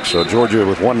Blaylock. So Georgia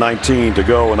with 1:19 to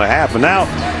go in the half. And now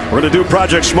we're going to do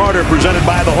Project Smarter presented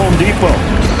by the Home Depot.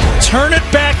 Turn it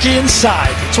back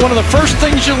inside. It's one of the first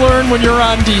things you learn when you're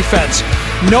on defense.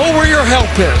 Know where your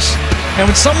help is.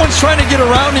 And when someone's trying to get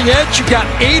around the edge, you've got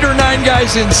 8 or 9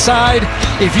 guys inside.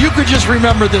 If you could just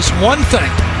remember this one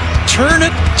thing. Turn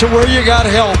it to where you got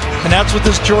help, and that's what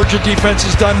this Georgia defense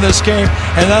has done this game.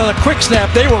 And on the quick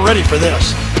snap, they were ready for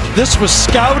this. This was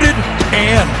scouted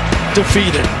and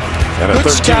defeated. And a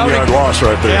 13-yard loss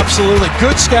right there. Absolutely.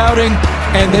 Good scouting,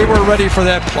 and they were ready for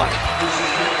that play.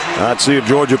 Let's see if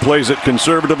Georgia plays it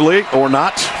conservatively or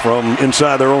not from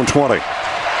inside their own 20.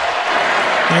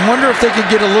 I wonder if they could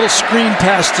get a little screen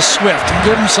pass to Swift and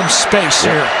give him some space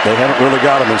here. They haven't really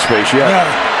got him in space yet. No.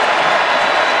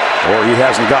 Or he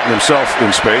hasn't gotten himself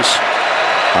in space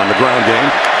on the ground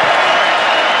game.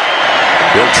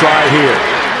 He'll try here.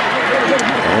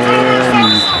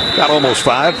 And got almost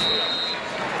 5.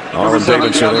 Aaron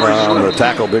Davidson on the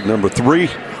tackle, big number 3.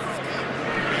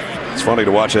 It's funny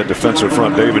to watch that defensive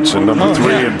front. Davidson, number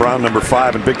 3, and Brown, number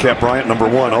 5, and Big Cat Bryant, number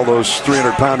 1. All those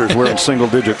 300-pounders wearing single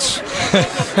digits.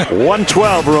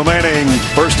 1:12 remaining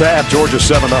first half. Georgia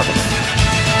 7-0.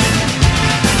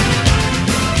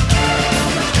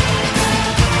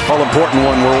 All-important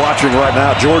one we're watching right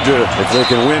now. Georgia, if they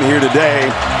can win here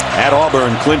today at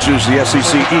Auburn, clinches the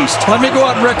SEC East. Let me go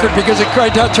on record because it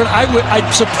cried out. I'm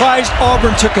surprised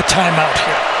Auburn took a timeout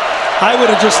here. I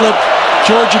would have just let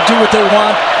Georgia do what they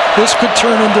want. This could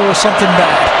turn into something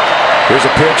bad. Here's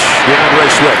a pitch.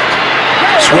 DeAndre Swift.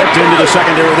 Swift into the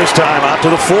secondary this time, out to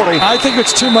the 40. I think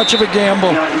it's too much of a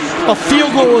gamble. A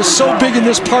field goal is so big in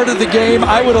this part of the game,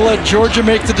 I would have let Georgia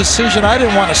make the decision. I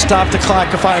didn't want to stop the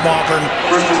clock if I'm Auburn.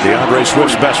 DeAndre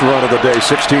Swift's best run of the day,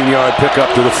 16-yard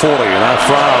pickup to the 40. And now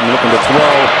Fromm looking to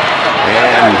throw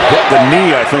and hit the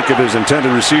knee, I think, of his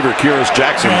intended receiver, Curious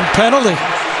Jackson. And penalty.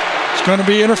 It's going to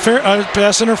be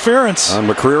pass interference. On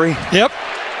McCreary? Yep.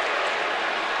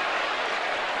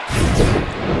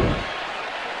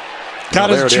 Got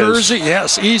his jersey,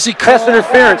 yes, easy call. Pass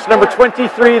interference, number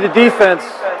 23, the defense.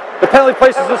 The penalty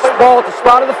places this ball at the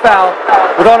spot of the foul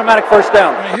with automatic first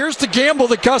down. Here's the gamble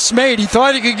that Gus made. He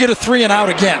thought he could get a 3 and out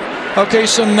again. Okay,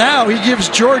 so now he gives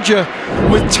Georgia,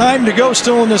 with time to go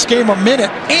still in this game, a minute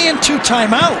and 2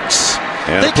 timeouts.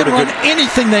 And they can run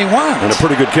anything they want. And a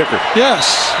pretty good kicker.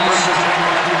 Yes.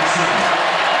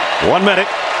 1 minute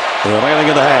remaining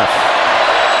in the half.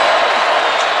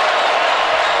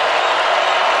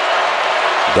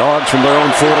 Dawgs from their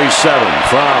own 47.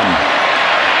 From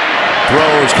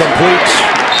throws complete.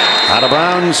 Out of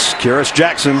bounds. Curious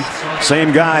Jackson.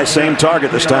 Same guy, same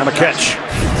target. This time a catch.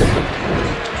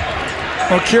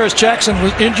 Well, Curious Jackson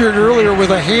was injured earlier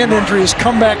with a hand injury. Has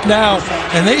come back now.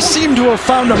 And they seem to have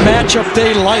found a matchup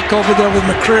they like over there with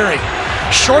McCreary.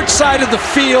 Short side of the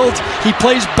field. He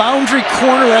plays boundary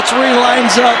corner. That's where he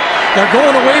lines up. They're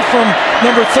going away from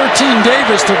number 13,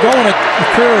 Davis. They're going at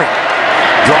McCreary.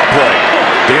 Draw play.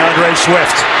 DeAndre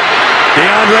Swift.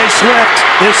 DeAndre Swift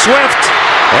is Swift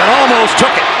and almost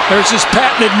took it. There's his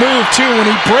patented move, too. When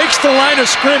he breaks the line of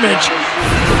scrimmage,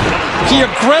 he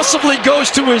aggressively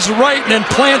goes to his right and then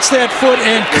plants that foot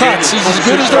and cuts. He's as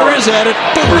good as there is at it.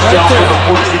 Boom, right there.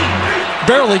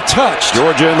 barely touched.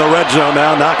 Georgia in the red zone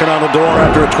now, knocking on the door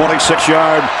after a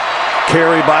 26-yard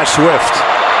carry by Swift.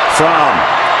 From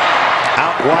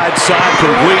out wide side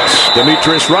completes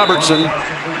Demetrius Robertson.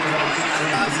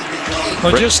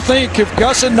 Well, just think, if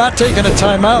Gus had not taken a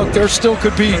timeout, there still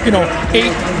could be,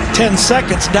 8-10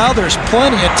 seconds. Now there's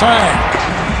plenty of time.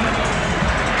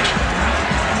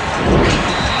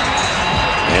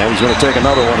 And he's going to take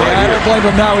another one right I here. don't blame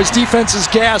him now. His defense is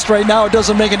gassed right now. It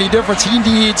doesn't make any difference. He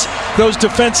needs those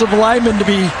defensive linemen to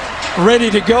be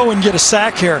ready to go and get a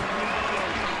sack here.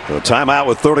 A timeout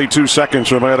with 32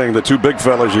 seconds remaining. The two big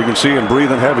fellas, you can see him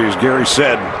breathing heavy, as Gary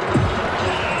said.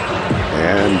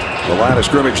 And the line of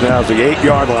scrimmage now is the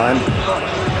 8-yard line.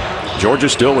 Georgia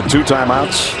still with 2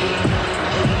 timeouts.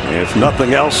 If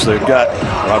nothing else, they've got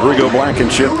Rodrigo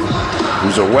Blankenship,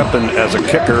 who's a weapon as a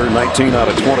kicker, 19 out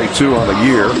of 22 on the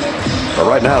year. But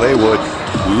right now they would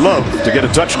love to get a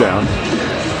touchdown.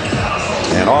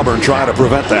 And Auburn trying to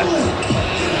prevent that.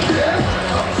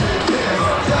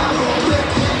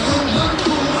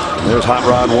 There's Hot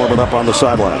Rod warming up on the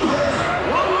sideline.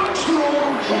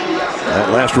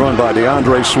 That last run by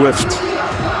DeAndre Swift,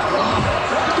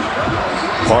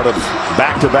 part of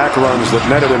back-to-back runs that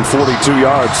netted him 42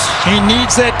 yards. He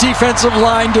needs that defensive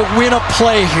line to win a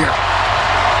play here.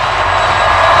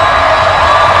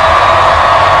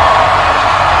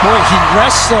 Boy, he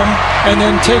rests them and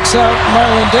then takes out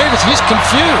Marlon Davis. He's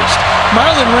confused.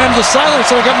 Marlon ran to the sideline,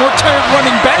 so I got more tired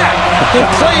running back than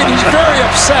playing. He's very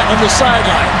upset on the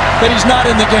sideline that he's not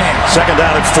in the game. Second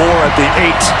down at 4 at the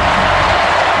 8.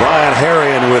 Brian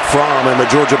Harrion with Fromm in the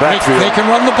Georgia backfield. They can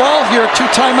run the ball here. 2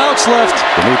 timeouts left.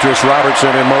 Demetrius Robertson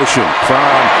in motion.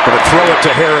 Fromm going to throw it to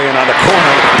Harrion on the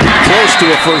corner. Close to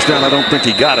a first down. I don't think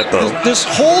he got it, though. This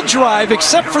whole drive,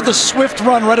 except for the Swift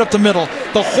run right up the middle,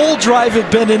 the whole drive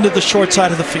have been into the short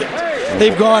side of the field.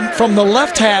 They've gone from the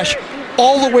left hash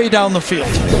all the way down the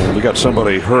field. We got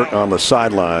somebody hurt on the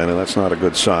sideline, and that's not a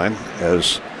good sign,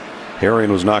 as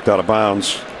Harrion was knocked out of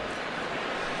bounds.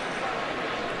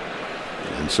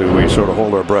 And so we sort of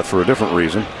hold our breath for a different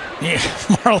reason. Yeah,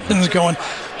 Marlon's going,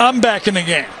 I'm back in the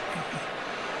game.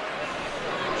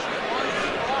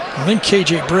 I think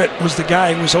KJ Britt was the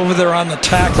guy who was over there on the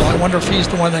tackle. I wonder if he's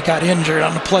the one that got injured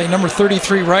on the play. Number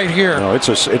 33 right here. No, it's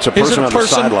a person on the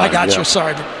sideline. I got you,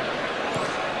 sorry.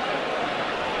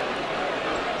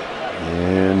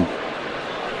 And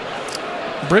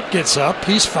Britt gets up.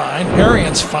 He's fine.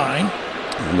 Harrion's fine.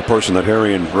 And the person that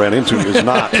Harrion ran into is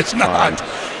not. It's not.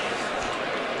 Fine.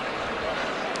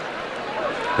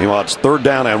 Meanwhile, it's 3rd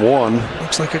down and 1.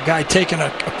 Looks like a guy taking a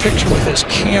picture with his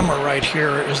camera right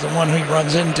here is the one he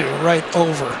runs into right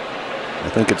over. I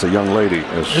think it's a young lady,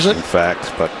 is it? In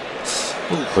fact. But,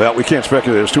 well, we can't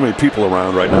speculate. There's too many people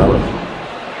around right now.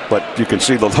 But you can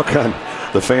see the look on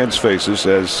the fans' faces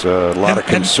as a lot of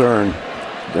concern.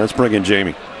 Let's bring in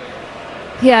Jamie.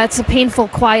 Yeah, it's a painful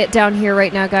quiet down here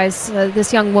right now, guys.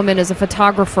 This young woman is a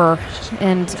photographer,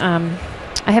 and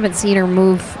I haven't seen her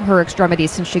move her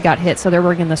extremities since she got hit, so they're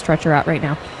bringing the stretcher out right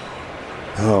now.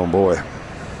 Oh, boy.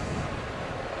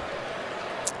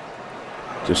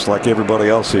 Just like everybody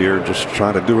else here, just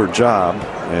trying to do her job,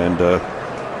 and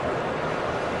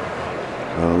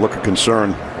look of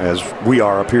concern as we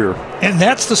are up here. And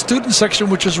that's the student section,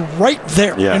 which is right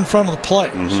there in front of the play.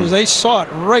 So they saw it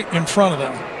right in front of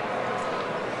them.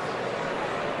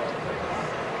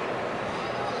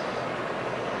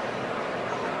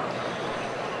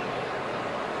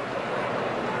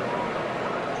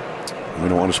 We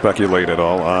don't want to speculate at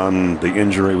all on the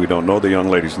injury. We don't know the young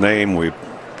lady's name. We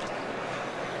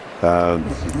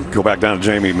go back down to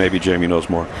Jamie. Maybe Jamie knows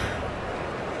more.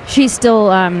 She's still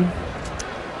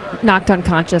knocked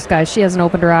unconscious, guys. She hasn't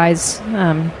opened her eyes.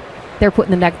 They're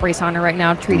putting the neck brace on her right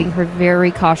now, treating her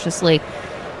very cautiously.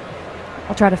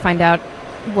 I'll try to find out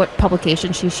what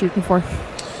publication she's shooting for.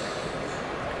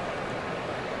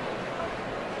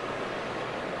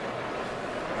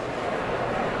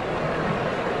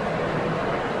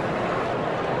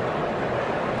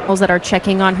 That are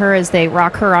checking on her as they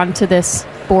rock her onto this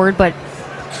board, but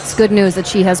it's good news that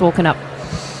she has woken up.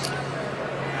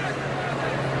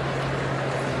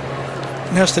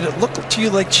 Ness, did it look to you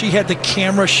like she had the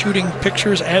camera shooting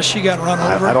pictures as she got run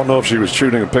over? I don't know if she was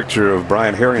shooting a picture of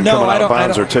Brian Harrion coming out of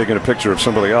bounds or taking a picture of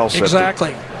somebody else.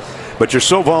 Exactly. But you're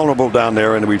so vulnerable down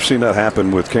there, and we've seen that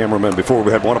happen with cameramen before.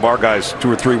 We had one of our guys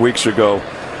 2 or 3 weeks ago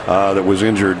that was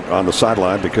injured on the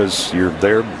sideline because you're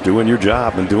there doing your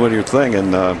job and doing your thing.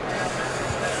 And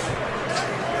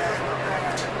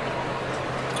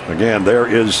again, there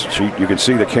is, you can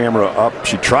see the camera up.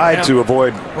 She tried to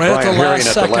avoid Brian Harrion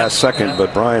at the last second,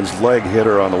 but Brian's leg hit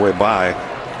her on the way by.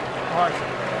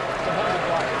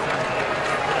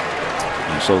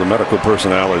 So the medical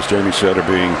personnel, as Jamie said, are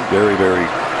being very, very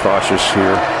cautious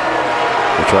here.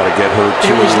 They try to get her to.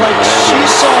 It was like she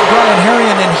saw Brian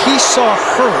Herrien and he saw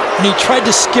her, and he tried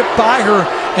to skip by her,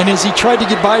 and as he tried to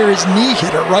get by her, his knee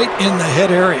hit her right in the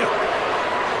head area.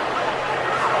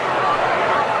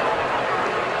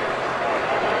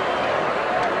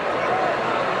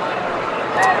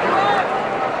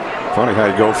 Funny how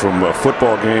you go from a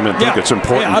football game and think it's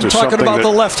important to something. I'm talking about the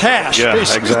left hash. Yeah,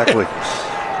 basically. exactly.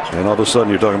 And all of a sudden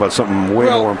you're talking about something way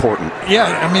more important. Yeah,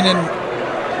 I mean,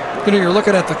 you're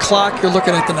looking at the clock, you're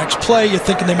looking at the next play, you're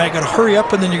thinking they might got to hurry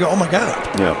up, and then you go, oh my God.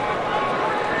 Yeah.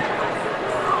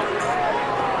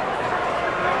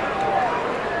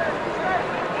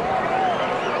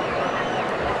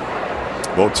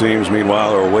 Both teams,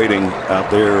 meanwhile, are waiting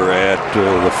out there at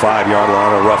the 5-yard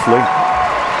line, roughly.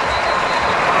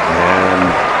 And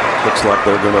looks like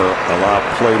they're going to allow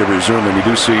play to resume. And you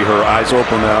do see her eyes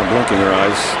open now, blinking her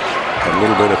eyes a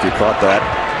little bit if you caught that.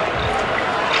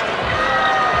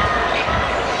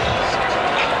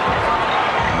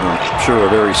 I'm sure a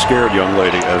very scared young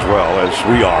lady as well, as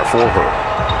we are for her.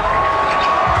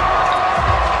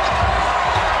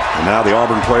 And now the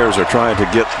Auburn players are trying to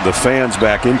get the fans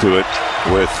back into it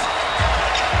with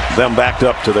them backed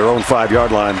up to their own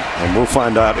 5-yard line, and we'll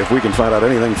find out if we can find out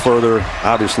anything further.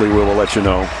 Obviously, we will let you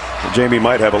know. Jamie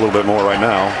might have a little bit more right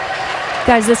now.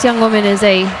 Guys, this young woman is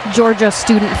a Georgia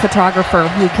student photographer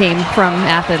who came from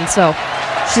Athens, so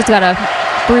she's got a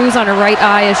bruise on her right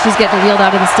eye as she's getting wheeled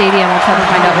out of the stadium. We'll try to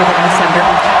find out where they're going to send her.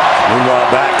 Meanwhile,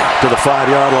 back to the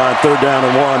 5-yard line, 3rd down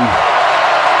and 1.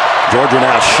 Georgia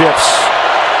now shifts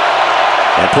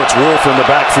and puts Wolf in the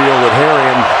backfield with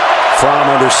Herrien. Fromm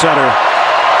under center.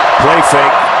 Play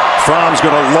fake. Fromm's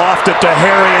going to loft it to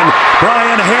Herrien.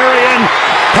 Brian Herrien.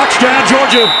 Touchdown,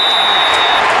 Georgia.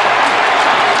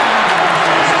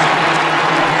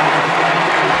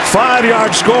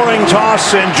 Five-yard scoring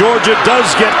toss, and Georgia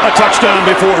does get a touchdown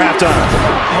before halftime.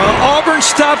 Well, Auburn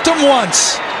stopped them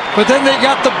once, but then they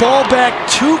got the ball back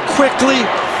too quickly.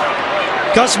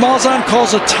 Gus Malzahn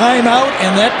calls a timeout,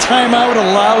 and that timeout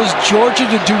allows Georgia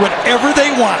to do whatever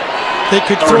they want. They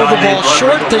could throw the ball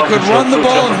short, they could run the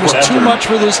ball, and it was too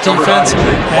much for this defense,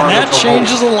 and that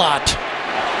changes a lot.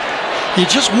 You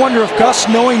just wonder if Gus,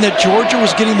 knowing that Georgia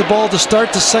was getting the ball to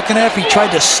start the second half, he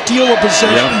tried to steal a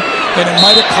possession, and it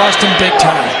might have cost him big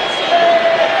time.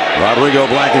 Rodrigo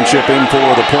Blankenship in for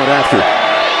the point after.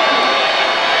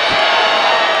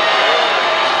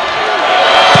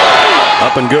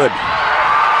 Up and good.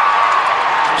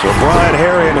 So Brian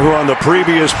Herrien, who on the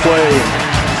previous play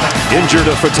injured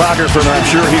a photographer, and I'm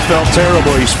sure he felt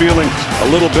terrible. He's feeling a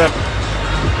little bit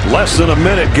less than a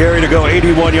minute, Gary, to go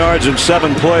 81 yards in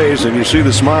 7 plays, and you see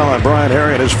the smile on Brian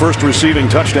Herrien. His first receiving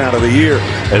touchdown of the year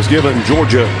has given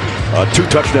Georgia a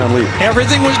 2-touchdown lead.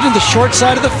 Everything was to the short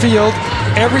side of the field.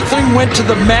 Everything went to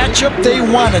the matchup they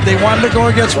wanted. They wanted to go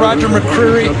against Roger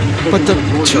McCreary, but the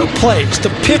 2 plays, the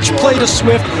pitch play to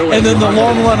Swift and then the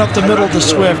long run up the middle to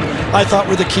Swift, I thought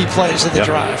were the key plays of the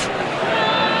drive.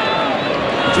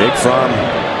 Jake Fromm,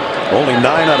 only 9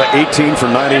 out of 18 for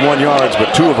 91 yards,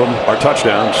 but 2 of them are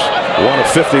touchdowns. One a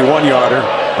 51-yarder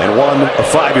and one a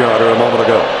 5-yarder a moment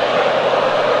ago.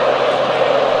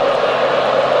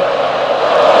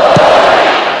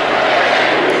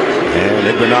 And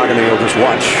Nick Benogany will just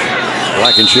watch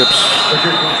Blankenship's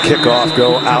kickoff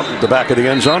go out the back of the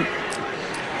end zone.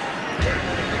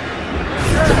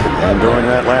 And during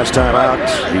that last time out,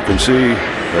 you can see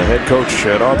the head coach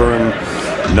at Auburn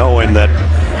knowing that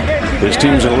his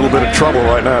team's in a little bit of trouble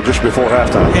right now just before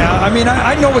halftime. Yeah, I mean,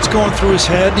 I know what's going through his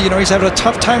head. You know, he's having a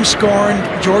tough time scoring.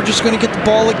 Georgia's going to get the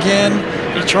ball again.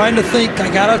 He's trying to think, I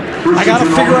gotta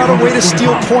figure out a way to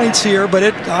steal points here, but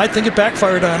I think it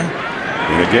backfired on him.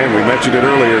 And again, we mentioned it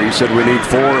earlier. He said we need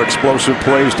 4 explosive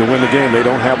plays to win the game. They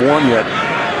don't have one yet.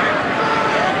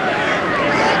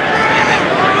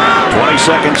 20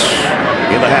 seconds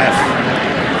in the half.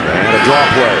 And a draw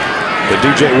play to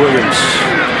DJ Williams.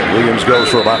 Williams goes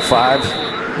for about 5.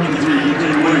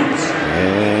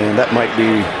 And that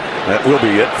will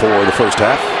be it for the first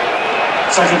half.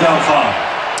 2nd down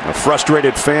 5. A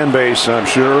frustrated fan base, I'm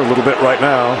sure, a little bit right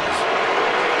now.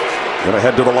 Going to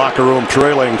head to the locker room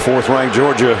trailing 4th-ranked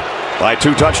Georgia by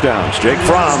 2 touchdowns. Jake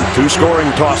Fromm, 2 scoring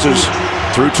tosses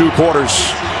through 2 quarters.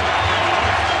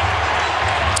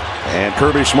 And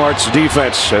Kirby Smart's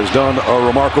defense has done a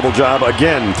remarkable job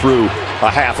again through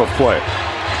a half of play.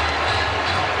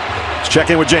 Let's check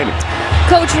in with Jamie.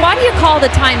 Coach, why do you call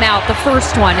the timeout, the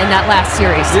first one in that last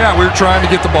series? Yeah, we were trying to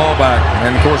get the ball back,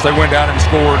 and of course they went down and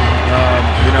scored.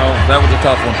 That was a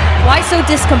tough one. Why so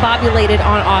discombobulated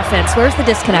on offense? Where's the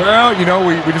disconnect? Well,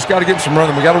 we just got to get some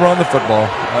running. We got to run the football.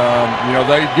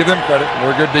 They give them credit.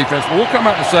 They're a good defense. But we'll come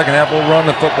out in the second half. We'll run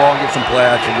the football and get some play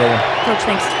action going. Coach,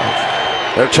 thanks.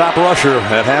 Their top rusher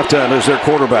at halftime is their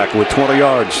quarterback with 20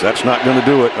 yards. That's not going to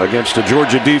do it against a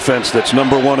Georgia defense that's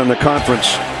number 1 in the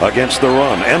conference against the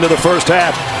run. End of the first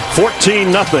half,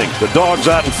 14-0. The Dogs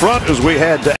out in front as we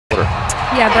head to quarter.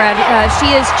 Yeah, Brad, she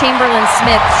is Chamberlain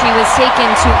Smith. She was taken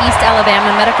to East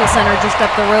Alabama Medical Center just up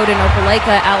the road in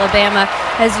Opelika, Alabama.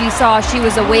 As you saw, she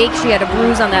was awake. She had a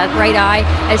bruise on that right eye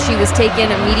as she was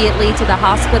taken immediately to the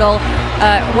hospital.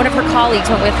 One of her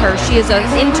colleagues went with her. She is an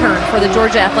intern for the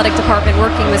Georgia Athletic Department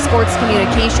working with sports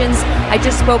communications. I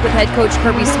just spoke with head coach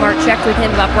Kirby Smart, checked with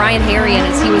him about Brian Harrion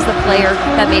as he was the player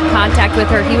that made contact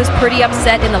with her. He was pretty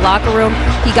upset in the locker room.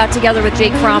 He got together with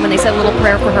Jake Fromm and they said a little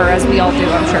prayer for her, as we all do,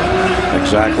 I'm sure.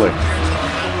 Exactly.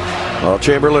 Well,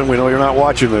 Chamberlain, we know you're not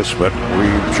watching this, but we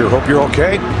sure hope you're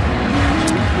okay.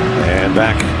 And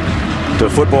back to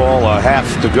football, a half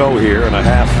to go here and a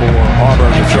half for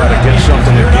Auburn to try to get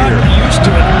something in gear. You're not used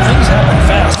to it. Things happen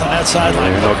fast on that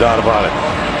sideline. No doubt about it.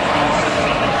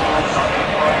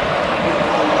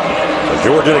 So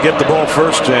Georgia to get the ball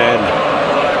first, and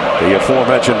the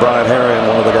aforementioned Brian Harrion,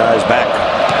 one of the guys back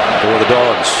for the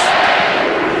Dogs.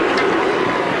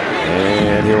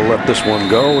 And he'll let this one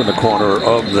go in the corner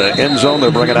of the end zone. They'll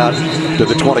bring it out to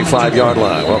the 25-yard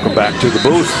line. Welcome back to the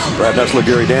booth. Brad Nessler,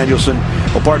 Gary Danielson.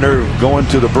 Well, partner, going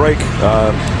to the break.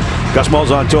 Gus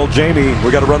Malzahn told Jamie,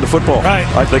 we got to run the football. Right.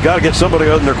 They got to get somebody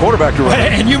other than their quarterback to run.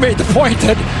 And you made the point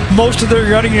that most of their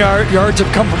running yards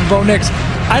have come from Bo Nix.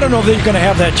 I don't know if they're going to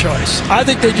have that choice. I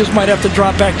think they just might have to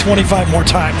drop back 25 more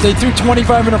times. They threw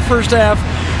 25 in the first half.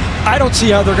 I don't see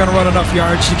how they're going to run enough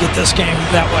yards to get this game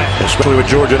that way. Especially with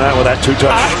Georgia now with that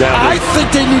two-touchdown. I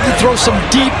think they need to throw some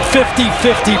deep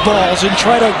 50-50 balls and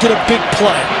try to get a big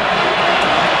play.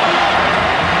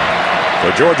 So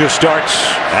Georgia starts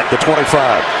at the 25.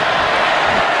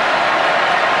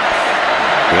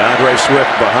 DeAndre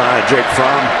Swift behind Jake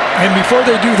Fromm. And before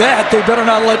they do that, they better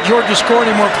not let Georgia score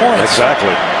any more points.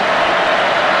 Exactly.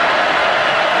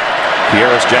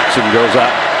 Kieris Jackson goes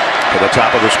out to the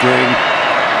top of the screen.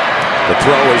 The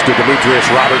throw is to Demetrius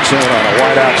Robertson on a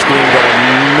wideout screen going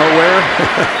nowhere.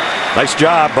 Nice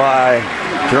job by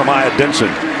Jeremiah Denson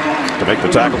to make the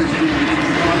tackle.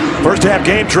 First half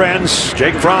game trends.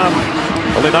 Jake Fromm,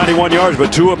 only 91 yards,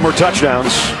 but 2 of them were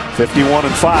touchdowns. 51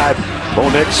 and 5. Bo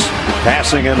Nix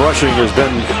passing and rushing has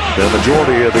been the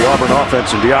majority of the Auburn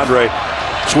offense, and DeAndre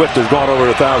Swift has gone over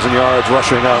 1,000 yards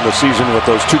rushing on the season with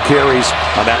those 2 carries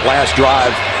on that last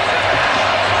drive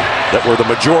that were the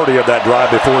majority of that drive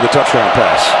before the touchdown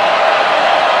pass.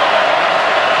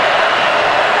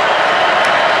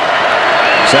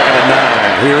 Second and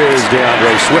 9. Here is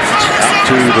DeAndre Swift out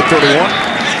to the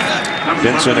 31.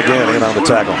 Denson again in on the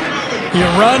tackle. You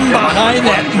run behind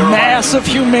that mass of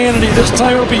humanity. This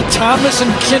time it'll be Thomas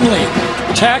and Kinley.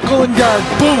 Tackle and guard.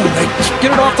 Boom. They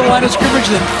get it off the line of scrimmage,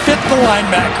 then fit the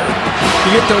linebacker.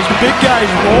 You get those big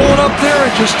guys rolling up there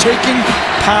and just taking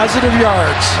positive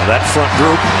yards. Now that front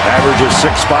group averages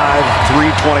 6'5",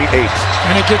 328.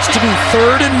 And it gets to be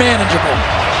third and manageable.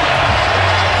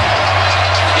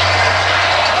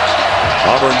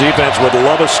 Auburn defense would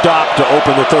love a stop to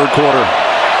open the third quarter.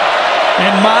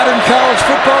 In modern college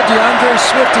football, DeAndre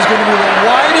Swift is going to be the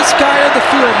widest guy on the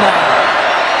field now.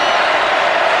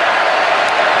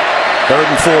 Third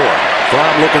and 4.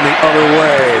 Fromm looking the other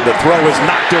way. The throw is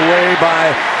knocked away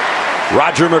by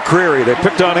Roger McCreary. They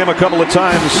picked on him a couple of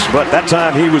times, but that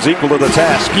time he was equal to the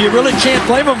task. You really can't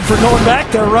blame him for going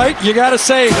back there, right? You got to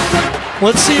say,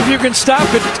 let's see if you can stop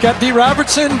it. It's got D.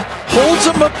 Robertson, holds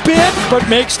him a bit, but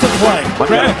makes the play.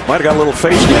 Might have got a little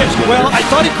face mask. Well, I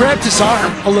thought he grabbed his arm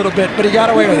a little bit, but he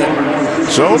got away with it.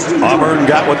 So Auburn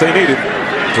got what they needed.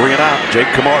 3 and out.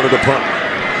 Jake Kamar to the punt.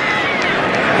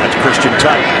 That's Christian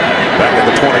Tight back at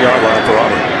the 20-yard line for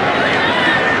Auburn.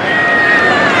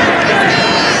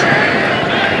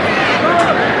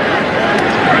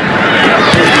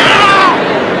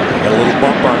 Got a little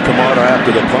bump on Kamara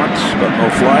after the punt, but no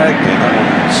flag, and that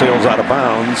one sails out of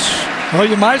bounds. Well,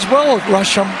 you might as well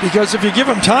rush him, because if you give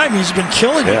him time, he's been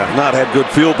killing you. Yeah, not had good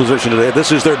field position today.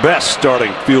 This is their best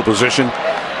starting field position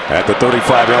at the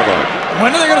 35-yard line.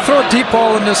 When are they going to throw a deep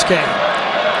ball in this game?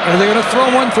 Are they going to throw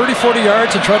one 30, 40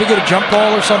 yards and try to get a jump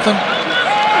ball or something?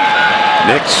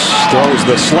 Nix throws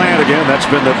the slant again. That's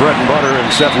been their bread and butter, and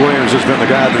Seth Williams has been the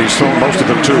guy that he's thrown most of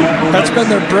them to. That's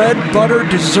been their bread, butter,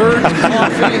 dessert,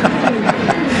 coffee.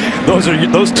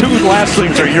 Those two last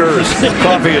things are yours.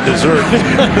 Coffee and dessert.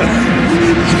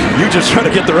 You just try to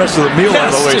get the rest of the meal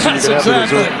out of the way so you can have the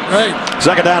dessert. Right.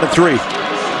 Second down and 3.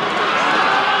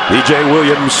 DJ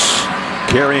Williams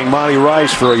carrying Monty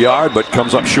Rice for a yard, but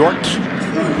comes up short.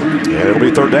 And it'll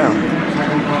be third down.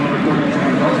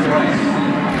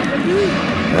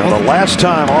 And the last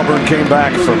time Auburn came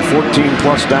back from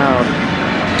 14+ down,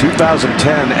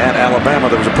 2010 at Alabama,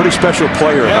 there was a pretty special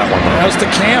player in that one. That was the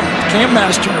Cam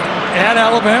Master at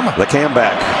Alabama. The Cam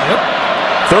back. Yep.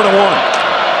 Third and 1.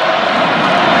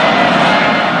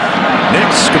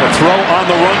 Nick's going to throw on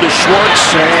the run to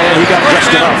Schwartz, and he got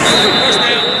just enough.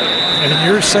 And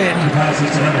you're saying,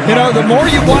 the more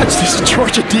you watch this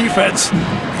Georgia defense,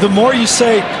 the more you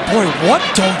say, boy, what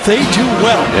don't they do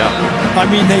well? Yeah. I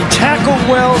mean, they tackle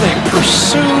well, they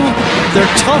pursue, they're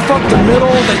tough up the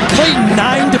middle, they play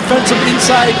 9 defensive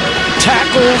inside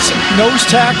tackles, nose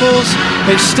tackles,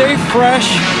 they stay fresh.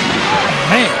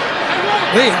 Man,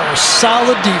 they are a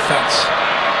solid defense.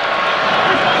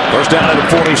 First down at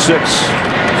 46.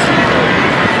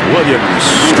 Williams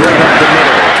straight up the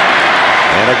middle.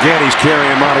 And again, he's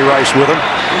carrying Monty Rice with him.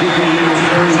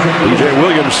 DJ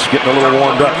Williams getting a little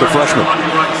warmed up, the freshman.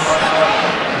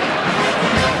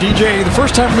 DJ, the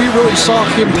first time we really saw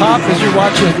him pop as you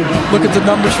look at the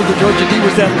numbers for the Georgia D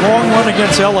was that long run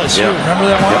against LSU. Yep. Remember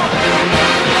that one? Yep.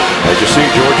 As you see,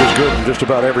 Georgia's good in just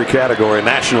about every category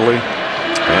nationally.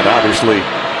 And obviously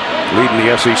leading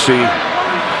the SEC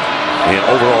in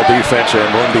overall defense and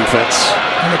run defense.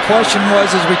 And the question was,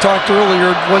 as we talked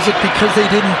earlier, was it because they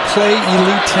didn't play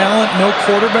elite talent, no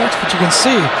quarterbacks? But you can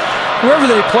see, whoever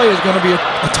they play is going to be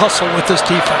a tussle with this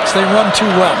defense. They run too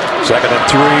well. Second and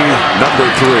 3, number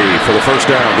 3 for the first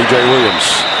down, DJ Williams.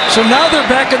 So now they're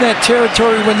back in that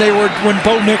territory when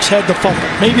Bo Nix had the fumble.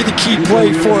 Maybe the key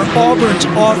play for Auburn's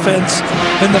offense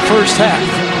in the first half.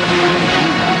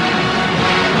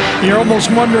 You're almost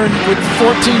wondering, with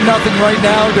 14-0 right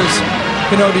now, you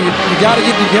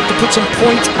have to put some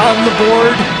points on the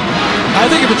board. I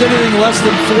think if it's anything less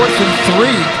than 4th and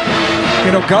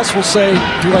 3, Gus will say,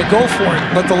 do I go for it?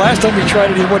 But the last time he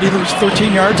tried it, he lose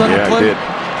 13 yards on the play? Yeah, he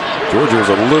did. Georgia is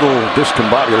a little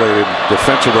discombobulated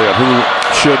defensively on who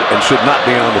should and should not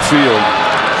be on the field.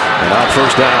 And on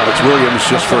first down, it's Williams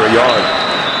just for a yard.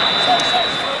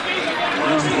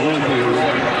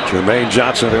 Jermaine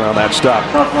Johnson on that stop,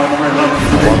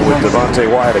 along with Devontae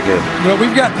Wyatt again. Well,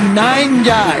 we've got 9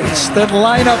 guys that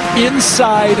line up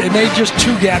inside, and they just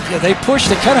two-gap you. They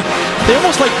push, they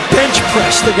almost like bench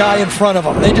press the guy in front of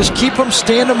them. They just keep him,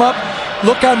 stand him up,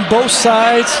 look on both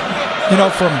sides,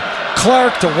 from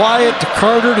Clark to Wyatt to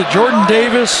Carter to Jordan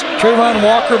Davis, Trayvon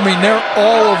Walker. I mean, they're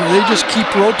all over. They just keep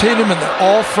rotating them, and they're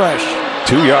all fresh.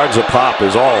 2 yards a pop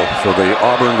is all for the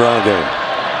Auburn ground game.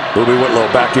 Booby Whitlow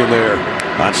back in there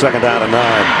on second down and 9.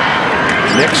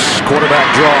 Nick's quarterback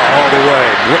draw all the way.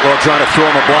 Whitlow trying to throw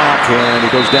him a block, and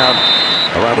he goes down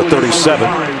around the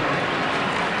 37.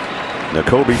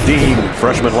 Nakobe Dean,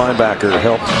 freshman linebacker,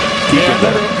 helped keep him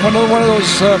there. One of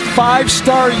those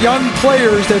 5-star young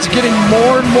players that's getting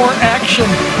more and more action.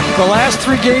 The last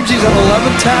 3 games, he's at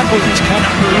 11 tackles. He's kind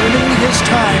of earning his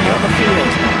time on the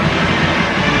field.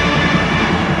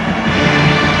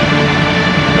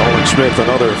 Smith,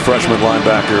 another freshman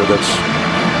linebacker that's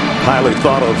highly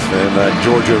thought of in that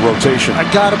Georgia rotation. I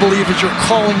gotta believe as you're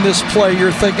calling this play,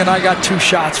 you're thinking, I got 2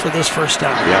 shots for this first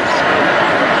down. Yeah.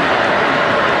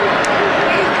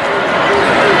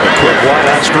 A quick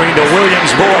wide-out screen to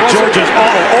Williams. Boy, Georgia's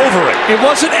all over it. It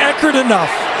wasn't accurate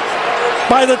enough.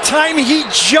 By the time he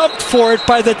jumped for it,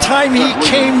 by the time he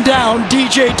came down,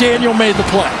 DJ Daniel made the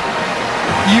play.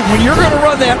 When you're going to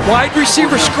run that wide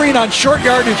receiver screen on short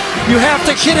yardage, you have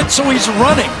to hit it so he's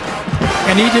running.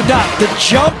 And he did not. The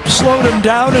jump slowed him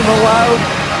down and allowed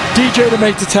DJ to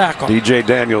make the tackle. DJ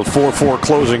Daniel, 4.4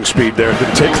 closing speed there. It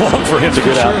didn't take long for him to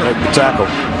get out and make the tackle.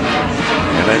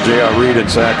 And then J.R. Reed and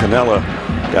Zach Canella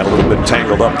got a little bit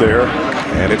tangled up there.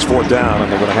 And it's 4th down,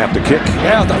 and they're going to have to kick.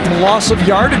 Yeah, the loss of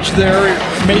yardage there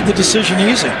made the decision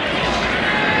easy.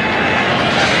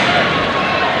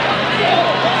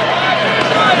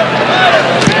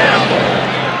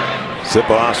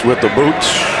 Zippos with the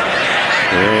boots.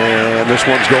 And this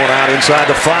one's going out inside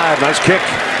the 5. Nice kick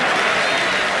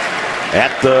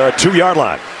at the 2-yard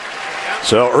line.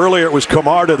 So earlier it was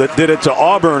Camarda that did it to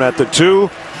Auburn at the 2.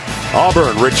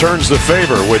 Auburn returns the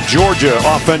favor with Georgia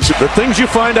offensive. The things you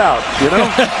find out, we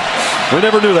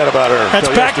never knew that about her.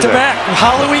 That's back-to-back.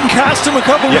 Halloween costume a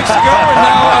couple weeks ago, and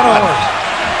now on over.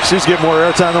 She's getting more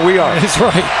airtime than we are. That's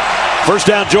right. First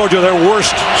down, Georgia, their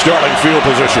worst starting field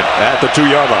position at the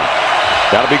 2-yard line.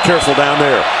 Got to be careful down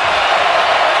there.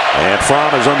 And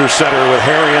Fromm is under center with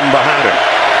Harrion behind him.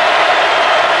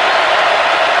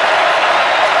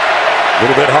 A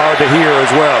little bit hard to hear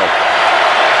as well.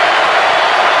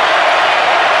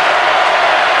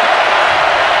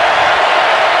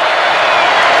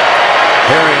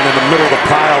 Herring in the middle of the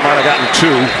pile might have gotten 2.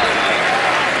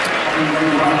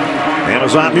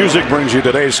 Amazon Music brings you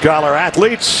today's Scholar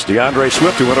Athletes. DeAndre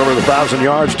Swift, who went over the 1,000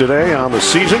 yards today on the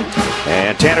season.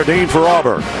 And Tanner Dean for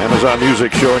Auburn. Amazon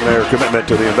Music showing their commitment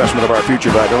to the investment of our future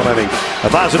by donating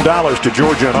 $1,000 to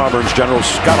Georgia and Auburn's General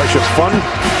Scholarship Fund.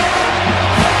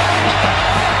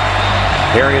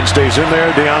 Herring stays in there.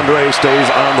 DeAndre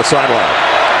stays on the sideline.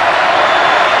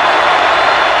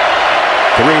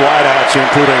 3 wideouts,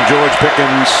 including George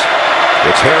Pickens.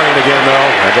 It's Herring again, though,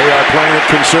 and they are playing it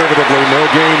conservatively. No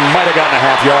gain, might have gotten a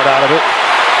half yard out of it.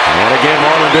 And again,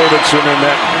 Marlon Davidson in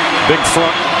that big front.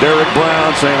 Derek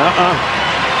Brown saying, not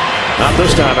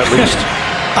this time at least.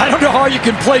 I don't know how you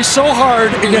can play so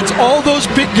hard against all those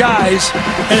big guys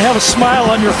and have a smile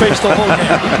on your face the whole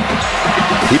game.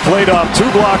 He played off 2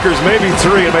 blockers, maybe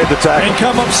 3, and made the tackle. And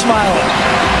come up smiling.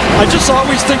 I just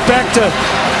always think back to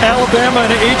Alabama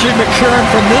and A.J. McCarron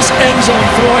from this end zone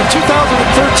throwing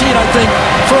 2013, I think,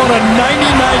 throwing a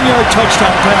 99-yard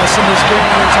touchdown pass in this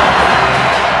game.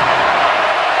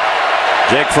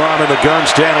 Jake Fromm in the gun,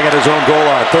 standing at his own goal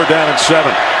line. 3rd down and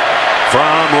 7.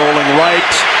 Fromm rolling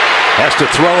right. Has to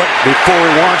throw it before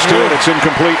he wants to, and it's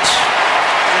incomplete.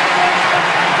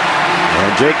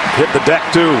 And Jake hit the deck,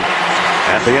 too,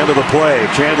 at the end of the play.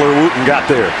 Chandler Wooten got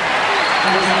there.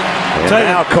 And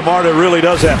now Camarda really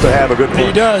does have to have a good play.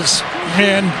 He does.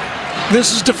 And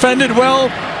this is defended well.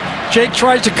 Jake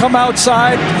tries to come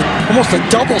outside. Almost a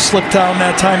double slip down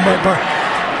that time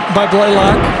by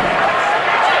Blaylock.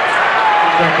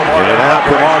 And now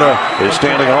Camarda is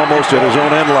standing almost at his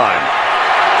own end line.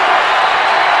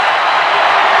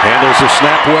 Handles the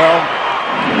snap well.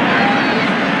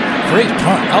 Great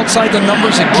punt. Outside the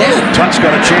numbers again. Tuck's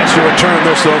got a chance to return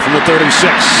this, though, from the 36.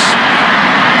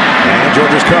 And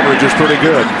Georgia's coverage is pretty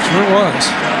good. Sure was.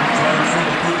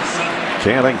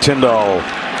 Channing Tyndall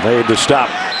made the stop.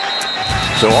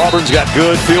 So Auburn's got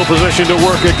good field position to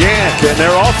work again. Can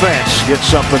their offense get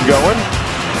something going?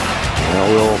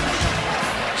 Well, we'll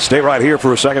stay right here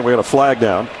for a second. We got a flag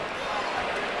down.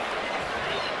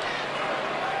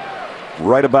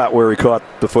 Right about where he caught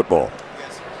the football.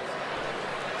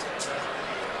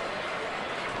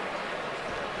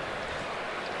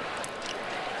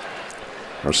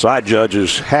 Our side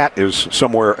judge's hat is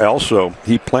somewhere else, so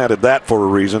he planted that for a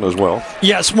reason as well.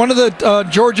 Yes, one of the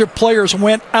Georgia players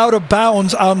went out of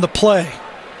bounds on the play,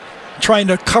 trying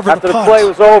to cover After the punt. the play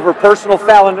was over, personal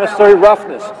foul and necessary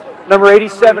roughness. Number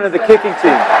 87 of the kicking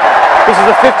team. This is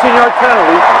a 15-yard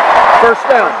penalty. 1st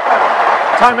down.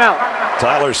 Timeout.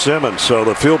 Tyler Simmons. So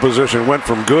the field position went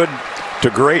from good to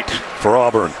great for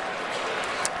Auburn.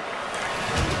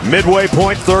 Midway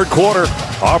point, 3rd quarter.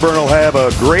 Auburn will have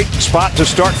a great spot to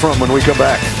start from when we come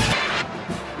back.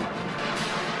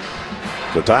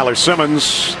 So Tyler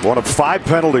Simmons, one of 5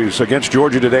 penalties against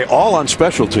Georgia today, all on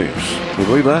special teams. Can you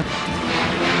believe that?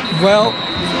 Well,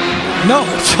 no,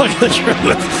 to tell you the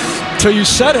truth. Till you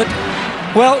said it.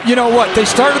 Well, you know what? They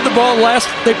started the ball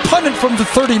they punted from the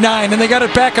 39, and they got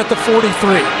it back at the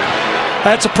 43.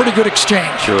 That's a pretty good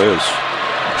exchange. Sure is.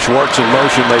 Schwartz in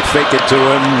motion, they fake it to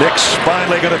him. Nick's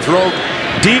finally going to throw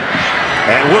deep,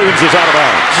 and Williams is out of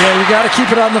bounds. Yeah, you got to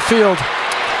keep it on the field.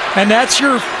 And that's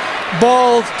your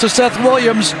ball to Seth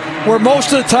Williams, where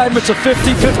most of the time it's a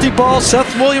 50-50 ball.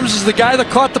 Seth Williams is the guy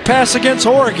that caught the pass against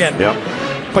Oregon. Yep.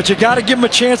 But you got to give him a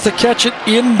chance to catch it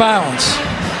in bounds.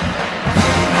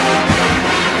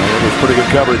 It was pretty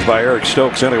good coverage by Eric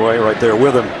Stokes anyway, right there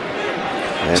with him.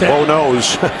 And Bo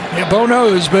knows. Yeah, Bo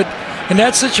knows, but in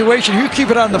that situation, you keep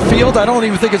it on the field, I don't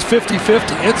even think it's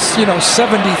 50-50. It's,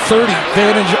 70-30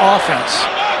 advantage offense.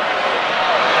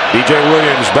 DJ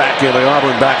Williams back in the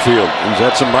Auburn backfield. He's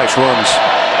had some nice runs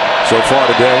so far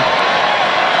today.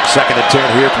 2nd and 10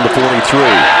 here from the 43.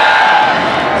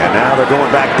 And now they're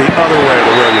going back the other way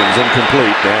to Williams,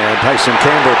 incomplete. And Tyson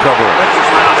Campbell covering.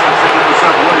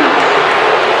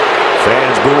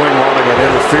 Fans booing, wanting an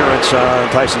interference on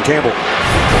Tyson Campbell.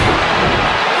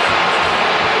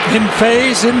 In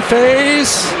phase.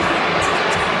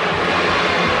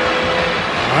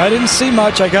 I didn't see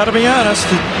much, I got to be honest.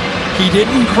 He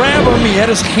didn't grab him, he had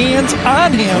his hands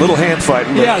on him. A little hand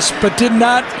fighting. Yes, but did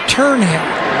not turn him.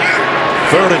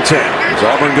 3rd and 10. Is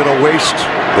Auburn going to waste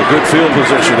the good field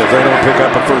position if they don't pick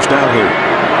up a 1st down here?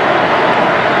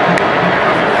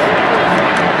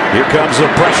 Here comes the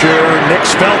pressure.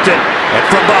 Nick's felt it. And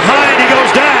from behind, he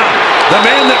goes down. The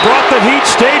man that brought the heat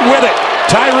stayed with it.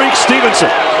 Tyreek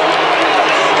Stevenson.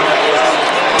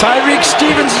 Tyreek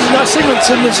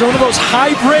Stevenson is one of those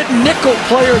hybrid nickel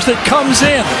players that comes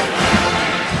in.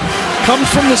 Comes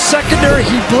from the secondary.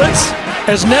 He blitzed.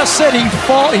 As Ness said,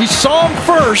 he saw him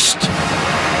first,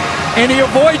 and he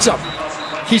avoids him.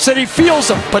 He said he feels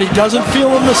him, but he doesn't feel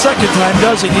him the second time,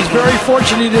 does he? He's very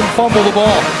fortunate he didn't fumble the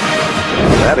ball.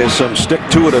 That is some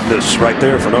stick-to-itiveness right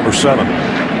there for number 7.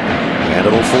 And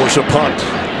it'll force a punt.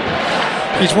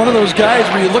 He's one of those guys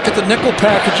where you look at the nickel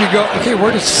package, you go, okay,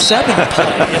 where does 7 play?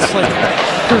 It's like,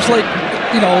 there's like,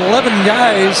 11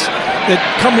 guys that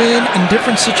come in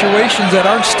different situations that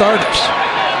aren't starters.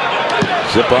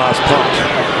 Zipos pumped.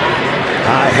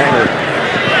 High hanger.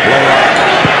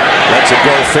 Lets it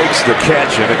go, fakes the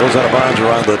catch, and it goes out of bounds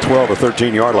around the 12 or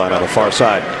 13-yard line on the far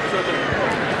side.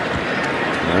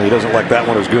 He doesn't like that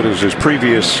one as good as his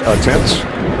previous attempts.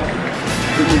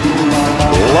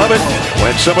 Love it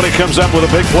when somebody comes up with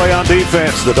a big play on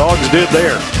defense. The Dawgs did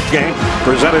their game,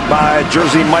 presented by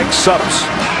Jersey Mike Subs.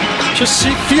 Just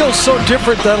feels so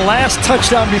different than last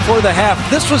touchdown before the half.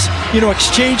 This was,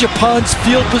 exchange of punts,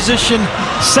 field position,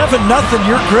 7-0,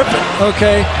 you're gripping,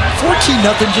 okay?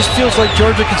 14-0 just feels like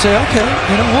Georgia can say, okay,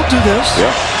 we'll do this.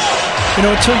 Yeah.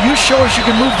 Until you show us you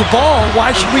can move the ball,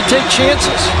 why should we take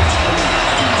chances?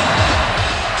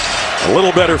 A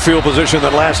little better field position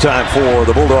than last time for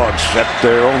the Bulldogs at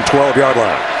their own 12-yard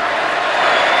line.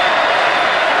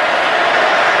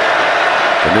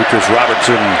 Demetrius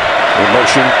Robertson in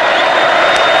motion.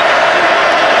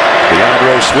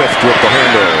 DeAndre Swift with the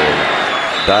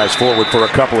handle. Dives forward for a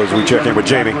couple as we check in with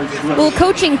Jamie. Well,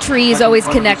 coaching trees always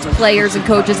connect players and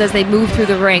coaches as they move through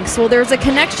the ranks. Well, there's a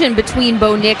connection between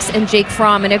Bo Nix and Jake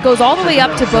Fromm, and it goes all the way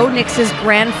up to Bo Nix's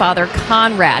grandfather,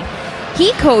 Conrad.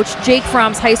 He coached Jake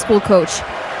Fromm's high school coach,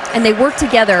 and they worked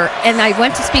together. And I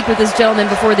went to speak with this gentleman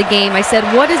before the game. I said,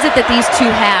 what is it that these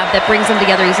two have that brings them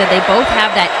together? He said they both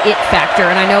have that it factor,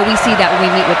 and I know we see that when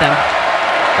we meet with them.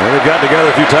 And they've gotten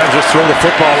together a few times, just throw the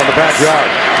football in the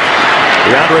backyard.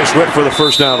 DeAndre Swift for the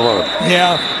first down run.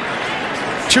 Yeah.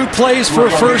 2 plays for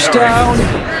a first down.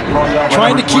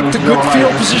 Trying to keep the good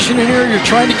field position in here. You're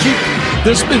trying to keep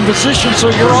this in position so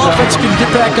your offense can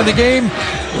get back in the game.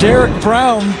 Derek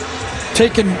Brown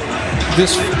taking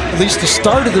this, at least the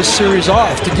start of this series,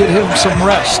 off to get him some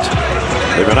rest.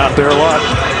 They've been out there a lot.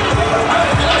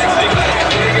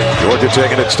 Georgia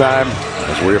taking its time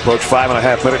as we approach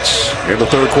 5.5 minutes in the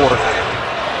third quarter.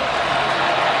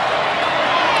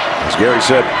 As Gary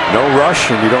said, no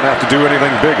rush, and you don't have to do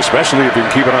anything big, especially if you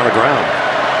can keep it on the ground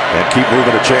and keep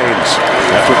moving the chains.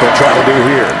 That's what they'll try to do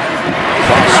here.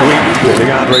 Top sweep.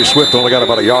 DeAndre Swift only got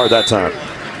about a yard that time.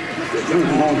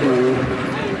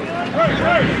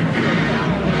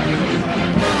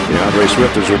 DeAndre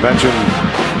Swift, as we mentioned,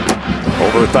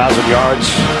 over 1,000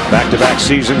 yards, back-to-back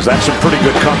seasons. That's some pretty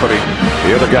good company.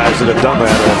 The other guys that have done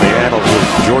that in the annals of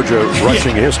Georgia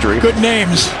rushing history. Good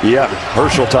names. Yeah,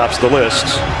 Herschel tops the list.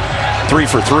 3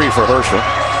 for 3 for Herschel.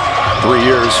 3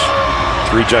 years,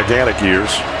 3 gigantic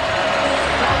years.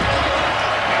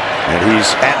 And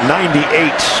he's at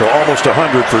 98, so almost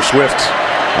 100 for Swift.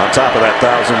 On top of that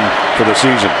 1,000 for the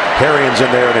season. Harrian's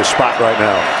in there in his spot right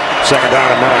now. Second down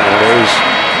and 9. And there's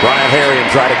Brian Harrian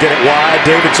trying to get it wide.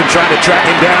 Davidson trying to track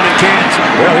him down and can't.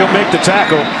 Well, he'll make the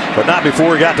tackle, but not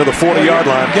before he got to the 40-yard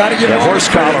line. Got to give him horse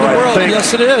collar, I think.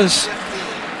 Yes, it is.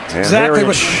 And exactly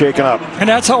what shaken up. And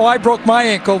that's how I broke my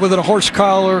ankle, with a horse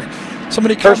collar.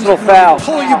 Somebody comes personal foul.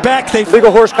 Pull you back. They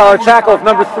legal horse collar tackle of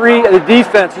number 3 of the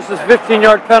defense. This is a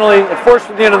 15-yard penalty. It forced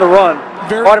from the end of the run.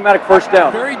 Automatic first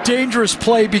down. Very dangerous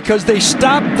play because they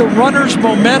stop the runner's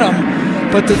momentum,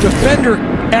 but the defender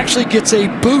actually gets a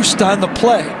boost on the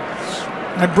play.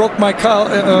 I broke my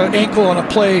ankle on a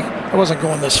play. I wasn't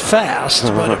going this fast,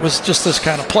 but it was just this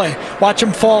kind of play. Watch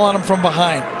him fall on him from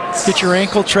behind. Get your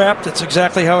ankle trapped. That's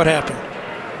exactly how it happened.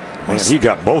 Man, he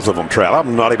got both of them trapped.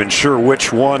 I'm not even sure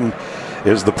which one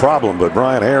is the problem, but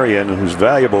Brian Harrian, who's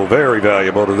valuable, very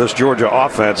valuable to this Georgia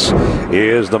offense,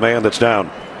 is the man that's down.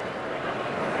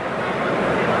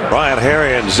 Brian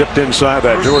Harrian zipped inside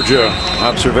that Georgia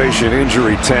observation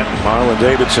injury tent. Marlon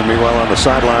Davidson, meanwhile, on the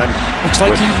sideline. Looks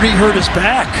like he re-hurt his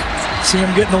back. See him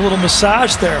getting a little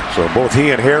massage there. So both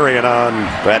he and Harrian on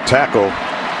that tackle,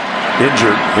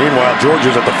 injured. Meanwhile,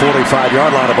 Georgia's at the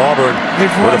 45-yard line of Auburn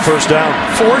with a first down.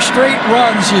 4 straight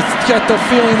runs. You get the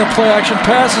feeling the play-action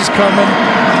pass is coming.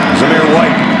 Zamir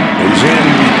White, he's in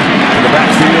the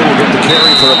backfield. Will get the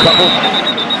carry for a couple.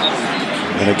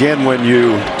 And again, when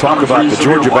you talk about the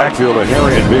Georgia backfield and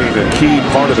Harrian being a key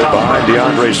part of it behind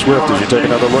DeAndre Swift, as you take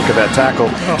another look at that tackle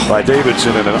by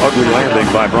Davidson and an ugly landing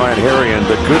by Brian Harrian,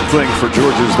 the good thing for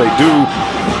Georgia is they do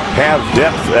have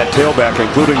depth at tailback,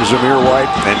 including Zamir White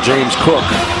and James Cook.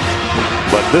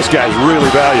 But this guy's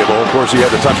really valuable. Of course, he had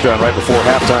the touchdown right before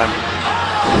halftime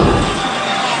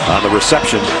on the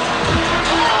reception.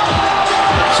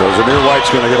 So Zamir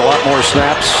White's going to get a lot more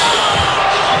snaps.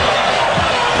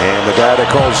 And the guy they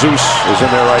call Zeus is in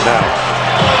there right now.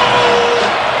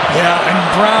 Yeah, and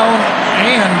Brown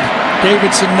and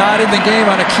Davidson not in the game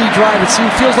on a key drive. It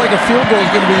feels like a field goal is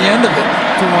going to be the end of it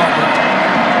for Auburn.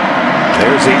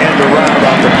 There's the end around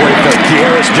off the play fake.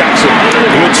 Kearis Jackson,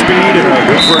 good speed and a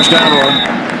good first down run.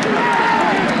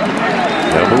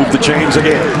 They'll move the chains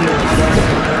again.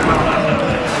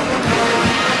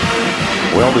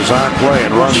 Well-designed play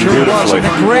and run beautifully. And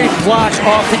a great block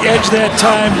off the edge that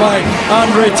time by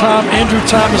Andrew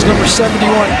Thomas, number 71.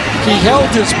 He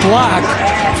held his block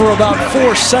for about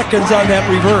 4 seconds on that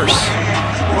reverse.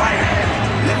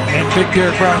 And big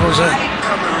Derek Brown goes in.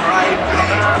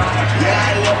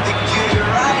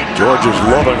 Georgia's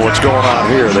loving what's going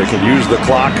on here. They can use the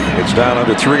clock. It's down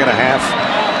under 3.5.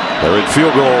 They're in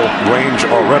field goal range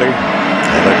already.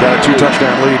 And they've got a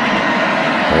 2-touchdown lead.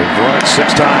 They've run it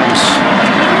 6 times.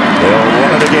 They'll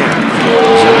run it again.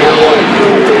 Zamir White.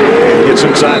 And he gets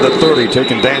inside the 30,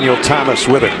 taking Daniel Thomas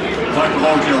with it.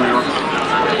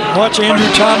 Watch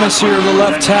Andrew Thomas here, the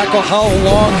left tackle, how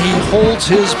long he holds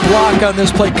his block on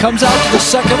this play. Comes out to the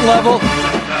second level,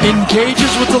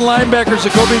 engages with the linebackers,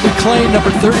 Jacoby McClain,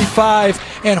 number 35,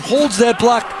 and holds that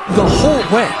block the whole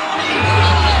way.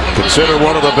 Considered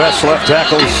one of the best left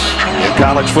tackles in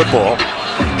college football.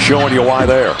 Showing you why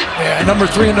there. Yeah, number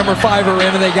 3 and number 5 are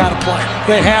in, and they got to play.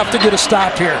 They have to get a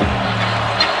stop here.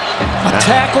 A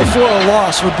tackle for a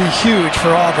loss would be huge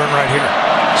for Auburn right here.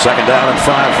 2nd down and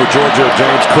 5 for Georgia.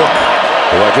 James Cook,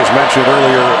 who I just mentioned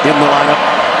earlier, in the lineup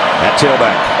at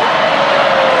tailback.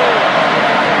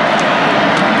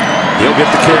 He'll get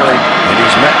the carry, and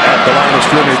he's met at the line of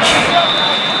scrimmage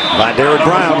by Derek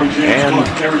Brown and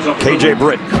KJ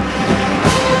Britt.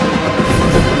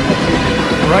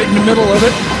 Right in the middle of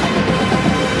it.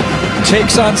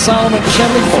 Takes on Solomon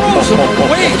Kenley, throws him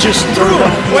away, just threw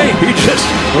him away. He just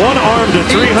one-armed a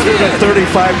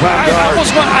 335-pound guard.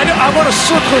 I want to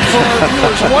circle it for our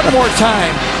viewers one more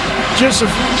time. Just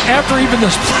after even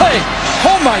this play.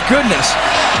 Oh my goodness.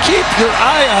 Keep your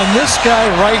eye on this guy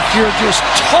right here. Just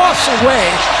toss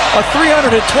away a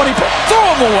 320, throw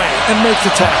him away and make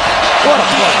the tackle. What a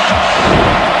play.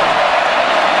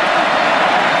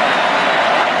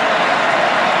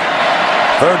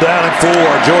 3rd down and 4,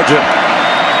 Georgia.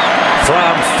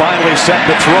 Fromm finally set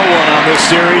to throw one on this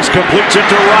series. Completes it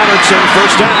to Robertson.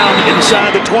 1st down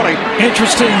inside the 20.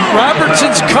 Interesting.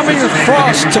 Robertson's coming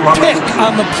across to pick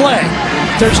on the play.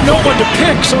 There's no one to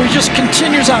pick, so he just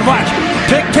continues on. Watch.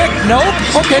 Pick. Nope.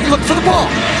 Okay, look for the ball.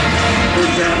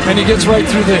 And he gets right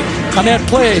through on that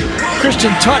play.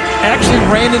 Christian Tutt actually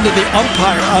ran into the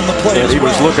umpire on the play. And he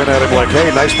was looking at him like,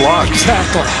 hey, nice block.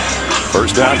 Exactly.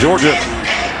 1st down, Georgia.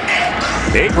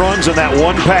 8 runs in that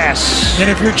 1 pass.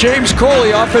 And if you're James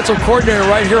Coley, offensive coordinator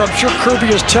right here, I'm sure Kirby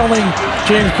is telling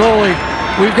James Coley,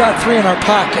 we've got 3 in our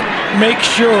pocket. Make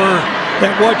sure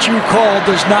that what you call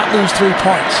does not lose 3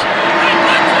 points.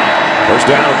 1st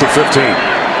down at the 15.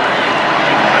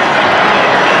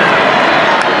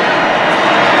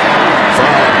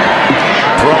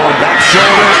 Throwing back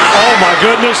shoulder. Oh my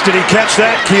goodness, did he catch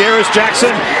that? Kearis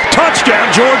Jackson,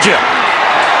 touchdown Georgia.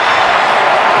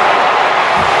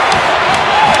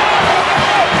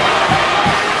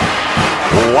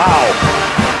 Wow.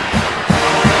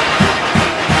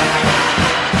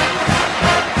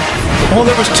 Well,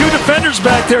 there was 2 defenders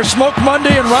back there, Smoke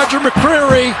Monday and Roger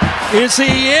McCreary. Is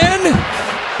he in?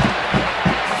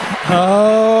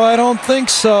 Oh, I don't think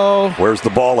so. Where's the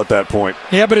ball at that point?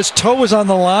 Yeah, but his toe was on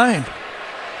the line.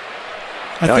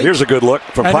 Now here's a good look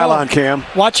from Pylon Cam.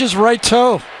 Watch his right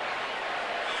toe.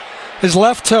 His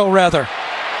left toe, rather.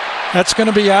 That's going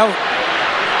to be out.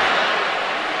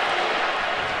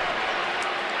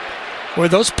 Boy,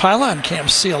 those Pylon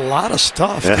Cams see a lot of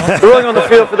stuff. The ruling on the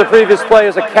field for the previous play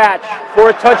is a catch for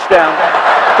a touchdown.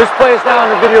 This play is now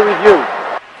under video review.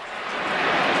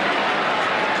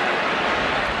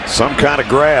 Some kind of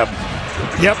grab.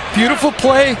 Yep, beautiful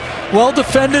play, well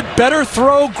defended, better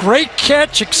throw, great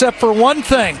catch, except for one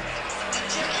thing.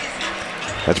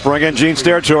 Let's bring in Gene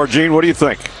Steratore. Gene, what do you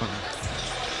think?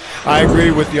 I agree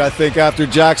with you. I think after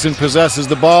Jackson possesses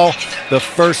the ball, the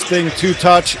first thing to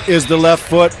touch is the left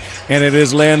foot, and it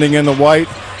is landing in the white.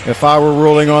 If I were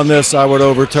ruling on this, I would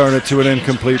overturn it to an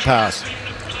incomplete pass.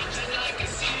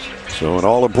 So an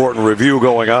all-important review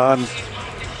going on.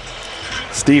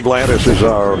 Steve Landis is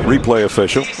our replay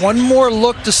official. One more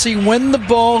look to see when the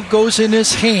ball goes in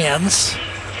his hands.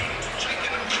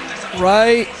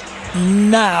 Right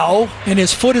now, and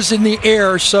his foot is in the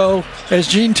air, so as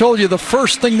Gene told you, the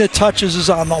first thing that touches is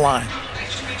on the line.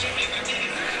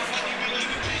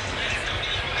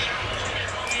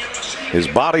 His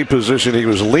body position, he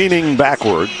was leaning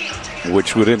backward,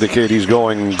 which would indicate he's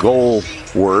going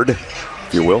goalward,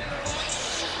 if you will.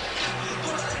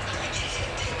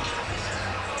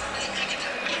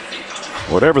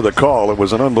 Whatever the call, it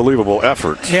was an unbelievable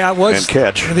effort. Yeah, it was. And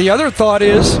catch. The other thought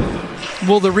is,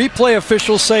 will the replay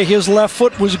officials say his left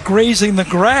foot was grazing the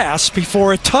grass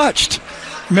before it touched?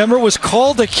 Remember, it was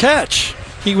called a catch.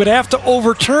 He would have to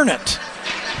overturn it.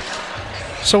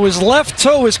 So his left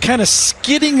toe is kind of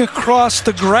skidding across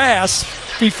the grass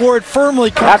before it firmly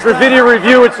comes After down. video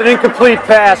review, it's an incomplete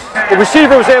pass. The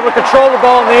receiver was able to control the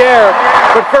ball in the air,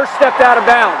 but first stepped out of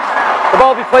bounds. The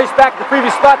ball will be placed back at the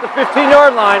previous spot, the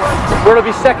 15-yard line, where it'll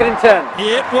be 2nd and 10.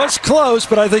 It was close,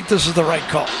 but I think this is the right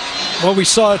call. Well, we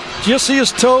saw just see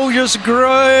his toe just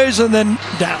graze and then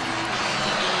down.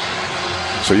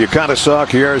 So you kind of saw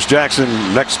Kearis Jackson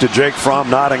next to Jake Fromm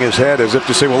nodding his head as if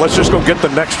to say, well, let's just go get the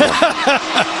next one.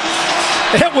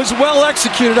 It was well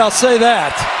executed, I'll say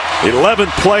that.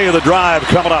 11th play of the drive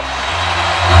coming up.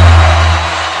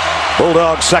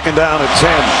 Bulldogs 2nd down and 10.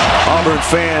 Auburn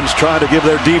fans trying to give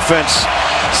their defense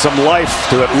some life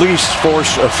to at least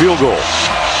force a field goal.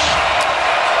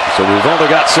 So we've only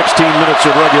got 16 minutes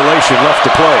of regulation left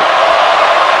to play.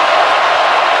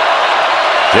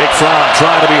 Jake Fromm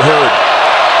trying to be heard.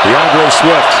 DeAndre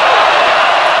Swift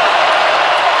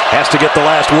has to get the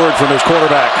last word from his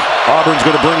quarterback. Auburn's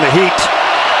going to bring the heat.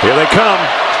 Here they come.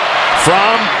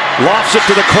 Fromm lofts it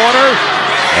to the corner,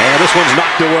 and this one's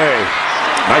knocked away.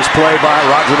 Nice play by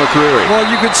Roger McCreary. Well,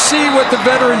 you could see what the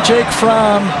veteran Jake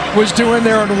Fromm was doing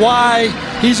there and why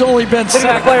he's only been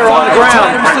sacked Player on the 5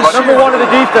 ground. times this Number year. 1 of the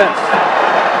defense.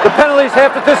 The penalties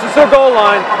half the distance to the goal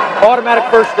line. Automatic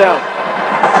first down.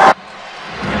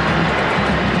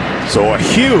 So a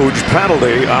huge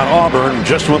penalty on Auburn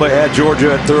just when they had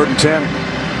Georgia at 3rd and 10.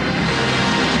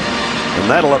 And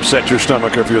that'll upset your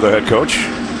stomach if you're the head coach.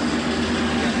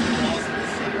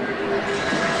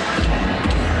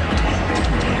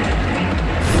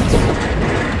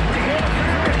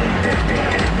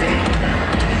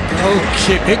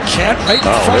 Okay, big cat right in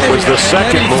front of it was him. the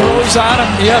second And then he move. throws on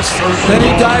him, yes. Then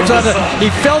he dives on it. He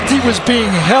felt he was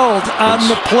being held on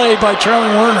the play by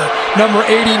Charlie Werner, number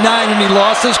 89, and he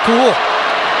lost his cool.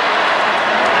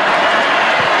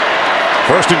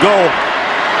 1st and goal.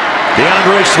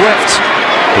 DeAndre Swift.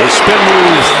 His spin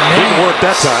move didn't work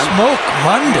that time. Smoke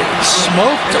Monday.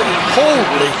 Smoked him.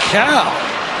 Holy cow.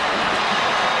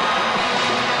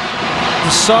 The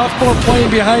sophomore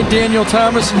playing behind Daniel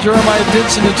Thomas and Jeremiah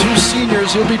Dinson, the 2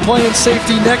 seniors. He'll be playing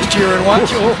safety next year. And watch,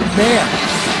 oh man.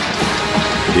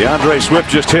 DeAndre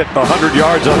Swift just hit 100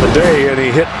 yards on the day, and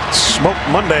he hit Smoke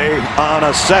Monday on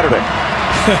a Saturday.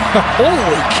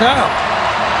 Holy cow.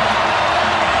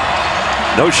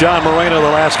 No Sean Moreno,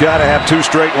 the last guy to have 2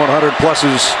 straight 100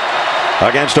 pluses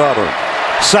against Auburn.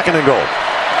 2nd and goal.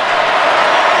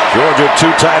 Georgia 2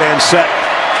 tight end set.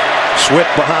 Swift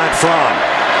behind Fromm.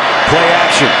 Play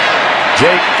action.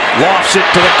 Jake lofts it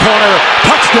to the corner.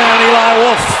 Touchdown, Eli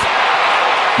Wolf.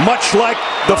 Much like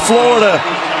the Florida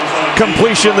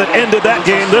completion that ended that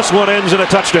game, this one ends in a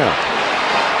touchdown.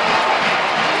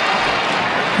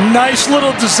 Nice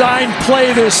little design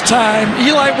play this time.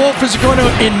 Eli Wolf is going to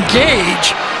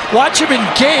engage. Watch him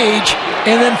engage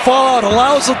and then fall out.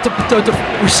 Allows the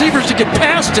receivers to get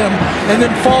past him and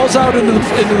then falls out into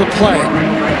the play.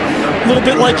 A little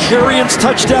bit like Harrien's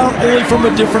touchdown, only from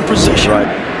a different position. Right.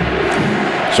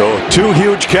 So 2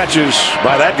 huge catches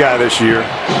by that guy this year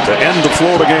to end the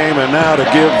Florida game and now to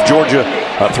give Georgia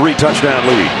a 3-touchdown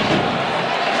lead.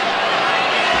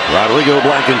 Rodrigo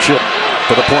Blankenship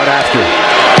for the point after.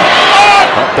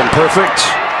 Up and perfect.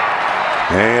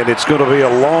 And it's going to be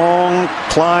a long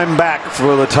climb back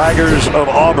for the Tigers of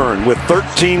Auburn with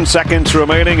 13 seconds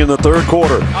remaining in the 3rd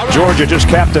quarter. Georgia just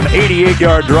capped an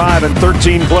 88-yard drive in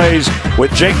 13 plays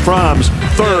with Jake Fromm's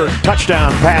 3rd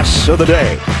touchdown pass of the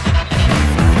day.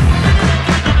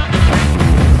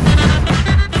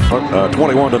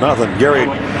 21-0. Gary,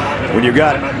 when you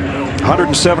got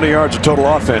 170 yards of total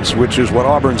offense, which is what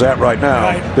Auburn's at right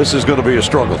now, this is going to be a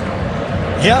struggle.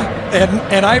 Yeah,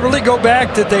 and I really go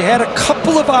back that they had a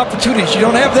couple of opportunities. You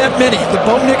don't have that many. The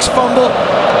Bo Nix fumble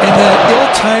and the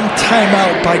ill-timed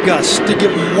timeout by Gus to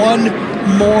give 1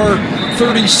 more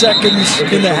 30 seconds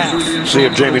in the half. See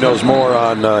if Jamie knows more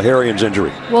on Harrien's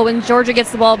injury. Well, when Georgia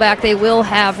gets the ball back, they will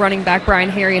have running back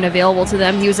Brian Harrien available to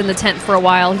them. He was in the tent for a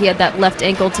while. He had that left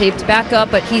ankle taped back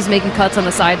up, but he's making cuts on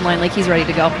the sideline like he's ready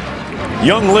to go.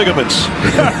 Young ligaments.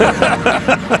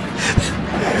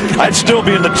 I'd still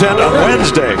be in the tent on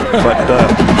Wednesday, but Brian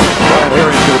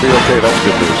Harrien's going to be okay. That's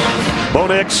good news. Bo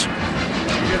Nix,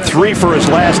 3 for his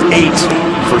last 8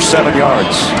 for 7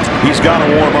 yards. He's got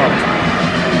to warm up.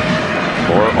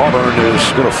 or Auburn is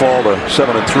going to fall to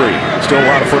 7-3. Still a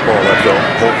lot of football left, though.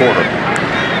 Whole quarter.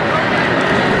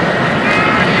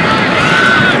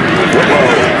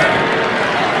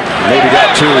 Maybe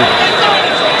got 2.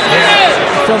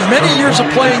 From many years of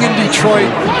playing in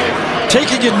Detroit,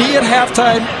 taking a knee at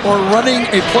halftime or running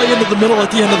a play into the middle at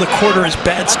the end of the quarter is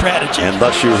bad strategy. And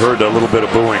thus you heard a little bit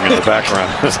of booing in the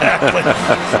background. Exactly.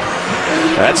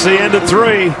 That's the end of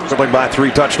 3. Something by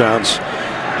 3 touchdowns.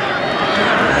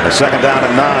 And a second down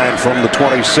and 9 from the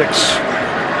 26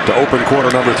 to open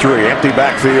quarter number 3. Empty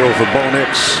backfield for Bo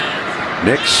Nix.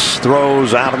 Nix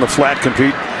throws out in the flat,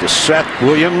 complete to Seth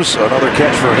Williams. Another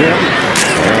catch for him.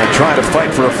 And trying to fight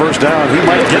for a first down. He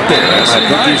might get there, and I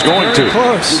think he's going to.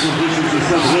 Close.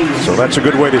 So that's a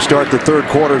good way to start the third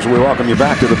quarter as we welcome you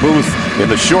back to the booth. In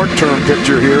the short-term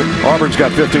picture here, Auburn's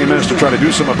got 15 minutes to try to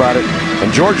do something about it.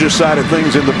 And Georgia's side of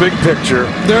things in the big picture,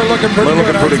 they're looking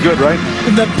pretty good, right?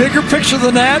 In the bigger picture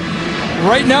than that,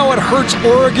 right now it hurts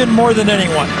Oregon more than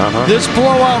anyone. This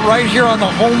blowout right here on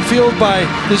the home field by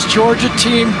this Georgia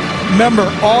team. Remember,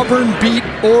 Auburn beat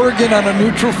Oregon on a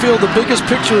neutral field. The biggest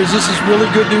picture is this is really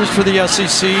good news for the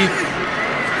SEC.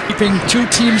 Keeping 2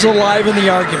 teams alive in the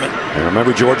argument. And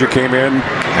remember, Georgia came in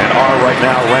and are right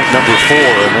now ranked number 4,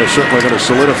 and they're certainly going to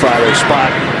solidify their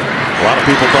spot. A lot of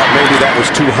people thought maybe that was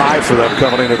too high for them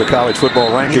coming into the college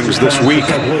football rankings this week.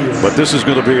 But this is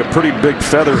going to be a pretty big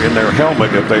feather in their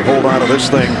helmet if they hold on to this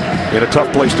thing in a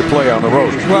tough place to play on the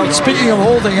road. Well, speaking of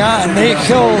holding on, they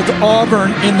held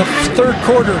Auburn in the third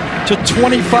quarter to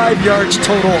 25 yards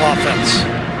total offense.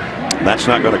 That's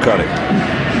not going to cut it.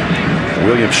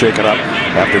 Williams shaken up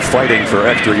after fighting for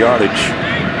extra yardage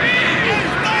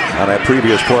on that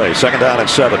previous play. Second down and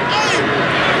 7.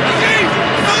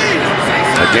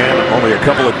 Again, only a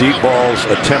couple of deep balls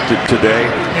attempted today.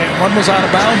 And one was out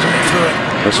of bounds when he threw it.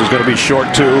 This is going to be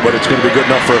short too, but it's going to be good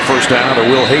enough for a first down to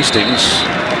Will Hastings.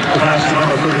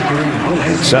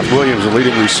 Seth Williams, the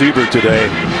leading receiver today,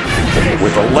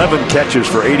 with 11 catches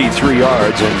for 83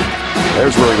 yards, and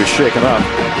there's where he was shaken up.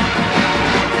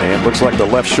 And looks like the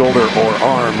left shoulder or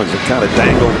arm as it kind of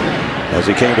dangled as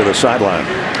he came to the sideline.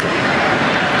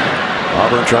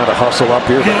 Auburn trying to hustle up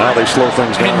here, but now they slow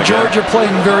things down. And Georgia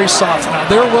playing very soft now.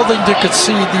 They're willing to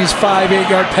concede these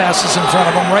 5-8-yard passes in front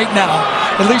of them right now,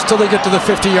 at least till they get to the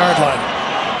 50-yard line.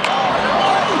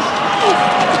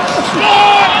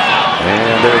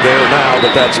 And they're there now,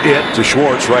 but that's it to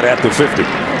Schwartz right at the 50.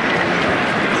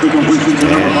 And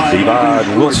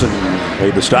Devon Wilson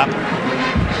made the stop.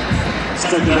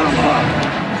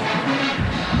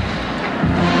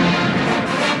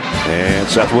 And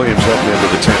Seth Williams heading into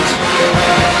the 10th.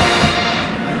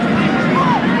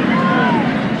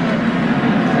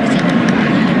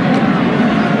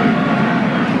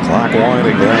 Clock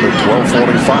winding down at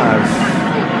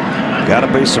 12:45. Got to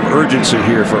be some urgency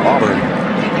here for Auburn.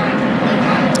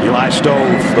 Eli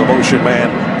Stove, the motion man,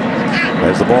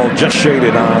 as the ball just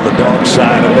shaded on the Dawgs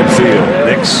side of midfield.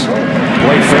 Nix,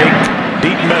 play fake,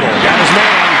 deep middle, got his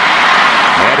man.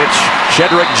 And it's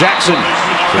Shedrick Jackson.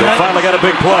 So they finally got a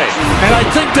big play. And I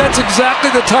think that's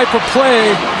exactly the type of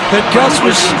play that Gus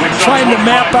was trying to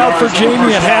map out for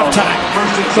Jamie at halftime.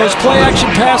 Those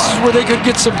play-action passes where they could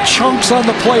get some chunks on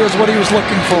the play is what he was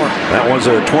looking for. That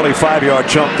was a 25-yard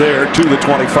chunk there to the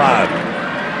 25.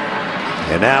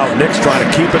 And now Nick's trying to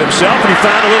keep it himself, and he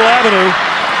found a little avenue.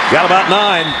 Got about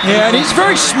 9. Yeah, and he's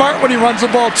very smart when he runs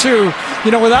the ball, too.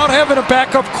 You know, without having a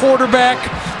backup quarterback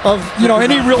of, you know,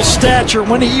 any real stature,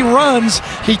 when he runs,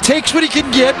 he takes what he can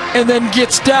get and then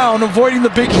gets down, avoiding the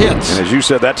big hits. And as you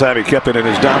said, that time he kept it in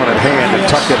his dominant hand and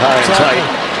tucked it high and tight.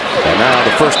 And now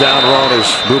the first down run is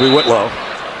Boobie Whitlow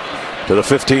to the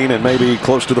 15 and maybe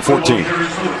close to the 14.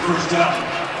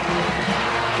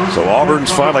 So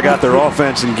Auburn's finally got their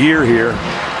offense in gear here.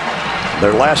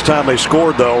 Their last time they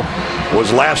scored, though,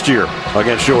 was last year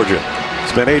against Georgia.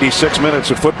 It's been 86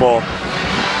 minutes of football,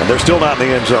 and they're still not in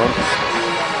the end zone.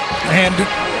 And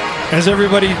as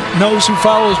everybody knows who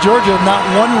follows Georgia, not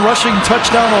one rushing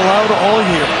touchdown allowed all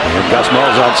year. And Gus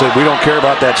Malzahn said, we don't care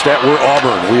about that stat. We're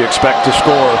Auburn. We expect to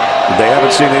score. They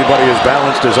haven't seen anybody as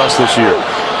balanced as us this year.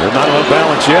 They're not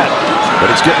unbalanced yet,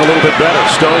 but it's getting a little bit better.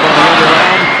 Stone on the end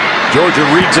around. Georgia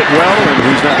reads it well, and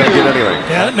he's not going to get anything.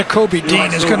 Yeah, that Nakobe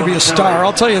Dean is going to be a star.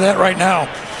 I'll tell you that right now.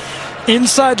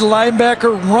 Inside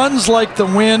linebacker, runs like the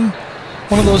wind.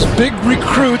 One of those big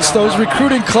recruits, those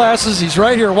recruiting classes. He's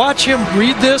right here. Watch him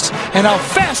read this and how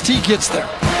fast he gets there.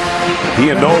 He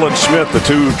and Nolan Smith, the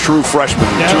two true freshmen,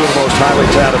 two of the most highly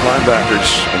touted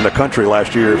linebackers in the country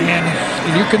last year.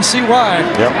 And you can see why.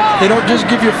 Yep. They don't just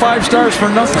give you 5 stars for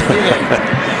nothing, do they?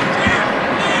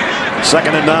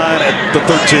 Second and 9 at the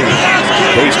 13.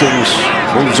 Hastings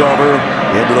moves over,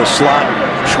 into the slot.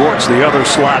 Schwartz, the other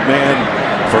slot man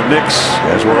for Nix,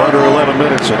 as we're under 11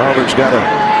 minutes, and Auburn's got to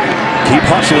keep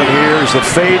hustling here. As the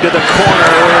fade to the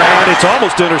corner, and it's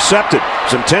almost intercepted.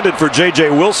 It's intended for J.J.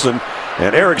 Wilson,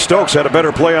 and Eric Stokes had a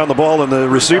better play on the ball than the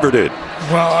receiver did.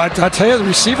 Well, I tell you, the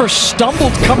receiver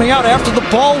stumbled coming out after the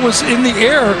ball was in the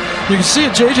air. You can see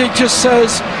it. J.J. just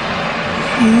says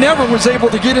never was able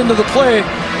to get into the play.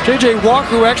 J.J.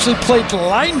 Walker, who actually played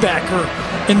linebacker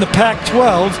in the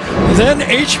Pac-12, then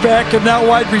H-back and now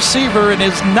wide receiver, and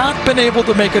has not been able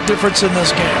to make a difference in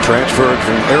this game. Transferred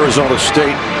from Arizona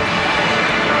State.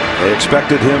 They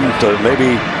expected him to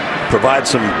maybe provide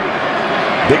some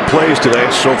big plays today.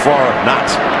 So far, not.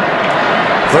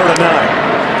 3rd and 9.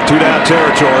 2-down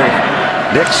territory.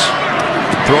 Nix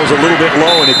throws a little bit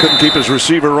low, and he couldn't keep his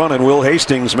receiver running. Will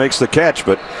Hastings makes the catch,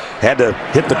 but had to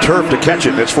hit the turf to catch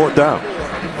it. It's 4th down.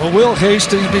 Well, Will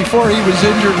Hastings, before he was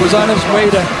injured, was on his way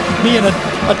to being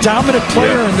a dominant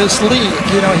player in this league.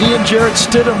 You know, he and Jarrett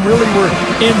Stidham really were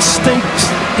in sync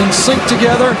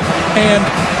together. And,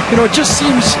 you know, it just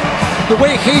seems the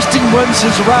way Hastings runs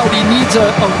his route, he needs a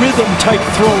rhythm-type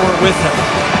thrower with him.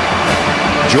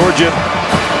 Georgia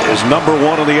is number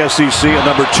 1 in the SEC and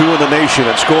number 2 in the nation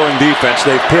at scoring defense.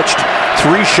 They've pitched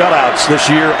 3 shutouts this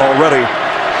year already.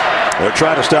 They're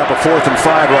trying to stop a 4th and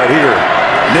 5 right here.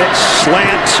 Nix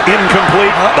slant,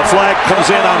 incomplete. The flag comes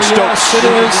in on Stokes. Yes, it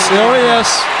is. Oh, yes.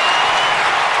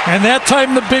 And that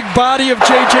time the big body of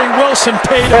J.J. Wilson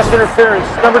paid Pass interference.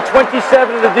 Number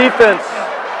 27 of the defense.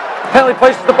 Penalty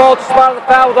places the ball at the spot of the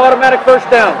foul with automatic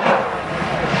 1st down.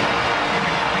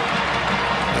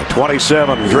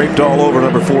 27 draped all over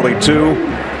number 42.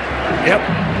 Yep.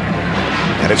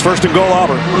 And it's 1st and goal,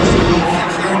 Auburn.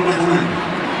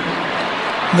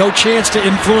 No chance to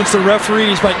influence the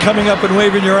referees by coming up and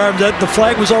waving your arms. The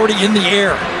flag was already in the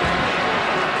air.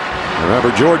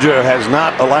 Remember, Georgia has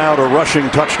not allowed a rushing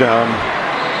touchdown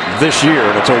this year,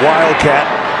 and it's a wildcat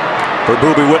for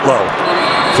Boobie Whitlow.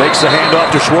 Fakes the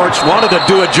handoff to Schwartz. Wanted to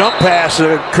do a jump pass,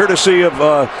 courtesy of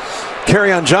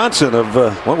Kerryon Johnson of,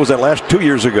 what was that, 2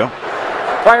 years ago?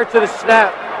 Prior to the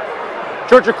snap,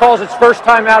 Georgia calls its first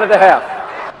time out of the half.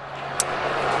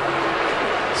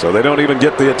 So they don't even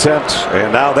get the attempt,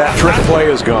 and now that trick play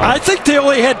is gone. I think they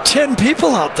only had 10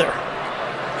 people out there.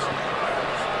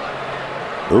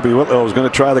 Boobie Whitlow was going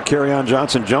to try the Kerryon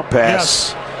Johnson jump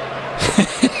pass.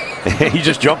 Yes. He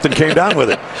just jumped and came down with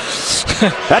it.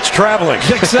 That's traveling.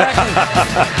 Exactly.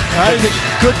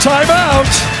 Good timeout.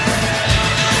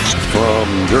 From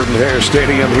Jordan-Hare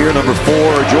Stadium here, number 4,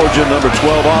 Georgia, number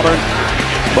 12, Auburn.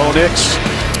 Bo Nix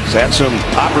has had some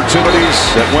opportunities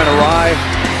that went awry.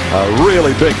 A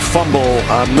really big fumble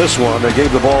on this one. They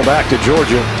gave the ball back to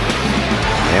Georgia.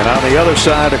 And on the other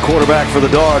side, a quarterback for the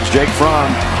Dawgs, Jake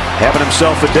Fromm, having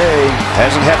himself a day.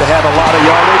 Hasn't had to have a lot of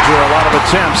yardage or a lot of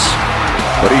attempts,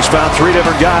 but he's found 3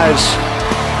 different guys,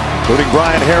 including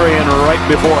Brian Harrion right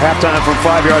before halftime from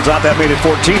 5 yards out. That made it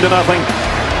 14-0.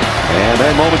 And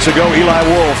then moments ago, Eli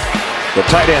Wolf, the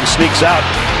tight end, sneaks out,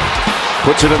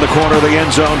 puts it in the corner of the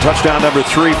end zone. Touchdown number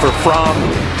 3 for Fromm.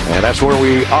 And that's where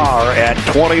we are at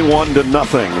 21-0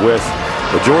 with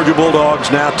the Georgia Bulldogs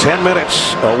now 10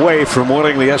 minutes away from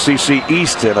winning the SEC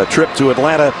East and a trip to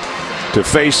Atlanta to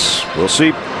face, we'll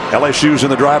see, LSU's in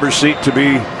the driver's seat to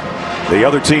be the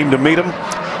other team to meet them.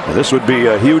 And this would be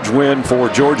a huge win for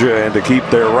Georgia and to keep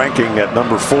their ranking at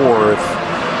number 4,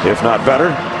 if not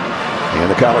better, in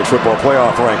the college football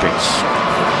playoff rankings.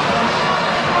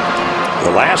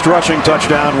 The last rushing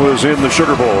touchdown was in the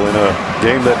Sugar Bowl in a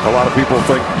game that a lot of people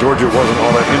think Georgia wasn't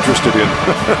all that interested in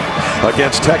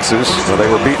against Texas. They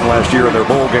were beaten last year in their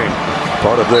bowl game,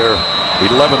 part of their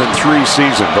 11-3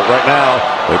 season. But right now,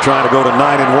 they're trying to go to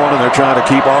 9-1, and they're trying to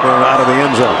keep Auburn out of the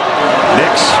end zone.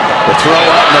 Nix, the throw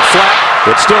out in the flat.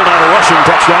 It's still not a rushing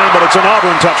touchdown, but it's an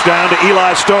Auburn touchdown to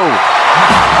Eli Stove.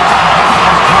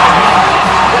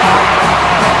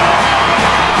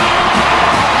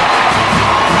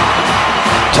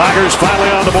 Tigers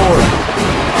finally on the board.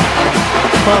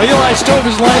 Well, Eli Stove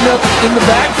is lined up in the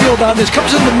backfield on this.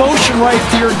 Comes into motion right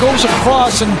there, goes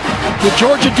across, and the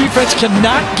Georgia defense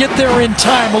cannot get there in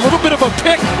time. A little bit of a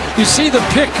pick. You see the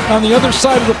pick on the other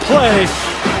side of the play.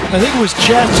 I think it was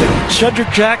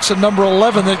Shedrick Jackson, number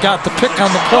 11, that got the pick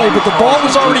on the play, but the ball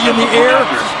was already in the air,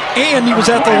 and he was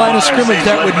at the line of scrimmage.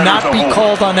 That would not be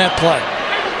called on that play.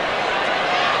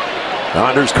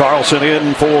 Anders Carlson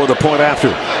in for the point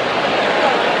after.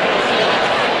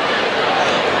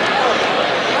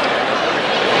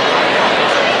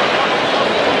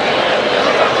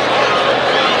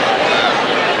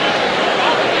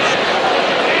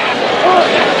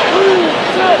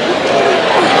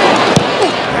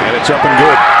 It's up and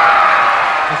good.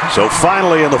 So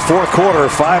finally in the fourth quarter,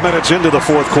 5 minutes into the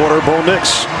fourth quarter, Bo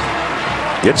Nix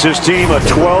gets his team a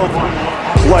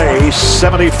 12-play,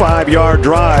 75-yard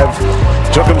drive.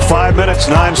 Took them 5 minutes,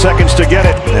 9 seconds to get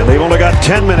it, and they've only got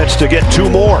 10 minutes to get 2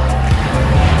 more.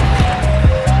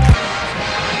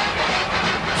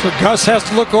 So Gus has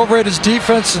to look over at his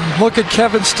defense and look at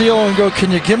Kevin Steele and go,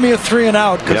 can you give me a 3 and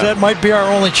out? Because that might be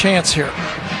our only chance here.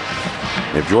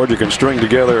 If Georgia can string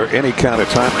together any kind of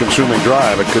time-consuming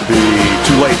drive, it could be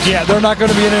too late. Yeah, they're not going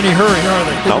to be in any hurry, are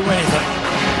they? To do anything.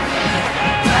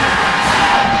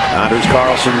 Anders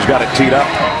Carlson's got it teed up.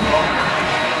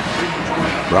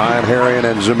 Brian Herrien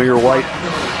and Zamir White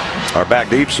are back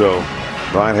deep, so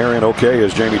Brian Herrien okay,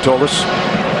 as Jamie told us.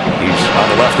 He's on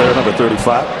the left there, number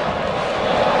 35.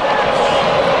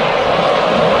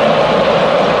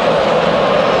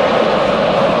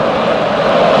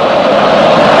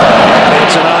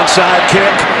 It's an onside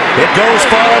kick. It goes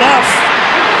far enough.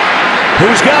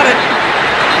 Who's got it?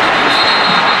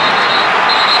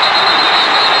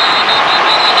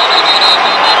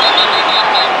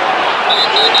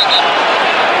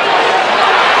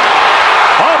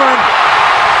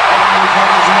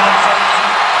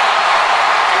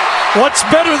 What's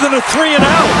better than a 3 and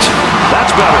out?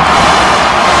 That's better.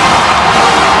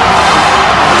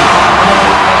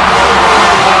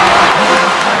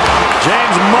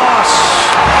 James Moss.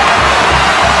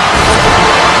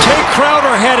 Tay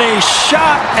Crowder had a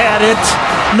shot at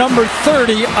it. Number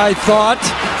 30, I thought.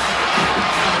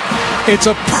 It's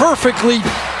a perfectly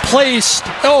placed.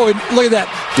 Oh, and look at that.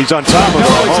 He's on top of it.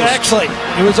 No, exactly.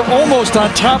 It was almost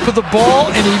on top of the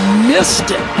ball, and he missed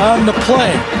it on the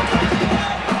play.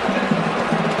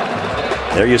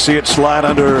 There you see it slide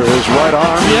under his right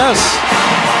arm. Yes.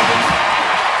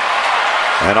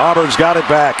 And Auburn's got it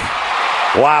back.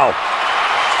 Wow.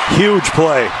 Huge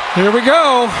play. Here we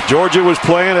go. Georgia was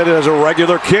playing it as a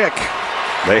regular kick.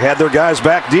 They had their guys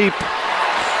back deep.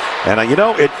 And, you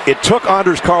know, it took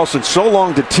Anders Carlson so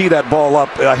long to tee that ball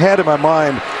up. I had in my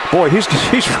mind, boy, he's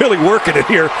really working it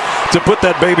here to put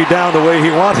that baby down the way he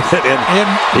wanted it. And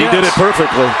he did it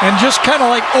perfectly. And just kind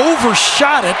of like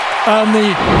overshot it on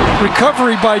the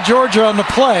recovery by Georgia on the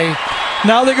play.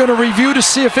 Now they're going to review to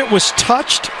see if it was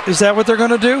touched. Is that what they're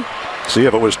going to do? See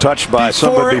if it was touched by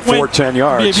somebody before 10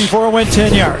 yards. Yeah, before it went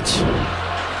 10 yards.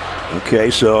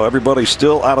 Okay, so everybody's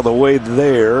still out of the way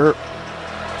there.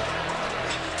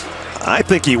 I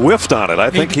think he whiffed on it. I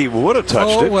think he would have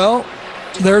touched it. Oh, well,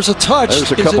 there's a touch.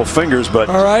 There's a couple fingers, but...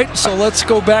 All right, so let's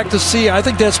go back to see. I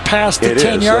think that's past the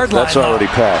 10-yard line. That's already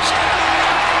passed.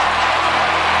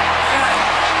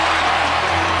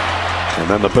 And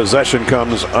then the possession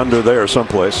comes under there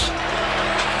someplace.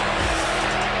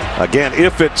 Again,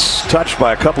 if it's touched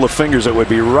by a couple of fingers, it would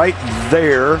be right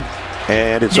there,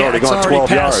 and it's already gone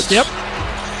 12 yards. Yep.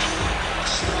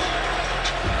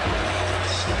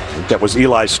 I think that was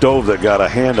Eli Stove that got a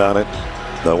hand on it.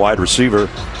 The wide receiver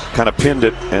kind of pinned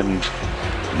it, and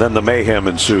then the mayhem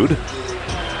ensued.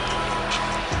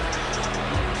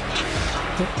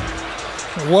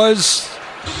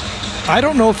 I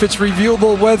don't know if it's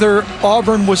reviewable whether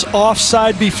Auburn was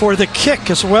offside before the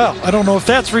kick as well. I don't know if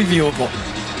that's reviewable.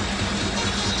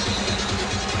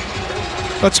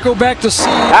 Let's go back to see.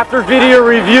 After video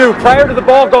review, prior to the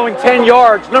ball going 10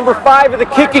 yards, number 5 of the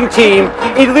kicking team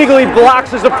illegally blocks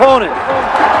his opponent.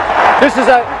 This is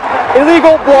an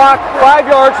illegal block, 5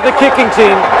 yards to the kicking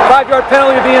team. 5-yard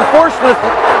penalty to be enforced from the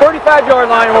 35-yard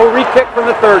line, and we'll re-kick from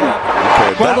the 30.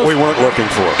 Okay, that we weren't looking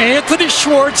for. Anthony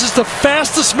Schwartz is the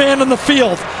fastest man on the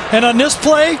field, and on this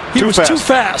play, he was too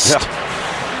fast. Yeah.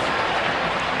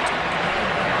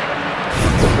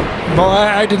 Well,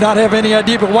 I did not have any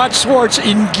idea, but watch Schwartz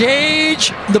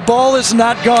engage. The ball is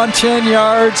not gone 10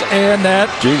 yards, and that.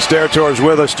 Gene Steratore is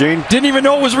with us. Gene? Didn't even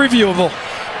know it was reviewable.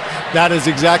 That is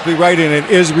exactly right, and it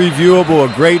is reviewable.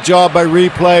 A great job by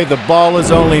replay. The ball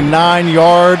is only 9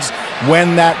 yards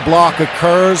when that block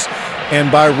occurs,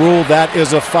 and by rule, that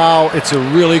is a foul. It's a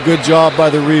really good job by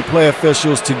the replay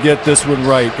officials to get this one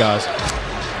right, guys.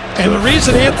 And the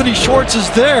reason Anthony Schwartz is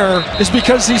there is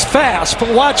because he's fast.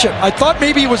 But watch him. I thought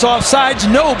maybe he was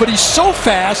offsides. No, but he's so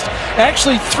fast,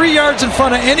 actually 3 yards in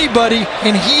front of anybody,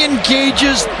 and he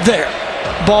engages there.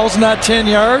 Ball's not 10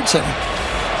 yards, and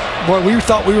boy, we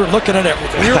thought we were looking at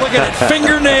everything. We were looking at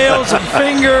fingernails and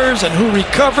fingers and who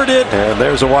recovered it. And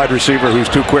there's a wide receiver who's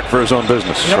too quick for his own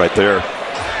business right there.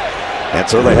 And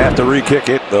so they have to re-kick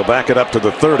it. They'll back it up to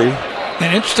the 30. And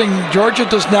interesting, Georgia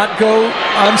does not go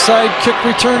onside kick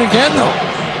return again, though.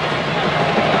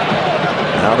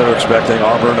 Now they're expecting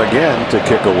Auburn again to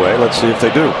kick away. Let's see if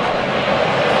they do.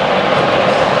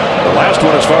 The last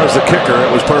one, as far as the kicker,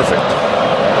 it was perfect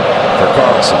for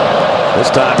Carlson. This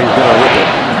time he's going to rip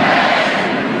it.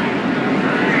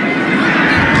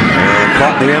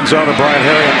 end zone, and Brian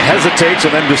Harriet hesitates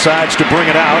and then decides to bring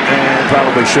it out, and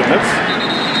probably shouldn't have,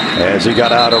 as he got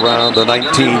out around the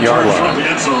 19-yard line.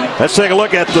 Let's take a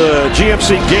look at the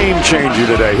GMC game changer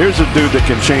today. Here's a dude that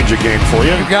can change a game for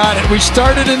you. You got it. We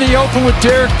started in the open with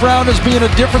Derek Brown as being a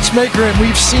difference maker, and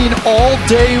we've seen all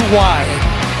day why.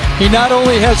 He not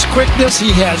only has quickness,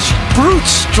 he has brute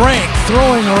strength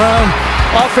throwing around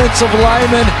offensive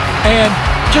linemen, and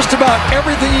just about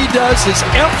everything he does, his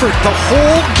effort, the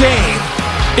whole game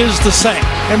is the same.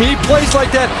 I mean, he plays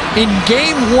like that in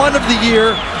game 1 of the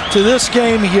year to this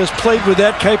game. He has played with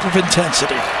that type of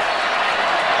intensity.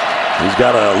 He's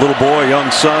got a little boy, young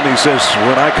son. He says,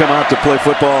 when I come out to play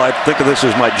football, I think of this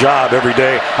as my job every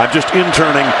day. I'm just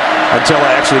interning until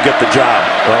I actually get the job.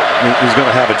 Well, he's going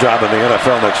to have a job in the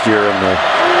NFL next year, and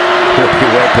he'll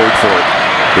be well paid for it.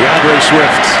 DeAndre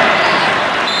Swift,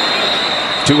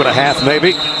 2.5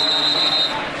 maybe.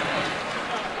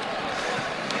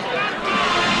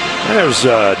 There's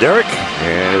Derek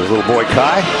and his little boy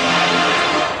Kai.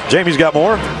 Jamie's got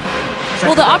more.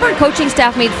 Well, the Auburn coaching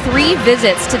staff made 3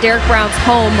 visits to Derek Brown's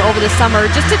home over the summer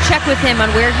just to check with him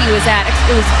on where he was at.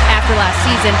 It was after last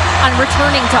season on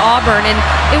returning to Auburn, and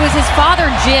it was his father,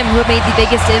 Jim, who made the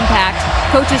biggest impact.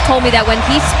 Coaches told me that when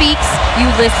he speaks, you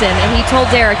listen, and he told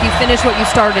Derek, you finish what you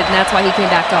started, and that's why he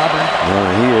came back to Auburn. Well,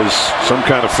 he is some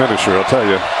kind of finisher, I'll tell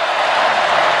you.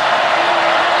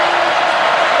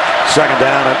 Second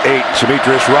down at 8.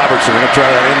 Demetrius Robertson going to try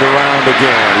that end around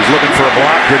again. He's looking for a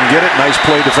block, didn't get it. Nice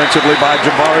play defensively by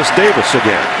Javaris Davis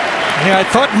again. Yeah, I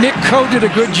thought Nick Coe did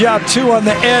a good job too on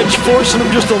the edge, forcing him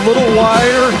just a little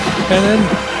wider, and then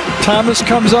Thomas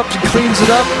comes up and cleans it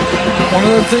up. One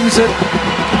of the things that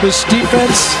this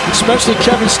defense, especially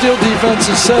Kevin Steele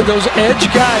defense, has said, those edge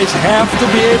guys have to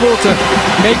be able to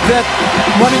make that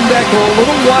running back go a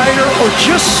little wider or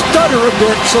just stutter a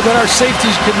bit so that our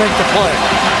safeties can make the play.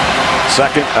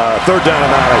 Third down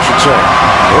and 9, I should say.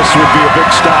 This would be a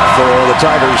big stop for the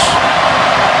Tigers.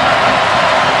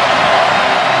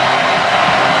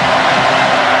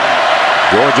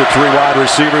 Georgia 3 wide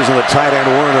receivers and the tight end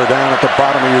Werner down at the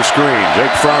bottom of your screen.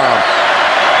 Jake Fromm.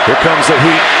 Here comes the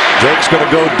heat. Jake's going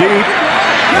to go deep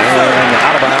and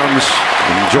out of bounds.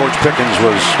 And George Pickens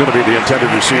was going to be the intended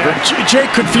receiver.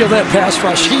 Jake could feel that pass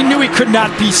rush. He knew he could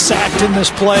not be sacked in this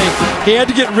play. He had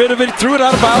to get rid of it. Threw it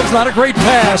out of bounds. Not a great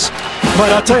pass. But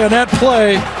I'll tell you, on that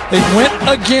play, they went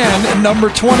again, and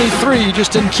number 23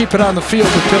 just didn't keep it on the field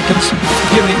with Pickens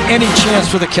giving any chance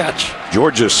for the catch.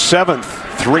 Georgia's 7th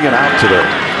 3 and out today.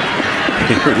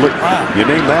 You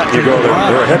name that, you go,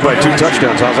 they're ahead by 2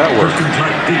 touchdowns. How's that work?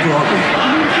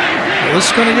 Well,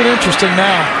 this is going to get interesting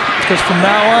now, because from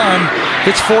now on,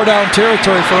 it's 4-down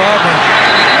territory for Auburn.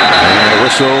 And a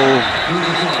whistle.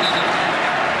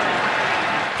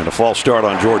 And a false start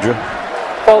on Georgia.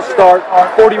 False start,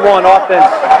 41 offense.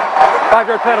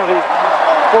 5-yard penalty,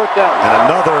 4th down.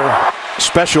 And another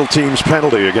special teams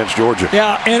penalty against Georgia.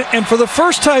 Yeah, and for the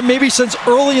first time maybe since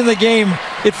early in the game,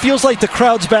 it feels like the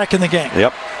crowd's back in the game.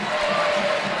 Yep.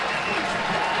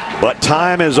 But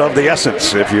time is of the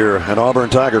essence if you're an Auburn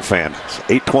Tiger fan. It's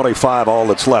 8:25, all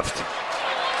that's left.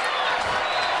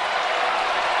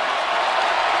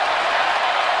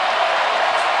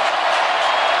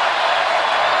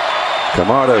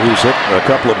 Camarda, who's hit a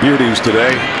couple of beauties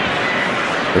today.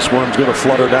 This one's going to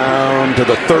flutter down to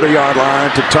the 30-yard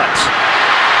line to Tutt.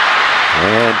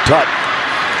 And Tutt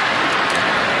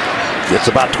gets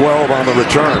about 12 on the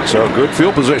return. So good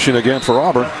field position again for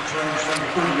Auburn.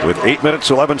 With 8 minutes,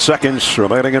 11 seconds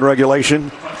remaining in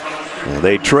regulation. And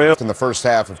they trail. In the first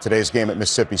half of today's game at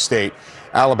Mississippi State,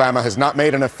 Alabama has not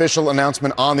made an official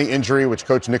announcement on the injury, which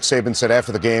Coach Nick Saban said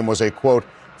after the game was a, quote,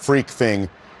 freak thing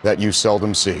that you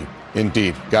seldom see.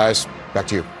 Indeed. Guys, back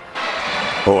to you.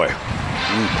 Boy,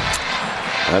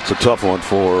 that's a tough one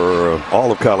for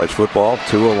all of college football.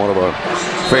 Tua, one of our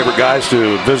favorite guys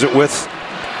to visit with.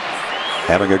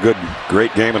 Having a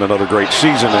great game and another great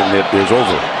season, and it is over.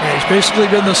 Yeah, he's basically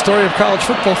been the story of college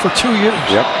football for 2 years.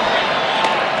 Yep.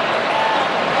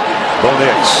 Bo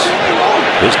Nix,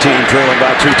 his team trailing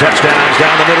by 2 touchdowns.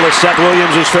 Down the middle is Seth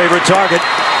Williams' favorite target.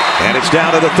 And it's down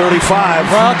to the 35.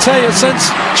 Well, I'll tell you, since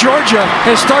Georgia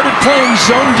has started playing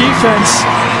zone defense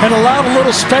and allowed a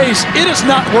little space, it has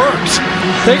not worked.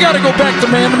 They got to go back to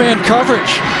man-to-man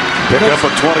coverage. Pick up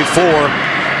a 24.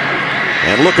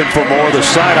 And looking for more, the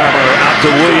sidearmer out to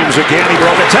Williams again. He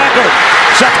broke a tackle.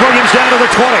 Seth Williams down to the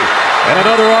 20. And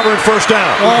another Auburn first down.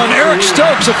 Well, and Eric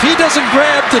Stokes, if he doesn't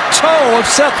grab the toe of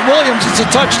Seth Williams, it's a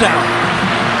touchdown.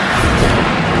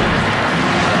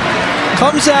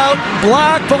 Comes out,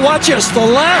 blocked, but watch this. The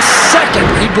last second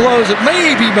he blows it.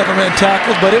 Maybe better man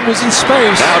tackled, but it was in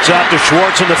space. Now it's out to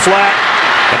Schwartz in the flat.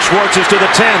 And Schwartz is to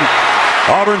the 10.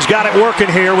 Auburn's got it working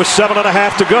here with 7.5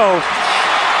 to go.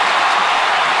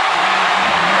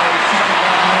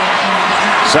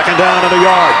 Second down and a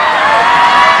yard.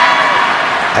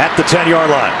 At the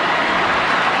 10-yard line.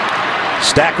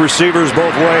 Stack receivers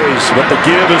both ways, but the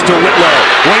give is to Whitlow.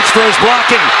 Waits for his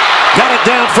blocking. Got it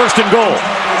down, first and goal.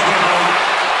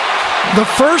 The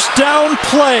first down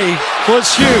play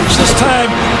was huge. This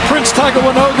time, Prince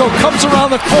Tagovailoa comes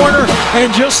around the corner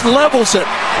and just levels it.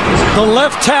 The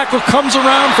left tackle comes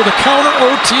around for the counter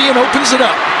OT and opens it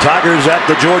up. Tigers at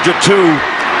the Georgia 2.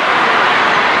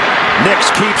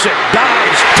 Nix keeps it.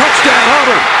 Dawgs. Touchdown,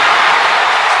 Auburn.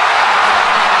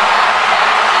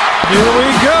 Here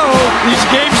we go. These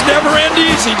games never end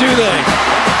easy, do they?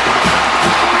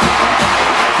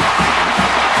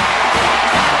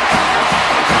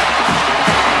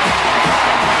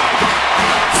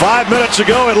 5 minutes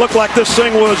ago, it looked like this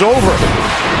thing was over.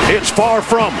 It's far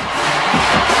from.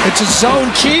 It's a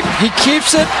zone keep. He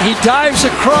keeps it. He dives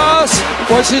across.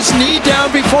 Was his knee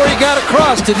down before he got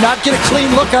across? Did not get a clean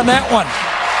look on that one.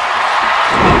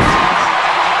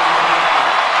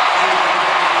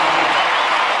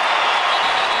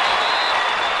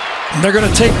 And they're going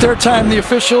to take their time, the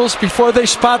officials, before they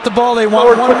spot the ball. They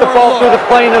want one put the ball through the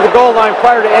plane of the goal line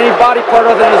prior to any body part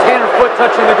other than his hand or foot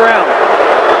touching the ground.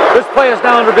 This play is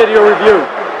now under video review.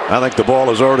 I think the ball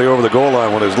is already over the goal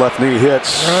line when his left knee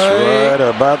hits. Right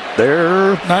about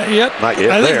there. Not yet. Not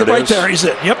yet. I think there right there he's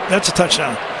it. Yep, that's a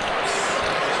touchdown.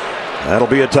 That'll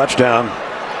be a touchdown.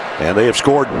 And they have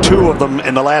scored 2 of them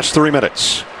in the last 3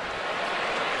 minutes.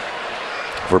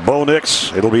 For Bo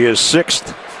Nix, it'll be his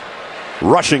 6th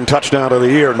rushing touchdown of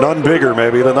the year. None bigger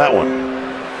maybe than that one.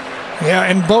 Yeah,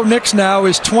 and Bo Nix now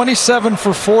is 27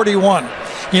 for 41.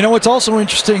 You know what's also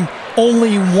interesting?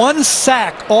 Only 1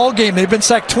 sack all game. They've been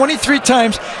sacked 23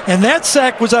 times, and that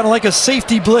sack was on like a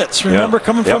safety blitz. Remember,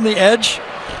 coming from the edge?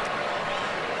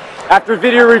 After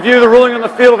video review, the ruling on the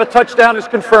field of a touchdown is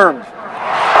confirmed.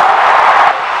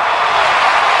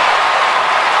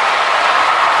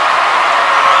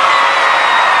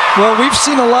 Well, we've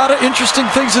seen a lot of interesting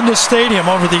things in this stadium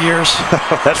over the years.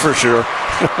 That's for sure.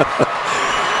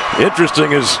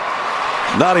 Interesting is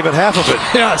not even half of it.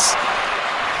 Yes.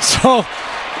 So,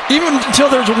 even until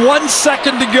there's 1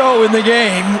 second to go in the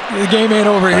game ain't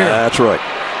over here. That's right.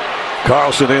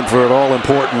 Carlson in for an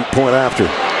all-important point after.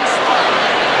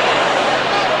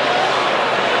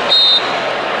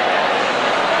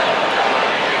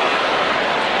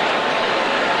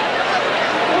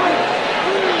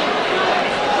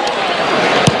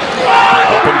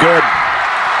 Up and good.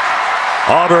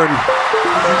 Auburn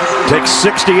takes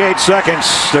 68 seconds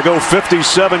to go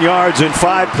 57 yards in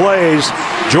 5 plays.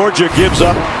 Georgia gives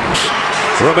up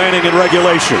remaining in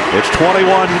regulation. It's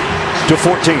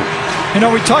 21-14. You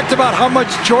know, we talked about how much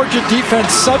Georgia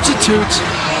defense substitutes,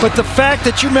 but the fact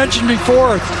that you mentioned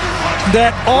before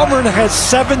that Auburn has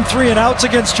 7 3-and-outs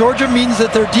against Georgia means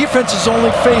that their defense has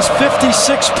only faced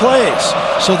 56 plays.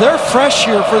 So they're fresh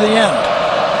here for the end.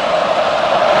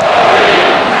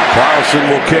 Carlson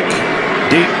will kick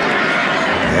deep,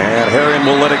 and Herring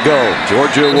will let it go.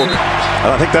 Georgia will.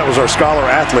 I think that was our scholar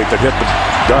athlete that hit the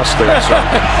dust there. So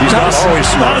he's not always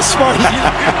smart. Not smart.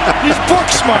 He's book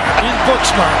smart. He's book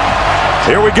smart.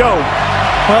 Here we go.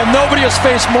 Well, nobody has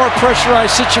faced more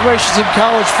pressurized situations in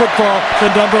college football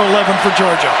than number 11 for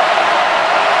Georgia.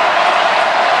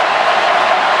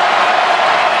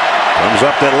 Comes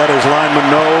up to let his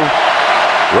lineman know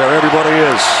where everybody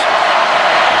is.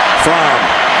 From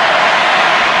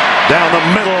down the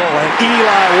middle, and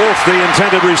Eli Wolf, the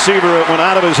intended receiver, it went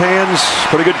out of his hands.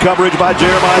 Pretty good coverage by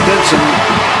Jeremiah Denson.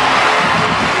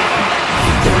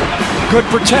 Good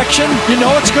protection. You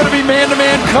know it's going to be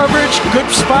man-to-man coverage.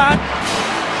 Good spot.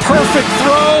 Perfect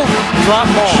throw. Drop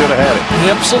ball. Should have had it.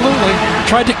 Absolutely.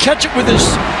 Tried to catch it with his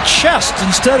chest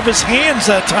instead of his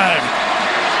hands that time.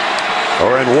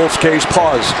 Or in Wolf's case,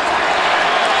 pause.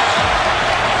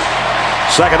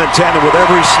 2nd and 10, and with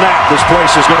every snap, this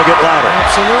place is going to get louder.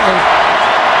 Absolutely.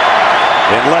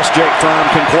 Unless Jake Fromm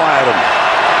can quiet him.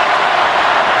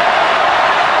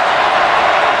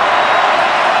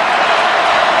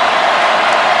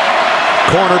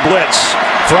 Corner blitz.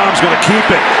 Fromm's going to keep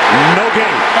it. No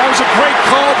gain. That was a great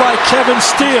call by Kevin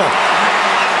Steele.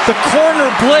 The corner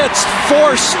blitz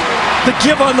forced the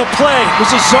give on the play. It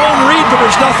was a zone read, but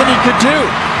there's nothing he could do.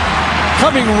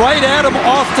 Coming right at him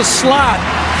off the slot.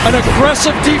 An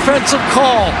aggressive defensive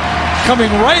call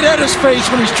coming right at his face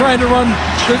when he's trying to run,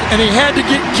 and he had to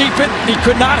keep it. He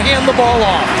could not hand the ball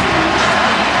off.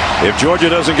 If Georgia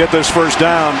doesn't get this first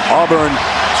down, Auburn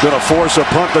is going to force a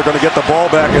punt. They're going to get the ball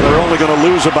back, and they're only going to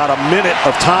lose about a minute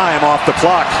of time off the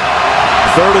clock.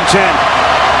 3rd and 10.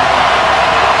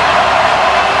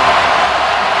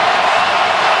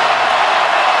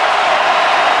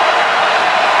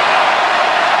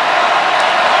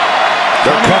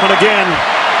 They're coming again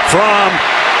from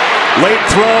late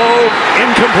throw,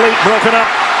 incomplete, broken up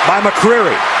by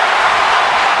McCreary.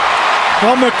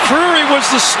 Well, McCreary was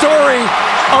the story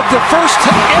of the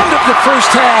end of the first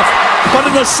half, but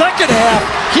in the second half,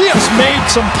 he has made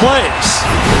some plays.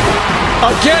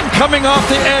 Again, coming off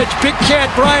the edge, Big Cat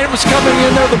Bryant was coming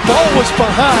in there, the ball was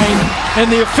behind, and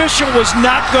the official was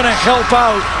not going to help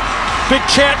out. Big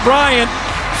Cat Bryant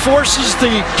forces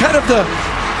the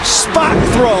spot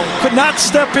throw, could not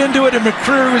step into it, and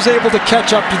McCreary was able to catch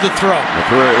up to the throw.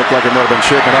 McCreary looked like it might have been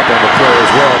shaken up on the play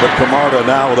as well, but Camarda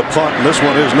now with a punt, and this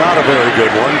one is not a very good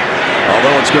one,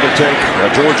 although it's going to take a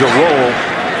Georgia roll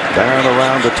down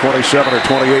around the 27 or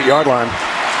 28-yard line.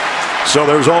 So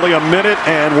there's only a minute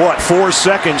and 4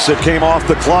 seconds that came off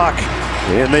the clock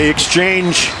in the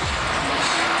exchange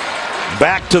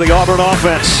back to the Auburn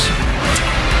offense.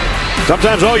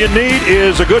 Sometimes all you need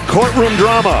is a good courtroom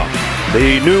drama.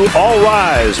 The new All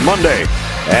Rise Monday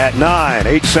at 9,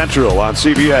 8 Central on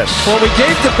CBS. Well, we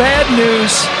gave the bad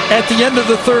news at the end of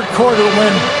the third quarter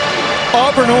when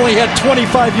Auburn only had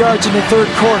 25 yards in the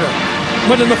third quarter.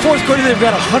 But in the fourth quarter, they've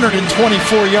got 124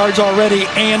 yards already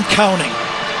and counting.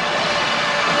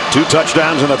 2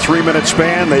 touchdowns in a 3-minute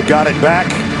span. They've got it back.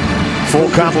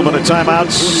 Full complement of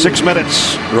timeouts. 6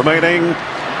 minutes remaining.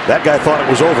 That guy thought it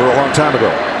was over a long time ago.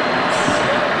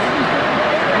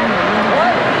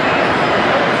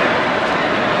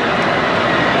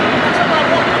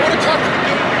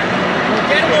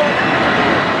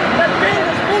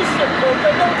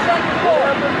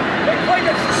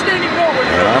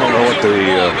 And I don't know what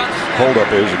the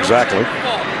holdup is exactly.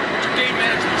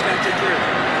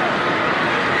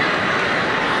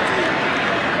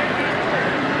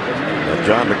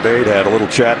 John McDade had a little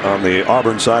chat on the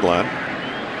Auburn sideline.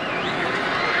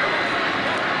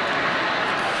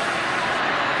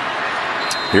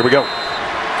 Here we go.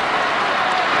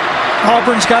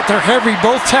 Auburn's got their heavy,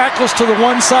 both tackles to the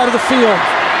one side of the field.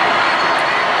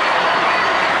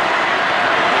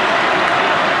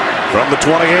 From the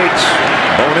 28,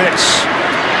 Bo Nix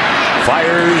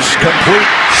fires complete.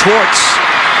 Schwartz.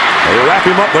 They wrap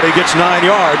him up, but he gets 9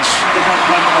 yards.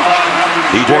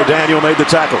 DJ Daniel made the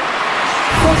tackle.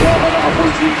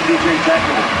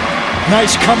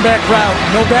 Nice comeback route.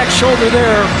 No back shoulder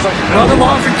there. Run him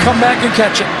off and come back and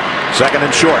catch it. Second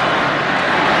and short.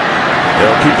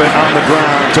 They'll keep it on the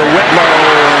ground to Whitlow,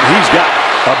 and he's got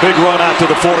a big run out to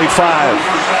the 45.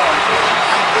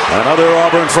 Another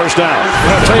Auburn first down.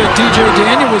 I'll tell you, DJ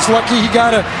Daniel was lucky he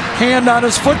got a hand on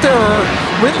his foot there, or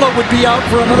Whitlow would be out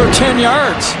for another 10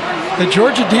 yards. The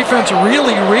Georgia defense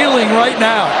really reeling right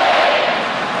now.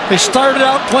 They started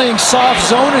out playing soft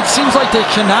zone. It seems like they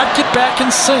cannot get back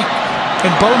in sync.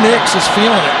 And Bo Nix is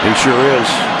feeling it. He sure is.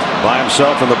 By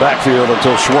himself in the backfield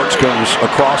until Schwartz comes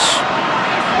across.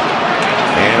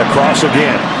 And across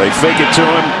again. They fake it to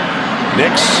him.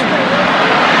 Nix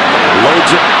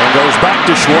loads it and goes back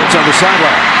to Schwartz on the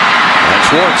sideline. And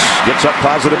Schwartz gets up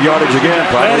positive yardage again.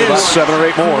 Probably about 7 or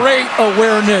 8 more. Great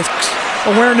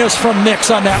awareness from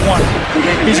Nix on that one.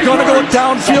 He's going to go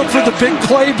downfield for the big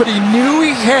play, but he knew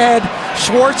he had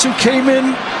Schwartz, who came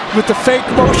in with the fake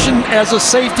motion as a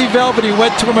safety valve, and he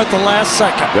went to him at the last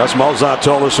second. Gus Malzahn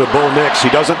told us of Bo Nix, he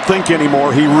doesn't think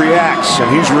anymore, he reacts,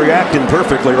 and he's reacting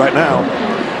perfectly right now.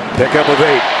 Pickup of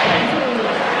 8.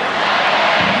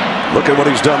 Look at what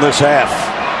he's done this half.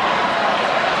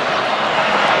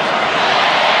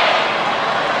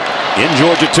 In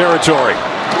Georgia territory.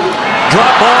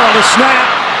 Drop ball on the snap.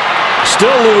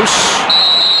 Still loose.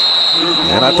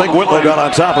 And I think Whitlow got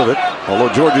on top of it, although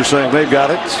Georgia's saying they've got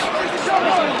it.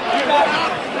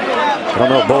 I don't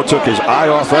know if Bo took his eye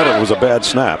off that. It was a bad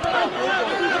snap.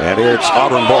 And it's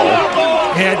Auburn ball.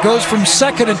 Yeah, it goes from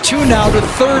 2nd and 2 now to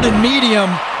 3rd and medium.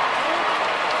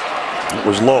 It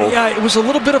was low. Yeah, it was a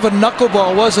little bit of a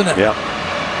knuckleball, wasn't it? Yeah.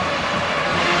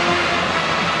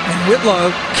 And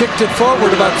Whitlow kicked it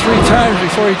forward about 3 times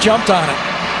before he jumped on it.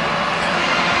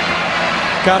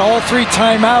 Got all 3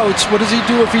 timeouts. What does he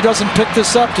do if he doesn't pick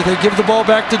this up? Do they give the ball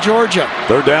back to Georgia?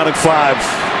 3rd down and 5.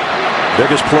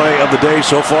 Biggest play of the day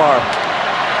so far.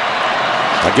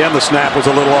 Again, the snap was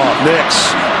a little off.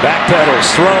 Nix backpedals,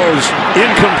 throws,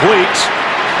 incomplete.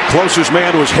 Closest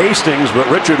man was Hastings, but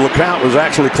Richard LeCount was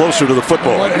actually closer to the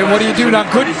football. And what do you do now?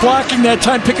 Good blocking that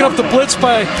time, picking up the blitz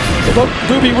by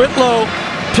Booby Whitlow.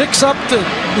 Picks up the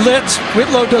blitz.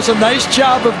 Whitlow does a nice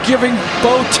job of giving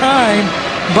Bo time,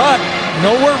 but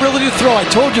nowhere really to throw. I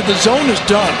told you the zone is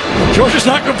done. Georgia's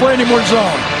not going to play any more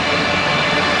zone.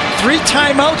 3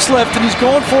 timeouts left, and he's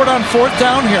going for it on 4th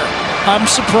down here. I'm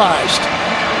surprised.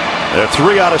 They're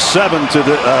 3 out of 7 to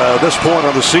this point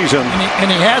of the season. And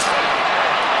he has.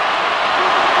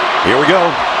 Here we go.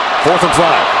 4th and 5.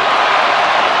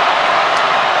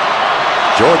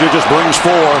 Georgia just brings 4.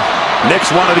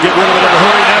 Nix wanted to get rid of it in a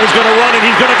hurry. Now he's going to run, and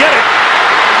he's going to get it.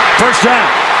 First down.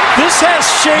 This has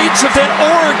shades of that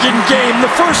Oregon game, the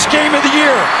first game of the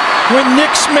year, when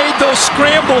Nix made those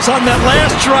scrambles on that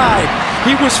last drive.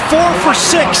 He was 4 for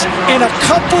 6 and a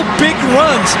couple big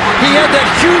runs. He had that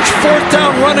huge 4th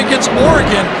down run against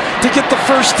Oregon to get the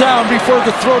first down before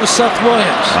the throw to Seth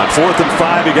Williams. On 4th and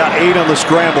 5, he got 8 on the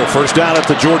scramble. First down at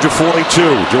the Georgia 42.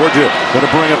 Georgia going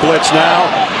to bring a blitz now.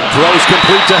 Throws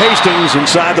complete to Hastings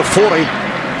inside the 40.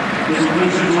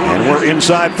 And we're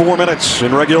inside 4 minutes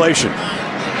in regulation.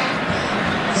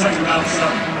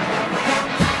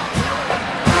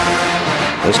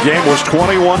 This game was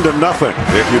 21-0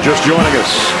 if you're just joining us.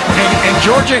 And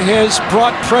Georgia has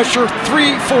brought pressure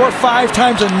 3, 4, 5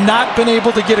 times and not been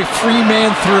able to get a free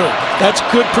man through. That's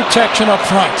good protection up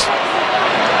front.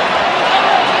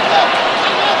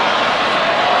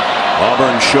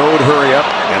 Auburn showed hurry up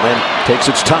and then takes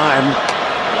its time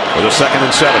with a 2nd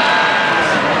and 7.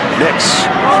 Nix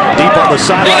deep on the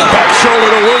sideline, back shoulder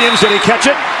to Williams. Did he catch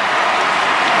it?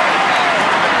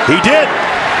 He did.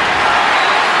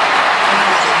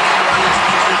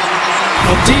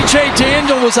 Well, DJ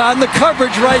Daniel was on the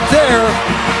coverage right there.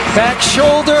 Back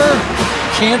shoulder.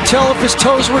 Can't tell if his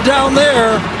toes were down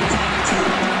there.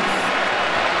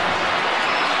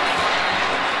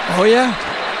 Oh, yeah.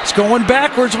 It's going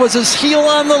backwards. Was his heel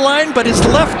on the line, but his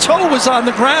left toe was on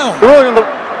the ground. The ruling on the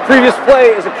previous play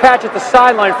is a catch at the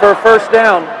sideline for a first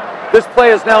down. This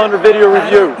play is now under video review. I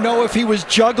don't know if he was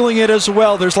juggling it as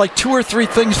well. There's like 2 or 3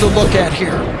 things to look at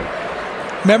here.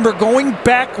 Remember, going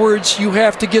backwards, you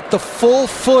have to get the full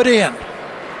foot in.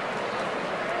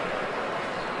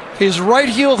 His right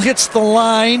heel hits the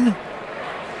line.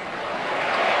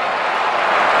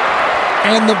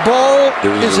 And the ball,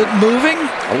 is it moving?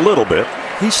 A little bit.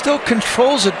 He still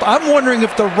controls it. I'm wondering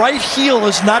if the right heel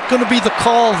is not going to be the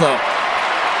call, though.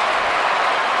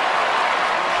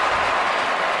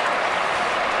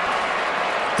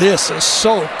 This is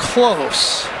so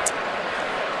close.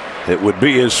 It would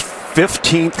be his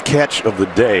 15th catch of the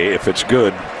day if it's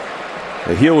good.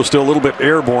 The heel was still a little bit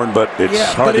airborne, but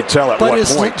it's hard to tell at what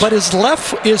point. But his left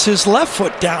foot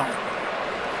down.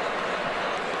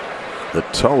 The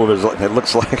toe of his, it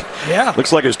looks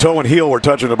like his toe and heel were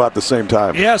touching about the same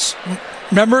time. Yes.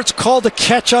 Remember, it's called a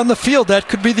catch on the field. That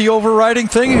could be the overriding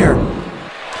thing here.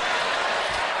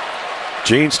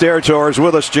 Gene Steratore is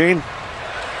with us. Gene.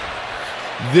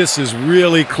 This is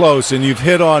really close, and you've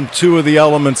hit on 2 of the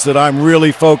elements that I'm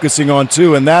really focusing on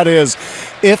too, and that is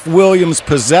if Williams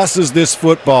possesses this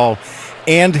football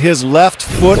and his left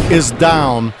foot is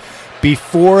down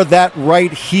before that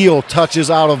right heel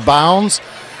touches out of bounds,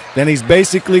 then he's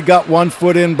basically got 1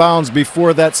 foot in bounds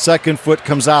before that 2nd foot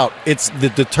comes out. It's the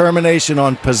determination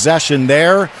on possession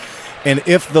there, and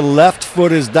if the left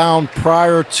foot is down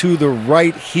prior to the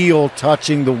right heel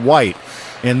touching the white.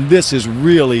 And this is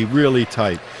really, really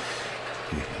tight.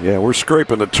 Yeah, we're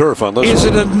scraping the turf on this one. Is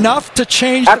it enough to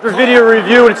change? After video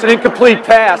review, it's an incomplete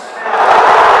pass.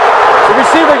 The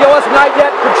receiver was not yet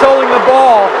controlling the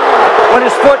ball when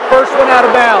his foot first went out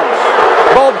of bounds.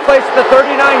 The ball placed at the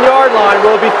 39-yard line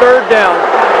will be 3rd down.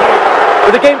 For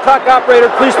the game clock operator,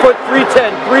 please put 3:10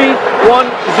 on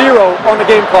the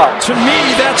game clock. To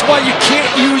me, that's why you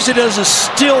can't use it as a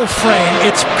still frame.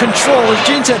 It's control. As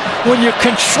Gene said, when you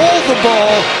control the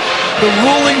ball, the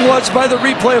ruling was by the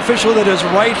replay official that his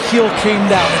right heel came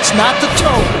down. It's not the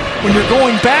toe. When you're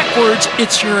going backwards,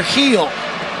 it's your heel.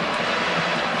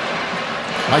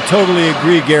 I totally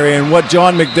agree, Gary. And what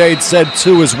John McDade said,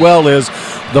 too, as well, is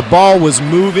the ball was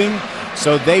moving,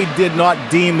 so they did not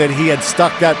deem that he had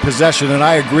stuck that possession, and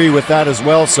I agree with that as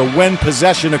well. So when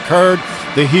possession occurred,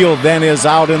 the heel then is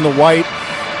out in the white,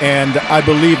 and I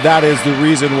believe that is the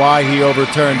reason why he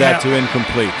overturned that to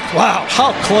incomplete. Wow,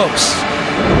 how close.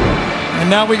 And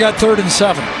now we got 3rd and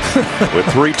 7. With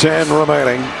 3:10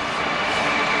 remaining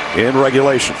in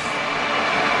regulation.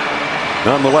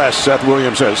 Nonetheless, Seth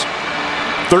Williams has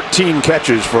 13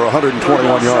 catches for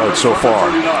 121 yards so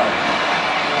far.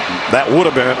 That would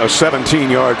have been a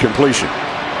 17-yard completion.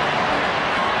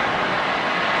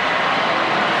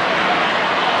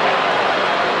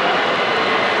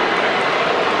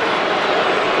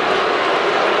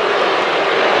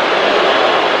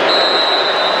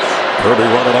 Kirby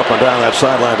running up and down that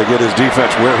sideline to get his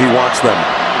defense where he wants them.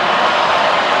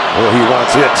 Where he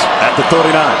wants it at the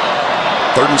 39.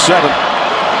 3rd and 7.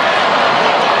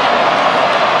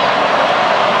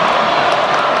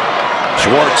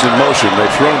 Schwartz in motion.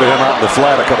 They've thrown to him out in the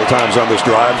flat a couple times on this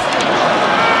drive.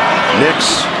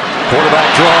 Nix, quarterback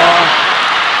draw.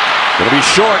 Going to be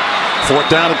short. 4th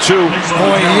down and 2.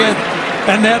 Boy,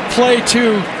 and that play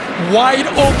too, wide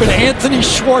open. Anthony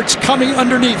Schwartz coming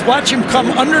underneath. Watch him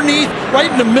come underneath, right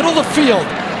in the middle of the field.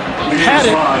 Had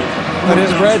it, but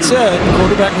as Brad said, the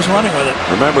quarterback was running with it.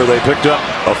 Remember, they picked up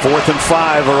a 4th and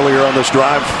 5 earlier on this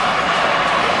drive.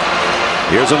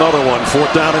 Here's another one,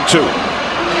 4th down and 2.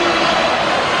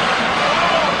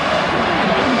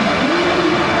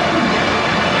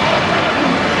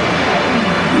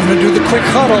 Going to do the quick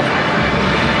huddle.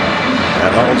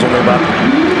 That huddle's only about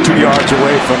 2 yards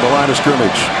away from the line of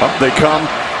scrimmage. Up they come.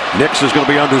 Nix is going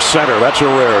to be under center. That's a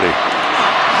rarity.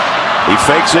 He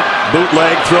fakes it,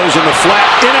 bootleg, throws in the flat,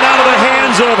 in and out of the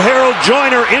hands of Harold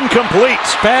Joyner, incomplete.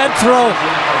 Bad throw.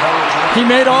 He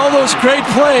made all those great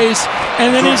plays,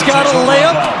 and then he's got a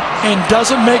layup and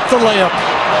doesn't make the layup.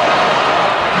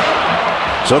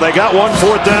 So they got one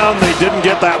 4th down. They didn't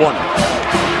get that one.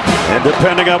 And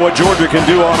depending on what Georgia can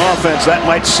do on offense, that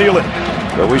might seal it.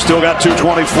 But we still got 2:24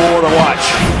 to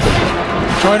watch.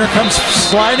 Joyner comes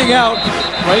sliding out,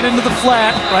 right into the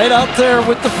flat, right out there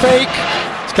with the fake.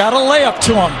 He's got a layup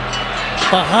to him.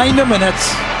 Behind him, and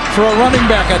it's for a running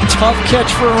back, a tough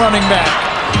catch for a running back.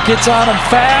 Gets on him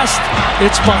fast,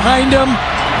 it's behind him,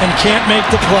 and can't make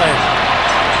the play.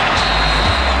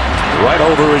 Right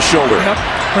over his shoulder. Yep.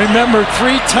 Remember,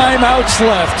 3 timeouts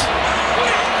left.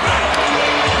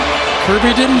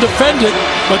 Kirby didn't defend it,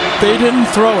 but they didn't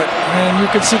throw it, and you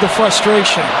can see the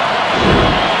frustration.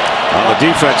 On the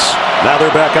defense, now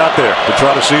they're back out there to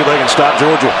try to see if they can stop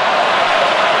Georgia.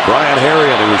 Brian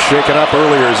Harrion, who was shaken up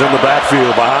earlier, is in the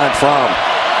backfield behind Fromm.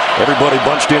 Everybody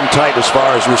bunched in tight as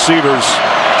far as receivers,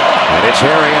 and it's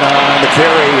Harrion on the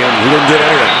carry, and he didn't get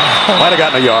anything. Might have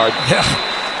gotten a yard. Yeah.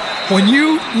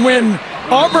 When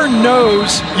Auburn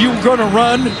knows you're going to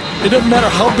run, it doesn't matter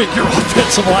how big your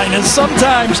offensive line is.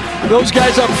 Sometimes those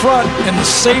guys up front and the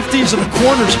safeties and the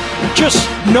corners, just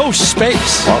no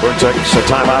space. Auburn takes a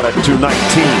timeout at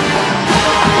 2:19.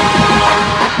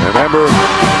 Remember,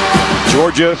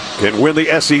 Georgia can win the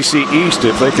SEC East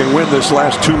if they can win this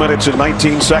last 2 minutes and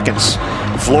 19 seconds.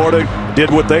 Florida did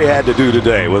what they had to do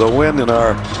today with a win in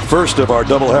our first of our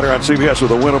doubleheader on CBS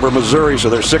with a win over Missouri, so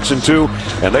they're 6-2,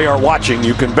 and they are watching,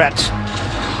 you can bet.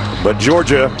 But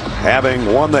Georgia,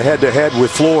 having won the head-to-head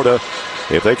with Florida,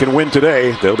 if they can win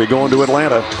today, they'll be going to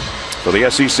Atlanta for the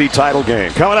SEC title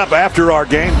game. Coming up after our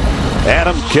game,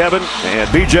 Adam, Kevin, and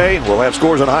BJ will have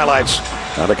scores and highlights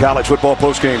on the college football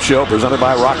postgame show presented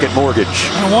by Rocket Mortgage.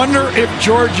 I wonder if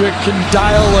Georgia can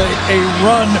dial a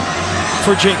run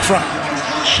for Jake Fromm.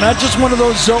 Not just one of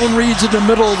those zone reads in the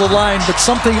middle of the line, but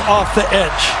something off the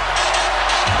edge.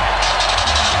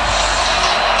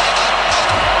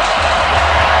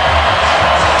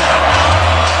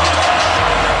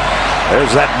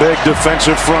 There's that big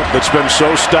defensive front that's been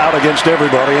so stout against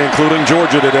everybody, including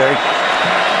Georgia today.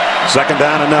 2nd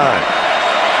down and 9.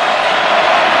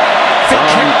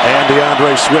 And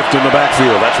DeAndre Swift in the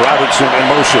backfield. That's Robertson in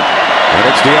motion. And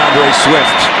it's DeAndre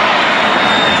Swift.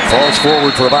 Falls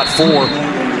forward for about 4.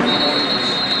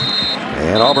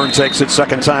 And Auburn takes its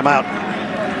 2nd timeout.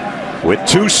 With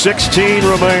 2:16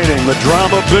 remaining, the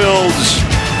drama builds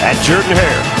at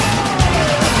Jordan-Hare.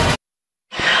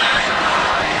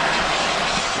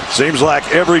 Seems like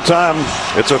every time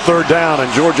it's a 3rd down,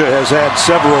 and Georgia has had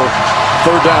several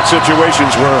 3rd down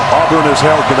situations where Auburn has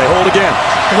held. Can they hold again?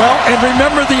 Well, and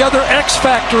remember the other X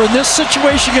factor in this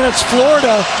situation against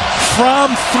Florida,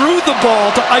 Fromm threw the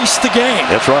ball to ice the game.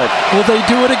 That's right. Will they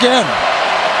do it again?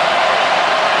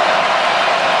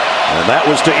 And that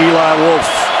was to Eli Wolf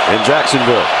in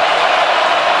Jacksonville.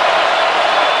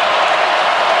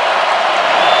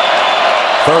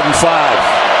 3rd and 5.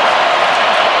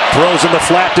 Throws in the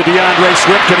flat to DeAndre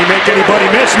Swift. Can he make anybody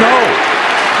miss? No.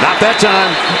 Not that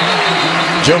time.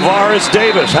 Javaris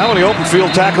Davis. How many open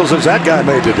field tackles has that guy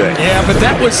made today? Yeah, but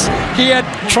he had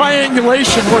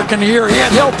triangulation working here. He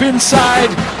had help inside,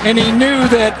 and he knew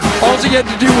that all he had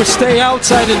to do was stay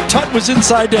outside, and Tut was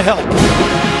inside to help.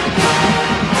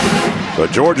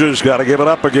 But Georgia's got to give it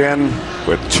up again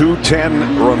with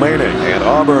 2:10 remaining, and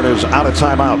Auburn is out of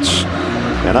timeouts.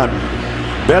 And I'm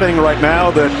betting right now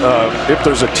that if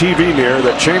there's a TV near,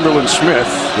 that Chamberlain Smith,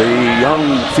 the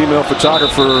young female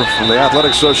photographer from the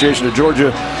Athletic Association of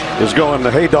Georgia, is going,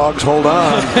 "Hey, Dawgs, hold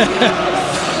on."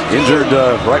 Injured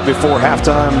right before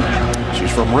halftime.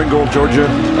 She's from Ringgold, Georgia.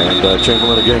 And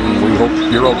Chamberlain, again, we hope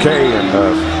you're okay, and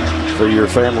for your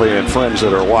family and friends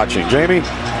that are watching. Jamie?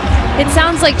 It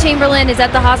sounds like Chamberlain is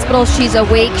at the hospital. She's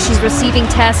awake. She's receiving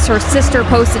tests. Her sister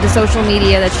posted to social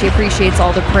media that she appreciates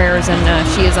all the prayers, and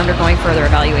she is undergoing further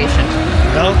evaluation.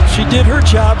 Well, she did her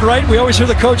job, right? We always hear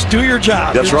the coach, do your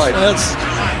job. That's right.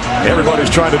 Everybody's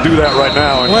trying to do that right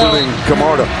now, including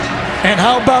Camarda. And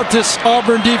how about this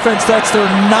Auburn defense? That's their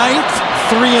 9th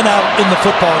 3-and-out in the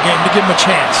football game to give them a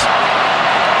chance.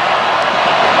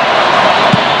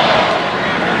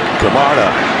 Camarda,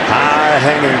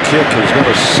 high-hanging kick is going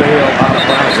to sail out of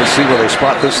bounds. Let's see where they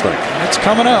spot this thing. It's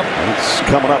coming up. It's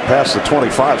coming up past the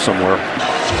 25 somewhere.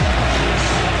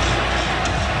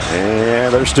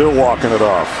 And they're still walking it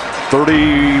off.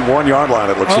 31-yard line,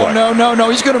 it looks like. No.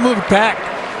 He's going to move it back.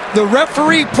 The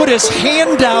referee put his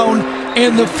hand down,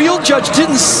 and the field judge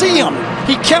didn't see him.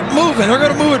 He kept moving. They're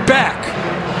going to move it back.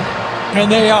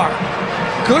 And they are.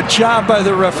 Good job by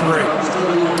the referee.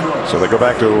 So they go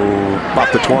back to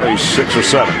about the 26 or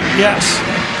 7. Yes.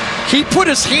 He put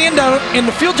his hand down, and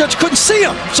the field judge couldn't see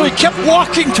him. So he kept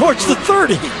walking towards the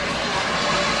 30.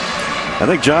 I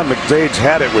think John McDade's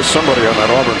had it with somebody on that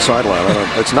Auburn sideline.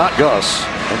 It's not Gus.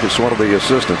 I think it's one of the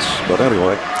assistants. But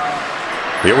anyway,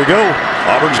 here we go.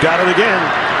 Auburn's got it again.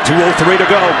 2:03 to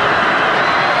go.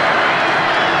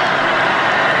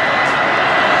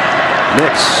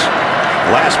 Nix.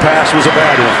 Last pass was a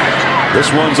bad one. This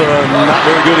one's not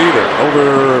very good either.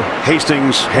 Over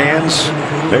Hastings' hands.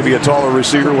 Maybe a taller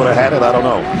receiver would have had it. I don't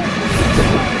know.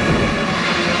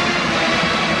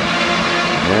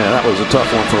 Yeah, that was a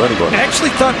tough one for anybody. I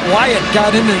actually thought Wyatt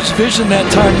got into his vision that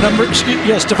time.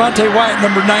 Devontae Wyatt,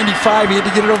 number 95. He had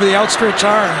to get it over the outstretched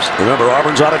arms. Remember,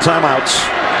 Auburn's out of timeouts.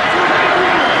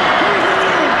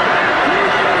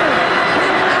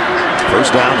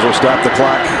 First downs will stop the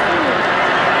clock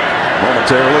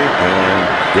momentarily, and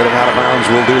getting out of bounds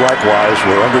will do likewise.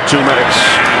 We're under 2 minutes.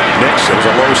 Nix, there's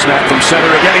a low snap from center.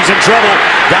 Again, he's in trouble.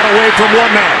 Got away from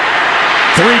one man.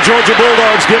 3 Georgia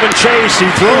Bulldogs giving chase. He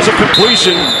throws a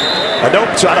completion. Nope,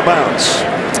 it's out of bounds.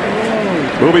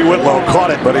 Ruby Whitlow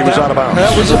caught it, but he was out of bounds.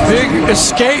 That was a big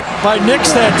escape by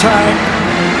Nix that time.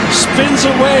 Spins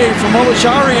away from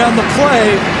Olajari on the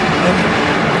play. And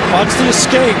watch the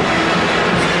escape.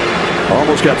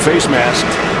 Almost got face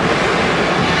masked.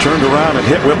 Turned around and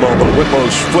hit Whitlow, but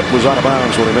Whitlow's foot was out of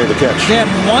bounds when he made the catch. Again,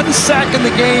 1 sack in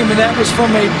the game, and that was from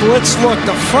a blitz look.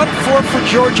 The front four for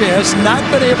Georgia has not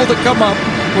been able to come up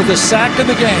with a sack in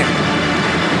the game.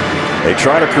 They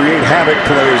try to create havoc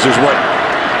plays is what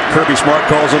Kirby Smart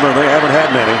calls them, and they haven't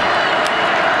had many.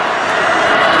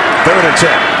 3rd and 10.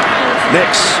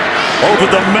 Nix over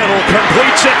the middle,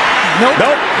 completes it.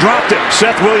 Nope, dropped it.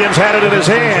 Seth Williams had it in his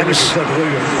hands,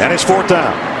 and it's 4th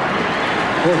down.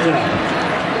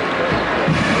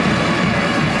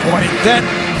 Boy,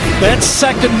 that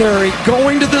secondary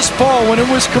going to this ball when it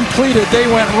was completed, they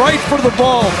went right for the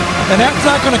ball, and that's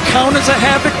not going to count as a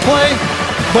havoc play,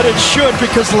 but it should,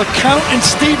 because LeCount and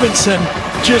Stevenson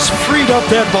just freed up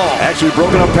that ball. Actually,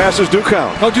 broken up passes do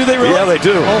count. Oh, do they really? Yeah, they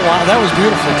do. Oh, wow, that was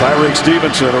beautiful. Tyreek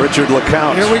Stevenson, Richard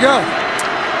LeCount. Here we go.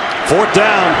 4th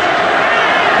down.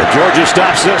 If Georgia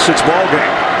stops this, it's ball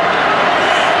game.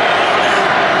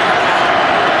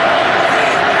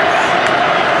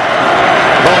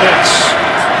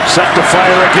 Set to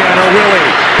fire again, or will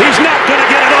he? He's not going to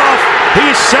get it off.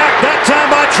 He's sacked that time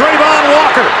by Trayvon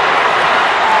Walker.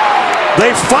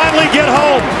 They finally get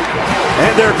home,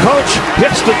 and their coach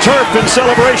hits the turf in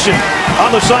celebration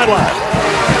on the sideline.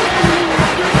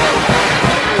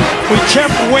 We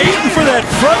kept waiting for that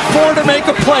front four to make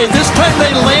a play. This time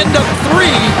they land up 3,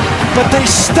 but they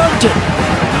stumped it.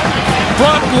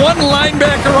 Brought one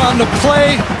linebacker on the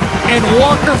play, and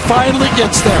Walker finally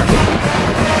gets there.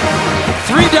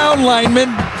 3 down linemen,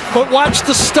 but watch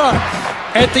the stunt.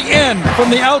 At the end, from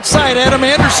the outside, Adam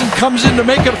Anderson comes in to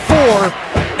make it 4,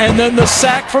 and then the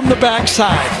sack from the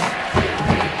backside.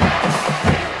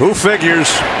 Who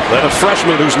figures that a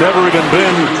freshman who's never even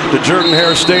been to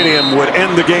Jordan-Hare Stadium would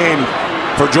end the game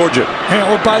for Georgia? And,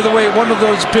 oh, by the way, one of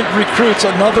those big recruits,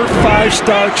 another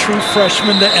 5-star true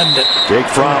freshman to end it. Jake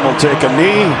Fromm will take a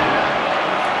knee.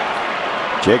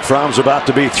 Jake Fromm's about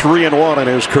to be 3-1 in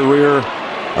his career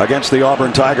against the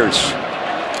Auburn Tigers.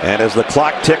 And as the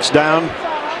clock ticks down,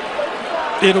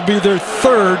 it'll be their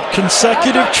 3rd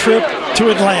consecutive trip to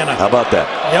Atlanta. How about that?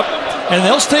 Yep. And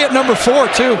they'll stay at number 4,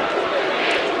 too.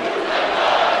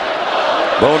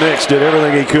 Bo Nix did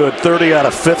everything he could. 30 out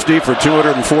of 50 for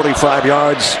 245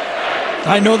 yards.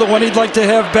 I know the one he'd like to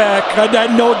have back. I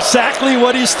know exactly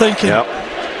what he's thinking. Yep.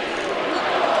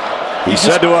 He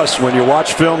said to us, when you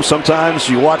watch film, sometimes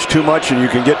you watch too much and you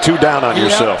can get too down on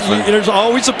yourself. There's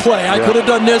always a play. I could have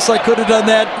done this, I could have done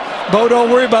that. Bo,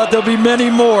 don't worry about it. There'll be many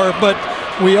more, but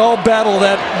we all battle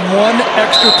that one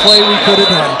extra play we could have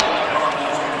done.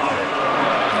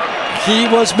 He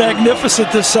was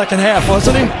magnificent this second half,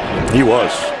 wasn't he? He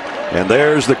was. And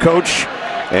there's the coach,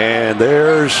 and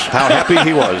there's how happy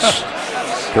he was.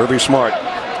 Kirby Smart.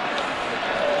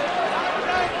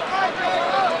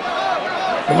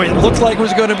 Boy, it looked like it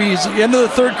was going to be the end of the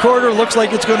third quarter. Looks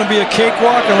like it's going to be a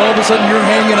cakewalk, and all of a sudden you're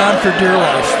hanging on for dear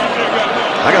life.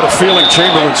 I got a feeling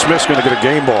Chamberlain Smith's going to get a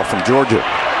game ball from Georgia.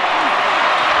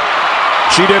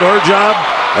 She did her job.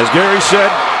 As Gary said,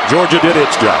 Georgia did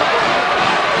its job.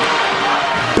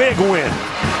 Big win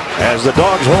as the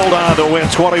Dogs hold on to win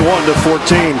 21-14.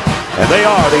 And they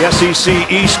are the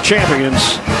SEC East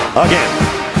champions again.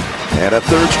 And a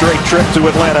third straight trip to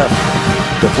Atlanta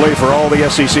to play for all the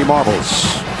SEC marbles.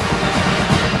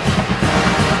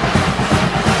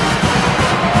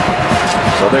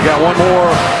 So they got one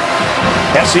more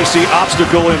SEC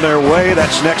obstacle in their way.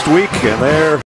 That's next week, and they're